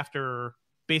show after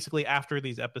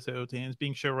these episodes, and it's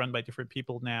being show run by different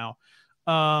people now.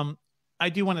 I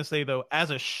do want to say though,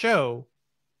 as a show,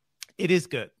 it is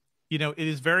good. You know, it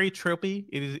is very tropey.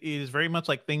 It is very much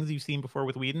like things you've seen before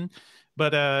with Whedon,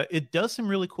 but it does some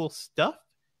really cool stuff.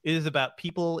 It is about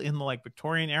people in the like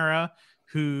Victorian era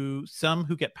who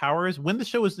get powers. When the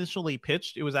show was initially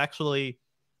pitched, it was actually,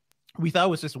 we thought it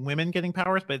was just women getting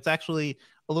powers, but it's actually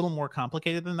a little more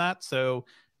complicated than that. So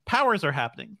powers are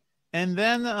happening. And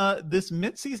then this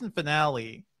mid-season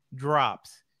finale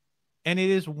drops, and it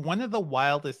is one of the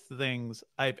wildest things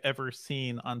I've ever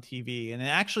seen on TV. And it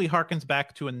actually harkens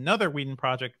back to another Whedon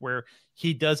project where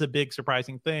he does a big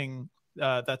surprising thing.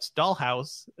 That's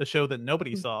Dollhouse, a show that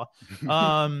nobody saw.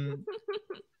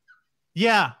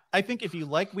 Yeah, I think if you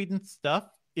like Whedon stuff,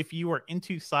 if you are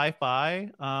into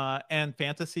sci-fi and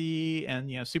fantasy and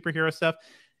superhero stuff,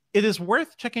 it is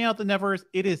worth checking out the Nevers.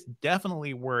 It is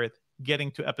definitely worth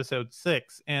getting to episode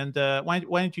 6. And why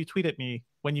don't you tweet at me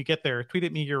when you get there? Tweet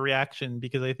at me your reaction,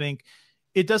 because I think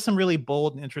it does some really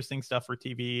bold and interesting stuff for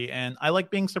TV, and I like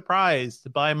being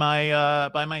surprised by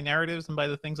my narratives and by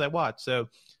the things I watch. So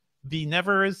the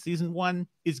Nevers season 1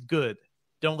 is good.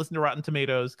 Don't listen to Rotten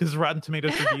Tomatoes, because Rotten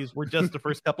Tomatoes reviews were just the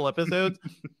first couple episodes.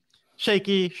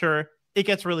 Shaky, sure. It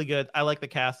gets really good. I like the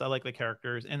cast. I like the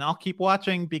characters. And I'll keep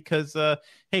watching because,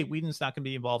 hey, Whedon's not going to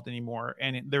be involved anymore.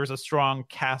 And there's a strong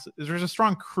cast. There's a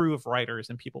strong crew of writers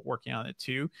and people working on it,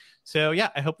 too. So, yeah,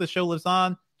 I hope the show lives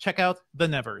on. Check out The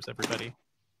Nevers, everybody.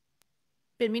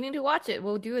 Been meaning to watch it.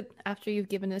 We'll do it after you've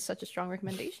given us such a strong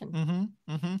recommendation.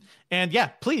 And yeah,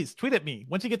 please tweet at me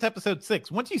once you get to episode 6.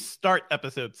 Once you start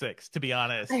episode 6, to be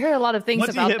honest, I heard a lot of things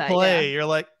once about you hit that. Play, you're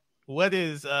like, what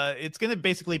is? It's gonna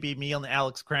basically be me and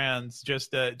Alex Kranz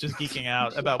just geeking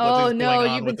out about what is going on. Oh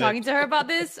no, you've been talking to her about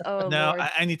this. Oh no, Lord.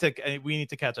 we need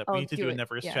to catch up. We need to do a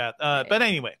Nevers chat. Right. But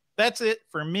anyway, that's it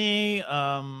for me.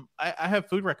 I have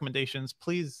food recommendations.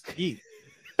 Please eat.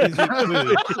 Please eat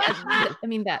food. I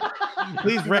mean that.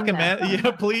 Please recommend.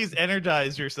 Yeah, please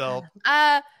energize yourself.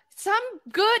 Some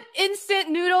good instant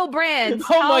noodle brands.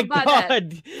 Oh my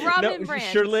god, ramen brands.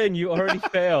 Sherlyn, you already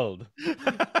failed.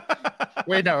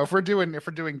 Wait, no. If we're doing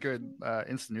good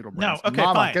instant noodle brands, no. Okay,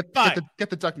 Mama, fine. Get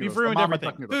the duck noodles. You've ruined Mama everything.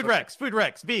 Duck noodles. Food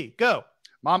Rex. V, go.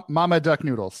 Mama duck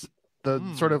noodles. The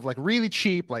sort of like really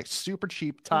cheap, like super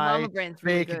cheap Thai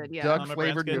fake duck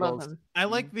flavored noodles. I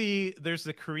like there's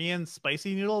the Korean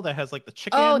spicy noodle that has like the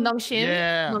chicken. Oh, nongshim.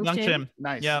 Yeah, nongshim.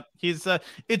 Nice. Yeah, he's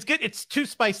it's good. It's too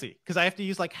spicy because I have to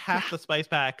use like half the spice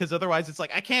pack, because otherwise it's like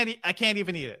I can't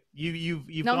even eat it. You've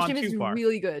gone too far. Nongshim is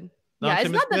really good. Yeah, it's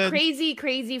not the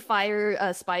crazy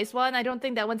fire spice one. I don't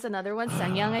think that one's another one.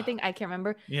 Sanyang, I think. I can't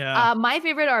remember. Yeah. My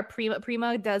favorite are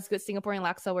Prima does good Singaporean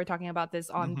laksa. We're talking about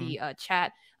this on the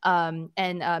chat.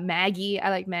 And Maggie.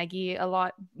 I like Maggie a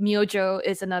lot. Myojo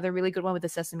is another really good one with the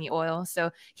sesame oil.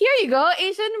 So here you go,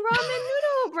 Asian ramen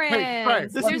noodle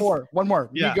brand. One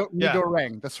more. Yeah, Migo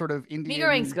Rang, the sort of Indian Migo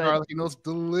Rang's good. garlic noodles,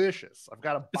 delicious. I've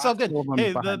got a box. It's all good.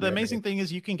 Hey, the amazing amazing thing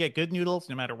is you can get good noodles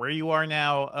no matter where you are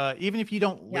now. Even if you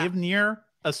don't live near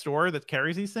a store that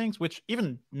carries these things, which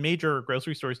even major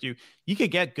grocery stores do, you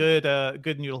could get good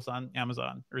noodles on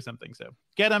Amazon or something. So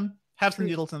get them, have some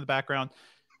noodles in the background.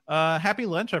 Happy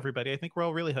lunch, everybody. I think we're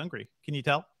all really hungry. Can you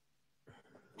tell?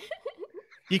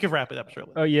 You can wrap it up,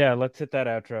 Shirley. Oh yeah, let's hit that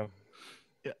outro.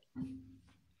 Yeah.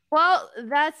 Well,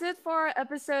 that's it for our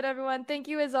episode, everyone. Thank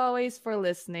you as always for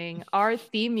listening. Our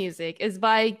theme music is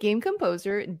by game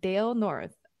composer Dale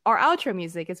North. Our outro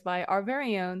music is by our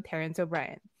very own Terrence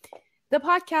O'Brien. The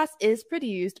podcast is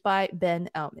produced by Ben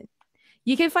Elman.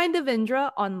 You can find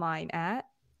Devindra online at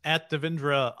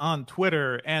Devindra on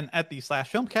Twitter, and at the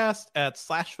 /filmcast at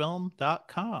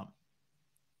 /film.com.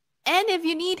 And if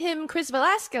you need him, Chris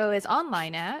Velasco is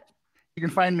online at. You can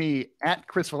find me at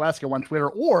Chris Velasco on Twitter,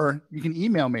 or you can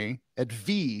email me at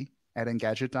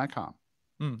v@engadget.com.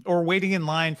 Or waiting in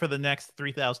line for the next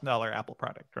 $3,000 Apple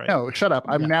product, right? No, shut up.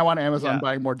 I'm now on Amazon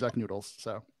buying more duck noodles.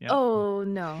 So Oh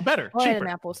no, better, or cheaper. at an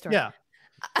Apple store. Yeah.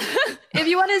 If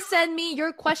you want to send me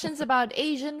your questions about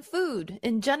Asian food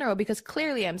in general, because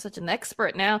clearly I'm such an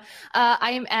expert now,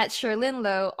 I am at Sherlyn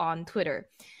Low on Twitter.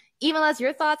 Email us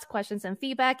your thoughts, questions, and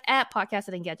feedback at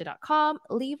podcast@engadget.com.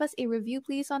 Leave us a review,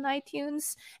 please, on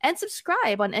iTunes, and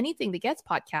subscribe on anything that gets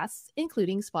podcasts,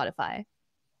 including Spotify.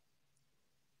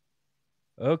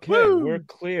 Okay, we're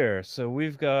clear. So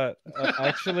we've got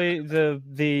actually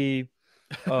the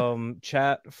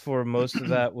chat for most of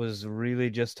that was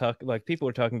really just people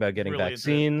were talking about getting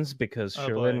vaccines because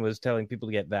Sherlyn was telling people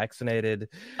to get vaccinated.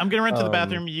 I'm gonna run to the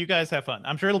bathroom. You guys have fun.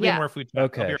 I'm sure it'll be more food.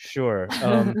 Okay, sure.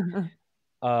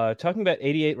 Talking about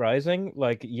 88 Rising,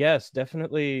 like, yes,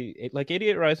 definitely. Like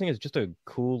 88 Rising is just a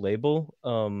cool label.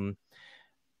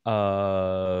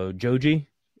 Joji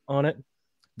on it.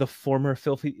 the former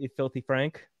Filthy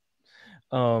Frank.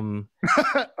 Oh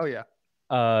yeah.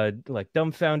 Like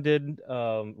Dumbfounded,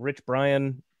 Rich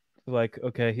Brian, like,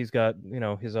 okay, he's got,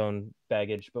 his own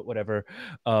baggage, but whatever.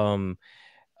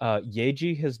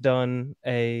 Yeji has done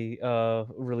a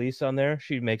release on there.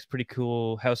 She makes pretty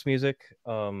cool house music.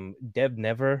 Deb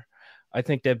Never, I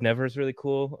think Deb Never is really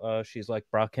cool. She's like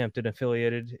Brockhampton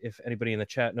affiliated. If anybody in the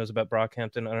chat knows about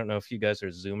Brockhampton, I don't know if you guys are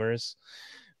Zoomers.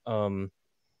 And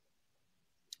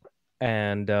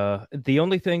the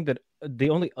only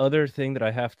other thing that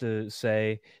I have to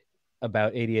say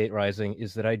about 88 Rising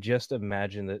is that I just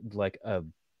imagine that like a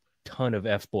ton of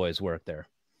F-boys work there.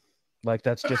 Like,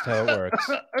 that's just how it works.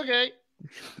 Okay.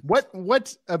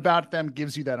 What about them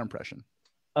gives you that impression?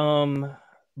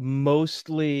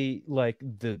 Mostly like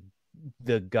the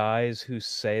guys who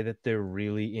say that they're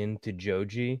really into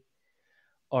Joji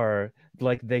are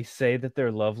like, they say that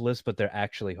they're loveless, but they're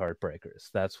actually heartbreakers.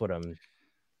 That's what I'm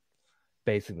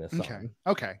basing this on.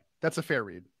 Okay. That's a fair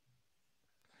read.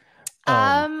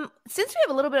 Since we have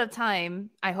a little bit of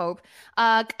time, I hope,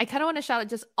 I kind of want to shout out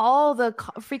just all the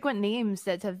frequent names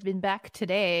that have been back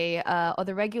today, or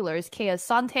the regulars. Kea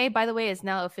Sante, by the way, is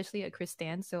now officially a Chris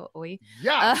Stan, so oi.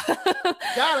 Yeah,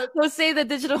 got it. Jose the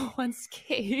Digital Ones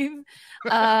Cave.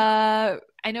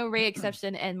 I know Ray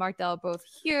Exception and Mark Dell both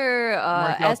here.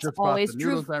 As always, the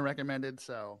noodles I recommended.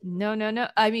 So no.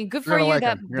 I mean, good for you. Like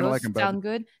that those sound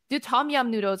good. Dude, Tom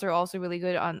Yum noodles are also really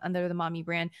good under the Mommy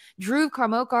brand. Drew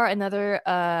Karmokar, another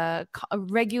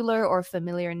regular or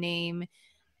familiar name.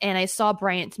 And I saw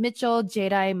Bryant Mitchell,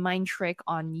 Jedi Mind Trick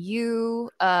on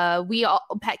you.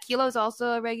 Pat Kilo is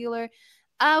also a regular.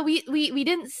 We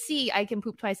didn't see I Can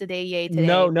Poop Twice a Day yay today.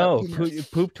 No.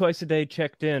 Poop Twice a Day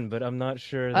checked in, but I'm not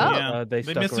sure that they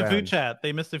stuck missed around. The food chat.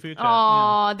 They missed the food chat.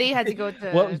 Oh, they had to go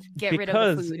to get rid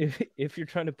of the food. Because if you're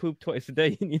trying to poop twice a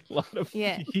day, you need a lot of food.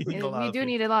 Yeah, we do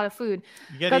need a lot of food.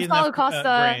 Gonzalo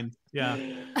Costa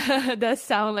does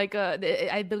sound like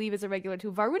I believe is a regular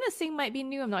too. Varuna Singh might be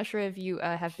new. I'm not sure if you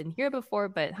have been here before,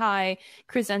 but hi.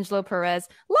 Chris Angelo Perez.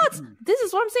 This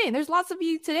is what I'm saying. There's lots of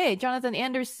you today. Jonathan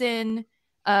Anderson.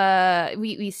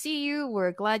 We see you.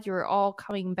 We're glad you're all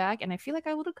coming back, and I feel like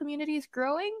our little community is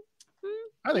growing.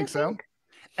 I think so.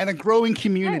 And a growing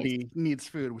community needs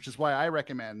food, which is why I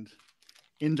recommend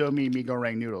Indomie Mi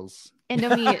Goreng noodles.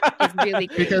 Indomie is really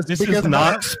good. because this is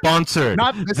not sponsored.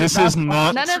 This is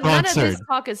not sponsored. None of this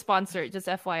talk is sponsored. Just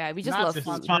FYI, we just love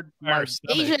food.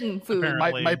 Asian food.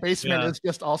 My basement is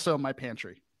just also my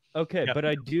pantry. Okay, but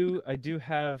I do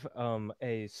have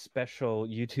a special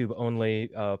YouTube only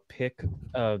pick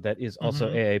that is also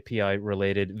AAPI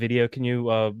related video. Can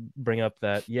you bring up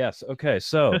that? Yes. Okay.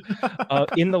 So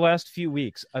in the last few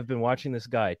weeks, I've been watching this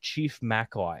guy, Chief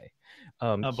Macawai.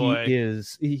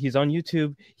 He's on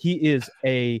YouTube. He is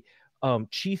a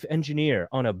chief engineer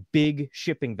on a big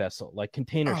shipping vessel, like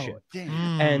container ship.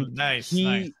 And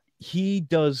he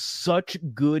does such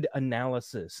good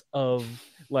analysis of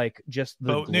like just the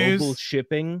boat global news.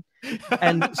 Shipping.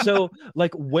 And so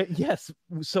like when his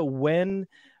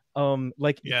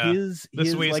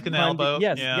Suez Canal boat.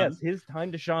 Yes, his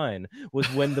time to shine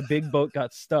was when the big boat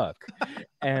got stuck.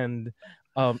 And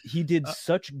he did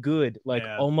such good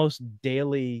almost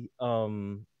daily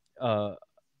like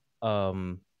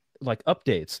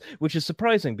updates, which is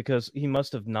surprising because he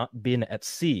must have not been at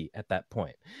sea at that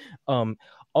point.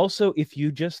 Also, if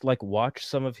you just like watch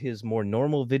some of his more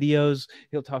normal videos,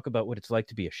 he'll talk about what it's like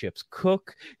to be a ship's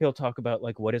cook. He'll talk about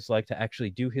like what it's like to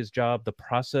actually do his job, the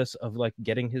process of like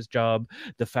getting his job,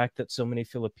 the fact that so many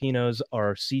Filipinos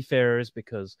are seafarers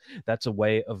because that's a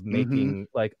way of making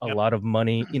like a lot of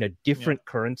money in a different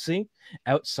currency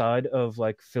outside of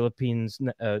like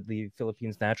the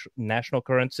Philippines national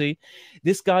currency.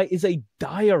 This guy is a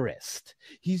diarist.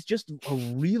 He's just a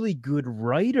really good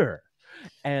writer.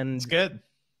 And it's good.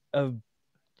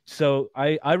 So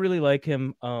I really like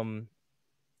him,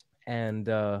 and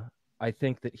I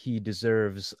think that he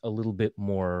deserves a little bit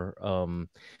more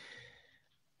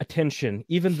attention,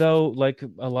 even though like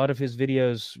a lot of his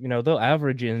videos, they'll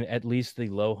average in at least the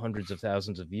low hundreds of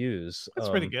thousands of views. That's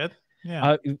pretty good.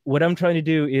 Yeah. What I'm trying to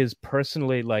do is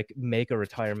personally like make a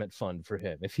retirement fund for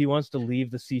him. If he wants to leave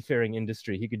the seafaring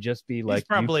industry, he could just be like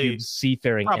YouTube's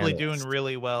seafaring probably analyst. doing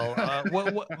really well.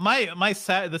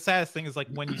 The saddest thing is like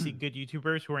when you see good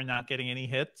YouTubers who are not getting any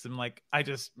hits. I'm like, I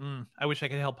wish I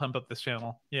could help pump up this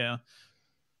channel. Yeah.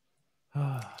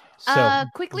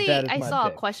 Quickly, I saw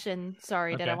a question.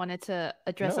 Sorry, that I wanted to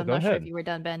address. I'm not sure if you were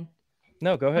done, Ben.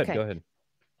 No, go ahead. Okay. Go ahead.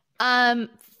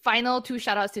 Final 2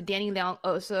 shout outs to Danny Leong,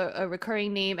 also a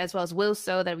recurring name, as well as Will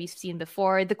So that we've seen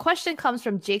before. The question comes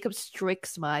from Jacob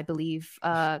Strixma, I believe.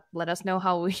 Let us know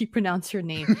how you pronounce your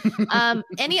name.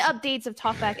 Any updates of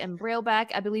Talkback and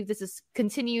Brailleback? I believe this is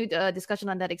continued discussion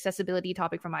on that accessibility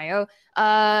topic from IO.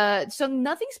 So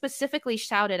nothing specifically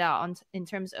shouted out in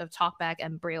terms of Talkback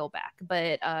and Brailleback,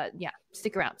 but yeah,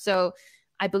 stick around. So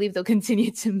I believe they'll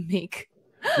continue to make.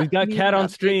 We've got Cat on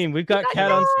stream. We've got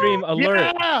Cat on stream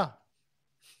alert. Yeah!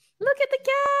 Look at the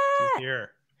cat. She's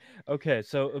here. Okay,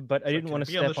 so but I didn't want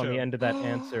to step on the end of that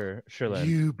answer, Sherlyn.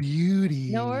 You beauty.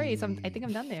 No worries. I think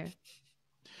I'm done there.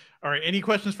 All right. Any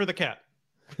questions for the cat?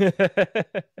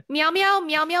 Meow, meow,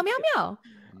 meow, meow, meow, meow.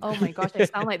 Oh my gosh, I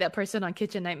sound like that person on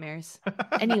Kitchen Nightmares.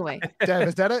 Anyway. Dev,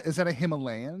 is that a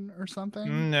Himalayan or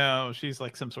something? No, she's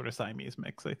like some sort of Siamese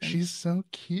mix, I think. She's so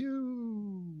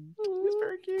cute. She's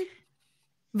very cute.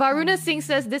 Varuna Singh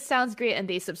says this sounds great, and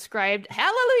they subscribed.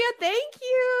 Hallelujah! Thank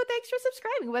you. Thanks for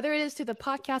subscribing. Whether it is to the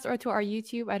podcast or to our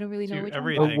YouTube, I don't really know which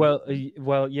everything. one.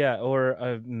 Well, yeah,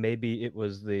 or maybe it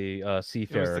was the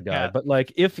Seafarer guy. But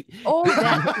like, if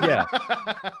yeah,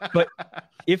 but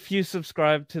if you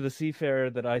subscribe to the Seafarer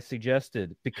that I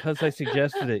suggested, because I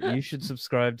suggested it, you should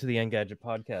subscribe to the Engadget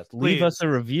Podcast. Leave us a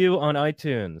review on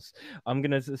iTunes. I'm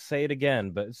gonna say it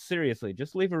again, but seriously,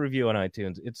 just leave a review on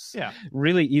iTunes. It's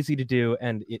really easy to do,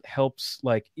 and it helps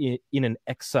like in an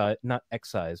not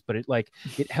excise, but it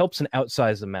helps an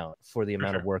outsized amount for the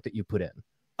amount of work that you put in.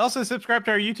 Also, subscribe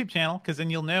to our YouTube channel, because then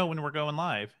you'll know when we're going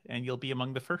live, and you'll be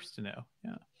among the first to know.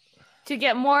 Yeah. To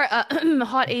get more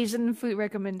hot Asian food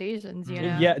recommendations, you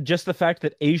know? Yeah, just the fact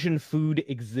that Asian food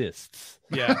exists.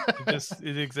 Yeah,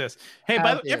 it exists. Hey,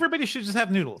 everybody should just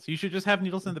have noodles. You should just have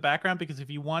noodles in the background, because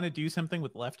if you want to do something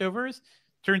with leftovers,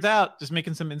 turns out just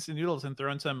making some instant noodles and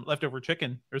throwing some leftover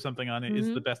chicken or something on it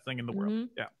is the best thing in the world.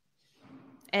 Yeah.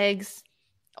 Eggs.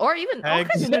 Or even all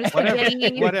kinds of noodles.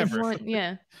 Whatever.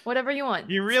 Yeah, whatever you want.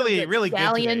 You really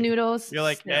scallion noodles. You're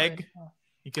like egg.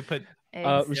 You could put.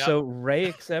 So Ray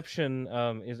Exception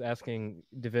is asking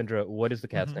Devendra, what is the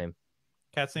cat's name?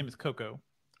 Cat's name is Coco.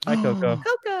 Hi, Coco.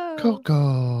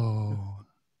 Coco.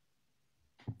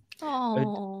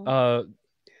 Oh.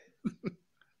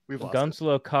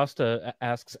 Gonzalo Costa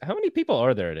asks, how many people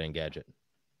are there at Engadget?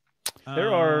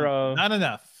 There are not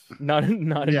enough. Not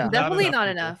enough. Definitely not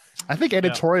enough. I think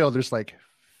editorial, there's like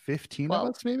 15 of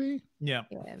us, maybe. Yeah,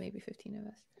 maybe 15 of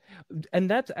us. And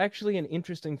that's actually an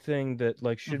interesting thing that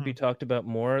like should be talked about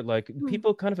more. Like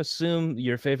people kind of assume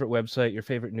your favorite website, your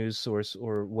favorite news source,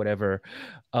 or whatever,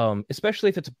 especially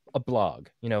if it's a blog.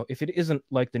 You know, if it isn't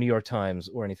like the New York Times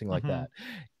or anything like that,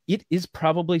 it is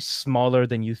probably smaller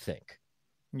than you think.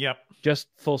 Yep. Just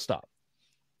full stop.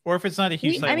 Or if it's not a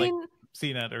huge site like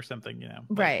CNET or something, you know.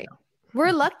 Right.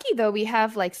 We're lucky though. We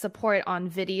have like support on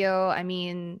video. I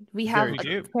mean, we have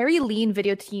a very lean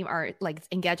video team like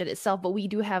Engadget itself, but we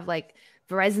do have like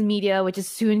Verizon Media, which is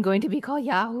soon going to be called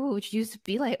Yahoo, which used to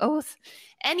be like Oath.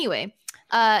 Anyway,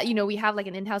 we have like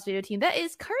an in-house video team that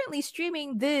is currently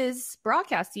streaming this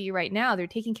broadcast to you right now. They're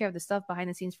taking care of the stuff behind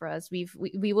the scenes for us. We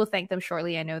will thank them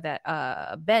shortly. I know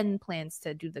that Ben plans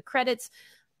to do the credits,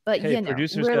 but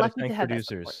producers we're lucky thank to have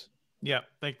producers. Yeah,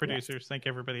 thank producers. Thank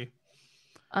everybody.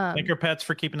 Thank our pets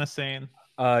for keeping us sane.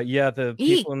 The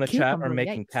people in the chat are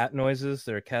making cat noises.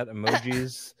 There are cat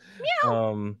emojis.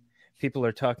 People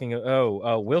are talking.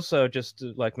 Wilso just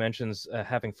like mentions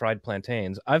having fried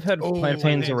plantains. I've had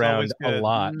plantains around a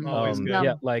lot.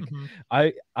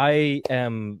 I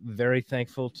am very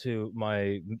thankful to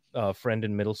my friend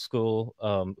in middle school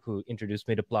who introduced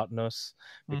me to platanos,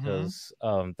 because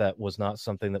that was not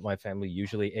something that my family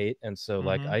usually ate, and so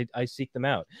like I seek them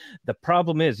out. The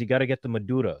problem is you got to get the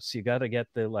maduros. You got to get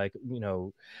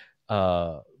the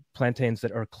plantains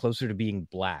that are closer to being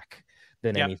black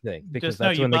than anything, because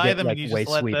that's when they get like way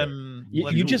sweeter.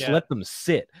 You just let them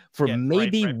sit for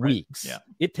maybe weeks. Yeah.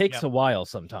 It takes a while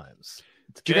sometimes.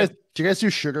 Do you guys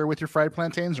do sugar with your fried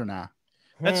plantains or not?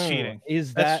 That's cheating.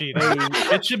 That's cheating?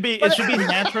 It should be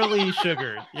naturally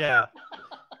sugared. Yeah.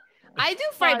 I do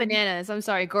fried bananas. I'm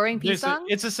sorry, goreng pisang.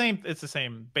 It's the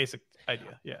same basic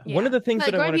idea. Yeah. One of the things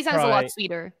that I want to try is a lot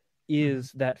sweeter.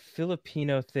 Is that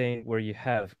Filipino thing where you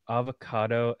have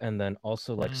avocado and then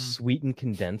also like sweetened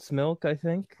condensed milk, I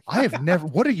think. I have never.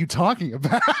 What are you talking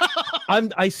about?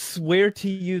 I swear to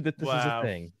you that this is a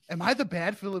thing. Am I the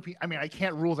bad Filipino? I mean, I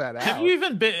can't rule that out. Have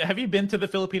you been to the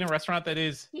Filipino restaurant that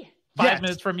is 5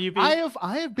 minutes from you? I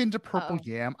have been to Purple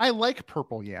Yam. I like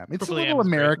Purple Yam. It's a little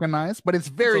Americanized, but it's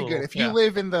very good. If you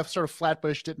live in the sort of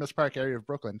Flatbush, Ditmas Park area of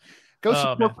Brooklyn, go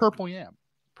support Purple Yam.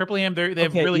 Purple Yam, they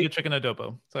have really good chicken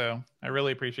adobo, so I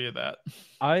really appreciate that.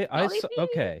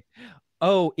 Okay.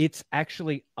 Oh, it's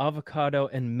actually avocado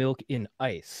and milk in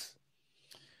ice.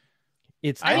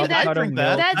 It's I drink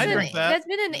that. That's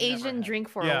been an Asian drink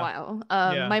for a while.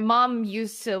 My mom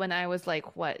used to, when I was like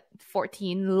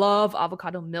 14, love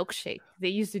avocado milkshake. They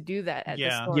used to do that at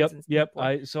the stores. Yep.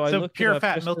 I looked pure it up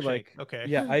fat just milkshake. To, like, okay.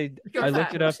 Yeah, I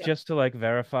looked it up just to like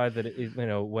verify that it,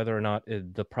 whether or not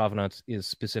the provenance is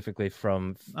specifically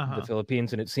from the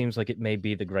Philippines, and it seems like it may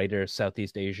be the greater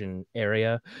Southeast Asian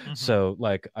area. So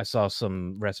like I saw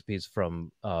some recipes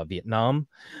from Vietnam.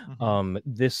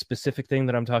 This specific thing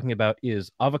that I'm talking about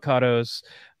is avocados,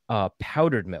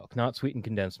 powdered milk, not sweetened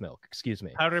condensed milk. Excuse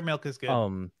me. Powdered milk is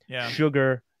good.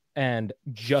 Sugar and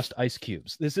just ice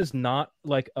cubes. This is not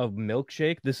like a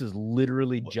milkshake. This is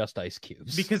literally just ice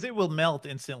cubes. Because it will melt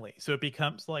instantly, so it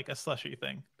becomes like a slushy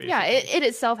thing. Basically. Yeah, it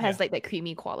itself has like that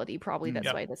creamy quality. Probably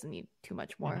that's why it doesn't need too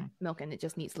much more milk, and it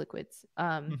just needs liquids.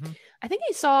 I think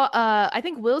I saw. I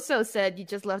think Wilso said you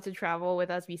just love to travel with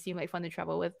us. We seem like fun to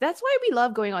travel with. That's why we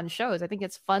love going on shows. I think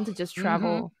it's fun to just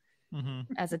travel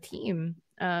as a team.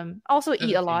 Also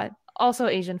eat a lot. Also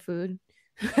Asian food.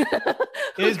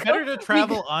 It is better to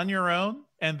travel on your own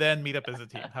and then meet up as a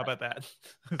team. How about that?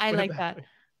 I like that.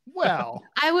 Well,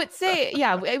 I would say,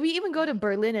 we even go to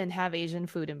Berlin and have Asian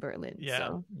food in Berlin.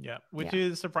 Which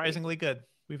is surprisingly good.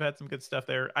 We've had some good stuff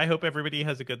there. I hope everybody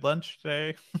has a good lunch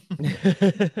today.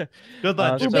 Good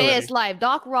lunch. Ube is life.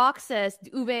 Doc Rock says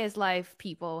Ube is life,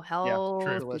 people. Hell,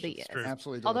 true.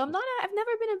 Absolutely. Although I've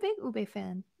never been a big Ube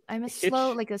fan. I'm a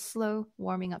slow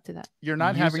warming up to that. You're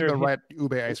not having the right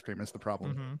ube ice cream is the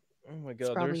problem. Oh my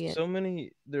god, there's so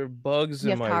many. There are bugs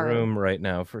in my room right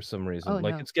now for some reason.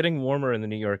 It's getting warmer in the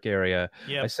New York area.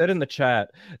 I said in the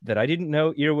chat that I didn't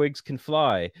know earwigs can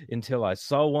fly until I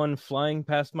saw one flying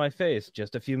past my face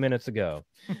just a few minutes ago.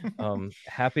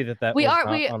 Happy that was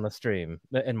not on the stream,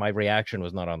 and my reaction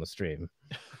was not on the stream.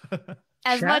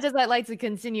 As much as I'd like to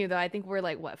continue, though, I think we're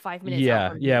like 5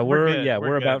 minutes.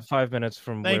 We're about 5 minutes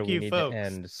from where we need to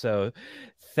end. So,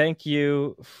 thank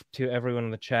you to everyone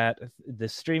in the chat. The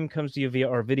stream comes to you via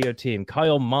our video team.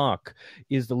 Kyle Mock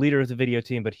is the leader of the video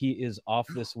team, but he is off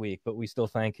this week. But we still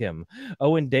thank him.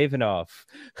 Owen Davidoff,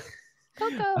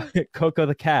 Coco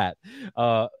the cat.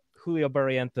 Julio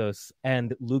Barrientos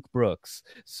and Luke Brooks.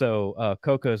 So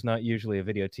Coco's not usually a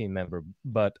video team member,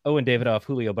 but Owen Davidoff,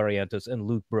 Julio Barrientos, and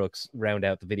Luke Brooks round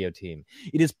out the video team.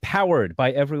 It is powered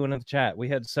by everyone in the chat. We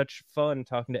had such fun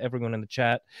talking to everyone in the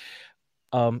chat.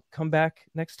 Come back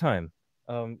next time.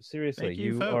 Seriously,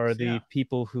 you folks, are the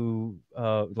people who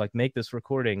make this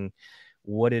recording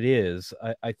what it is.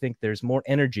 I think there's more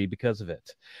energy because of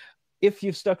it. If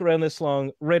you've stuck around this long,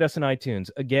 rate us on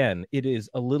iTunes. Again, it is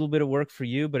a little bit of work for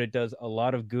you, but it does a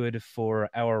lot of good for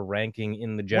our ranking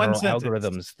in the general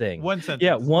algorithms thing. One sentence.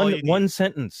 Yeah, one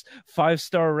sentence,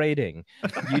 5-star rating.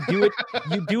 You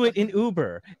do it in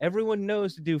Uber. Everyone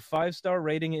knows to do 5-star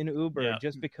rating in Uber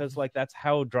just because that's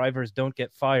how drivers don't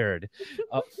get fired.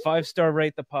 5-star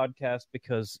rate the podcast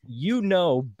because you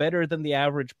know better than the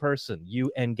average person,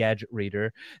 you Engadget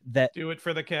reader, that do it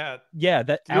for the cat. Yeah,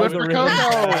 that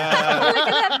Look at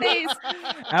that face.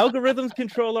 Algorithms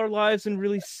control our lives in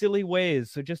really silly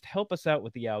ways, so just help us out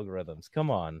with the algorithms.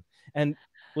 Come on, and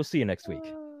we'll see you next week.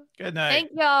 Good night.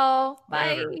 Thank y'all.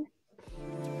 Bye.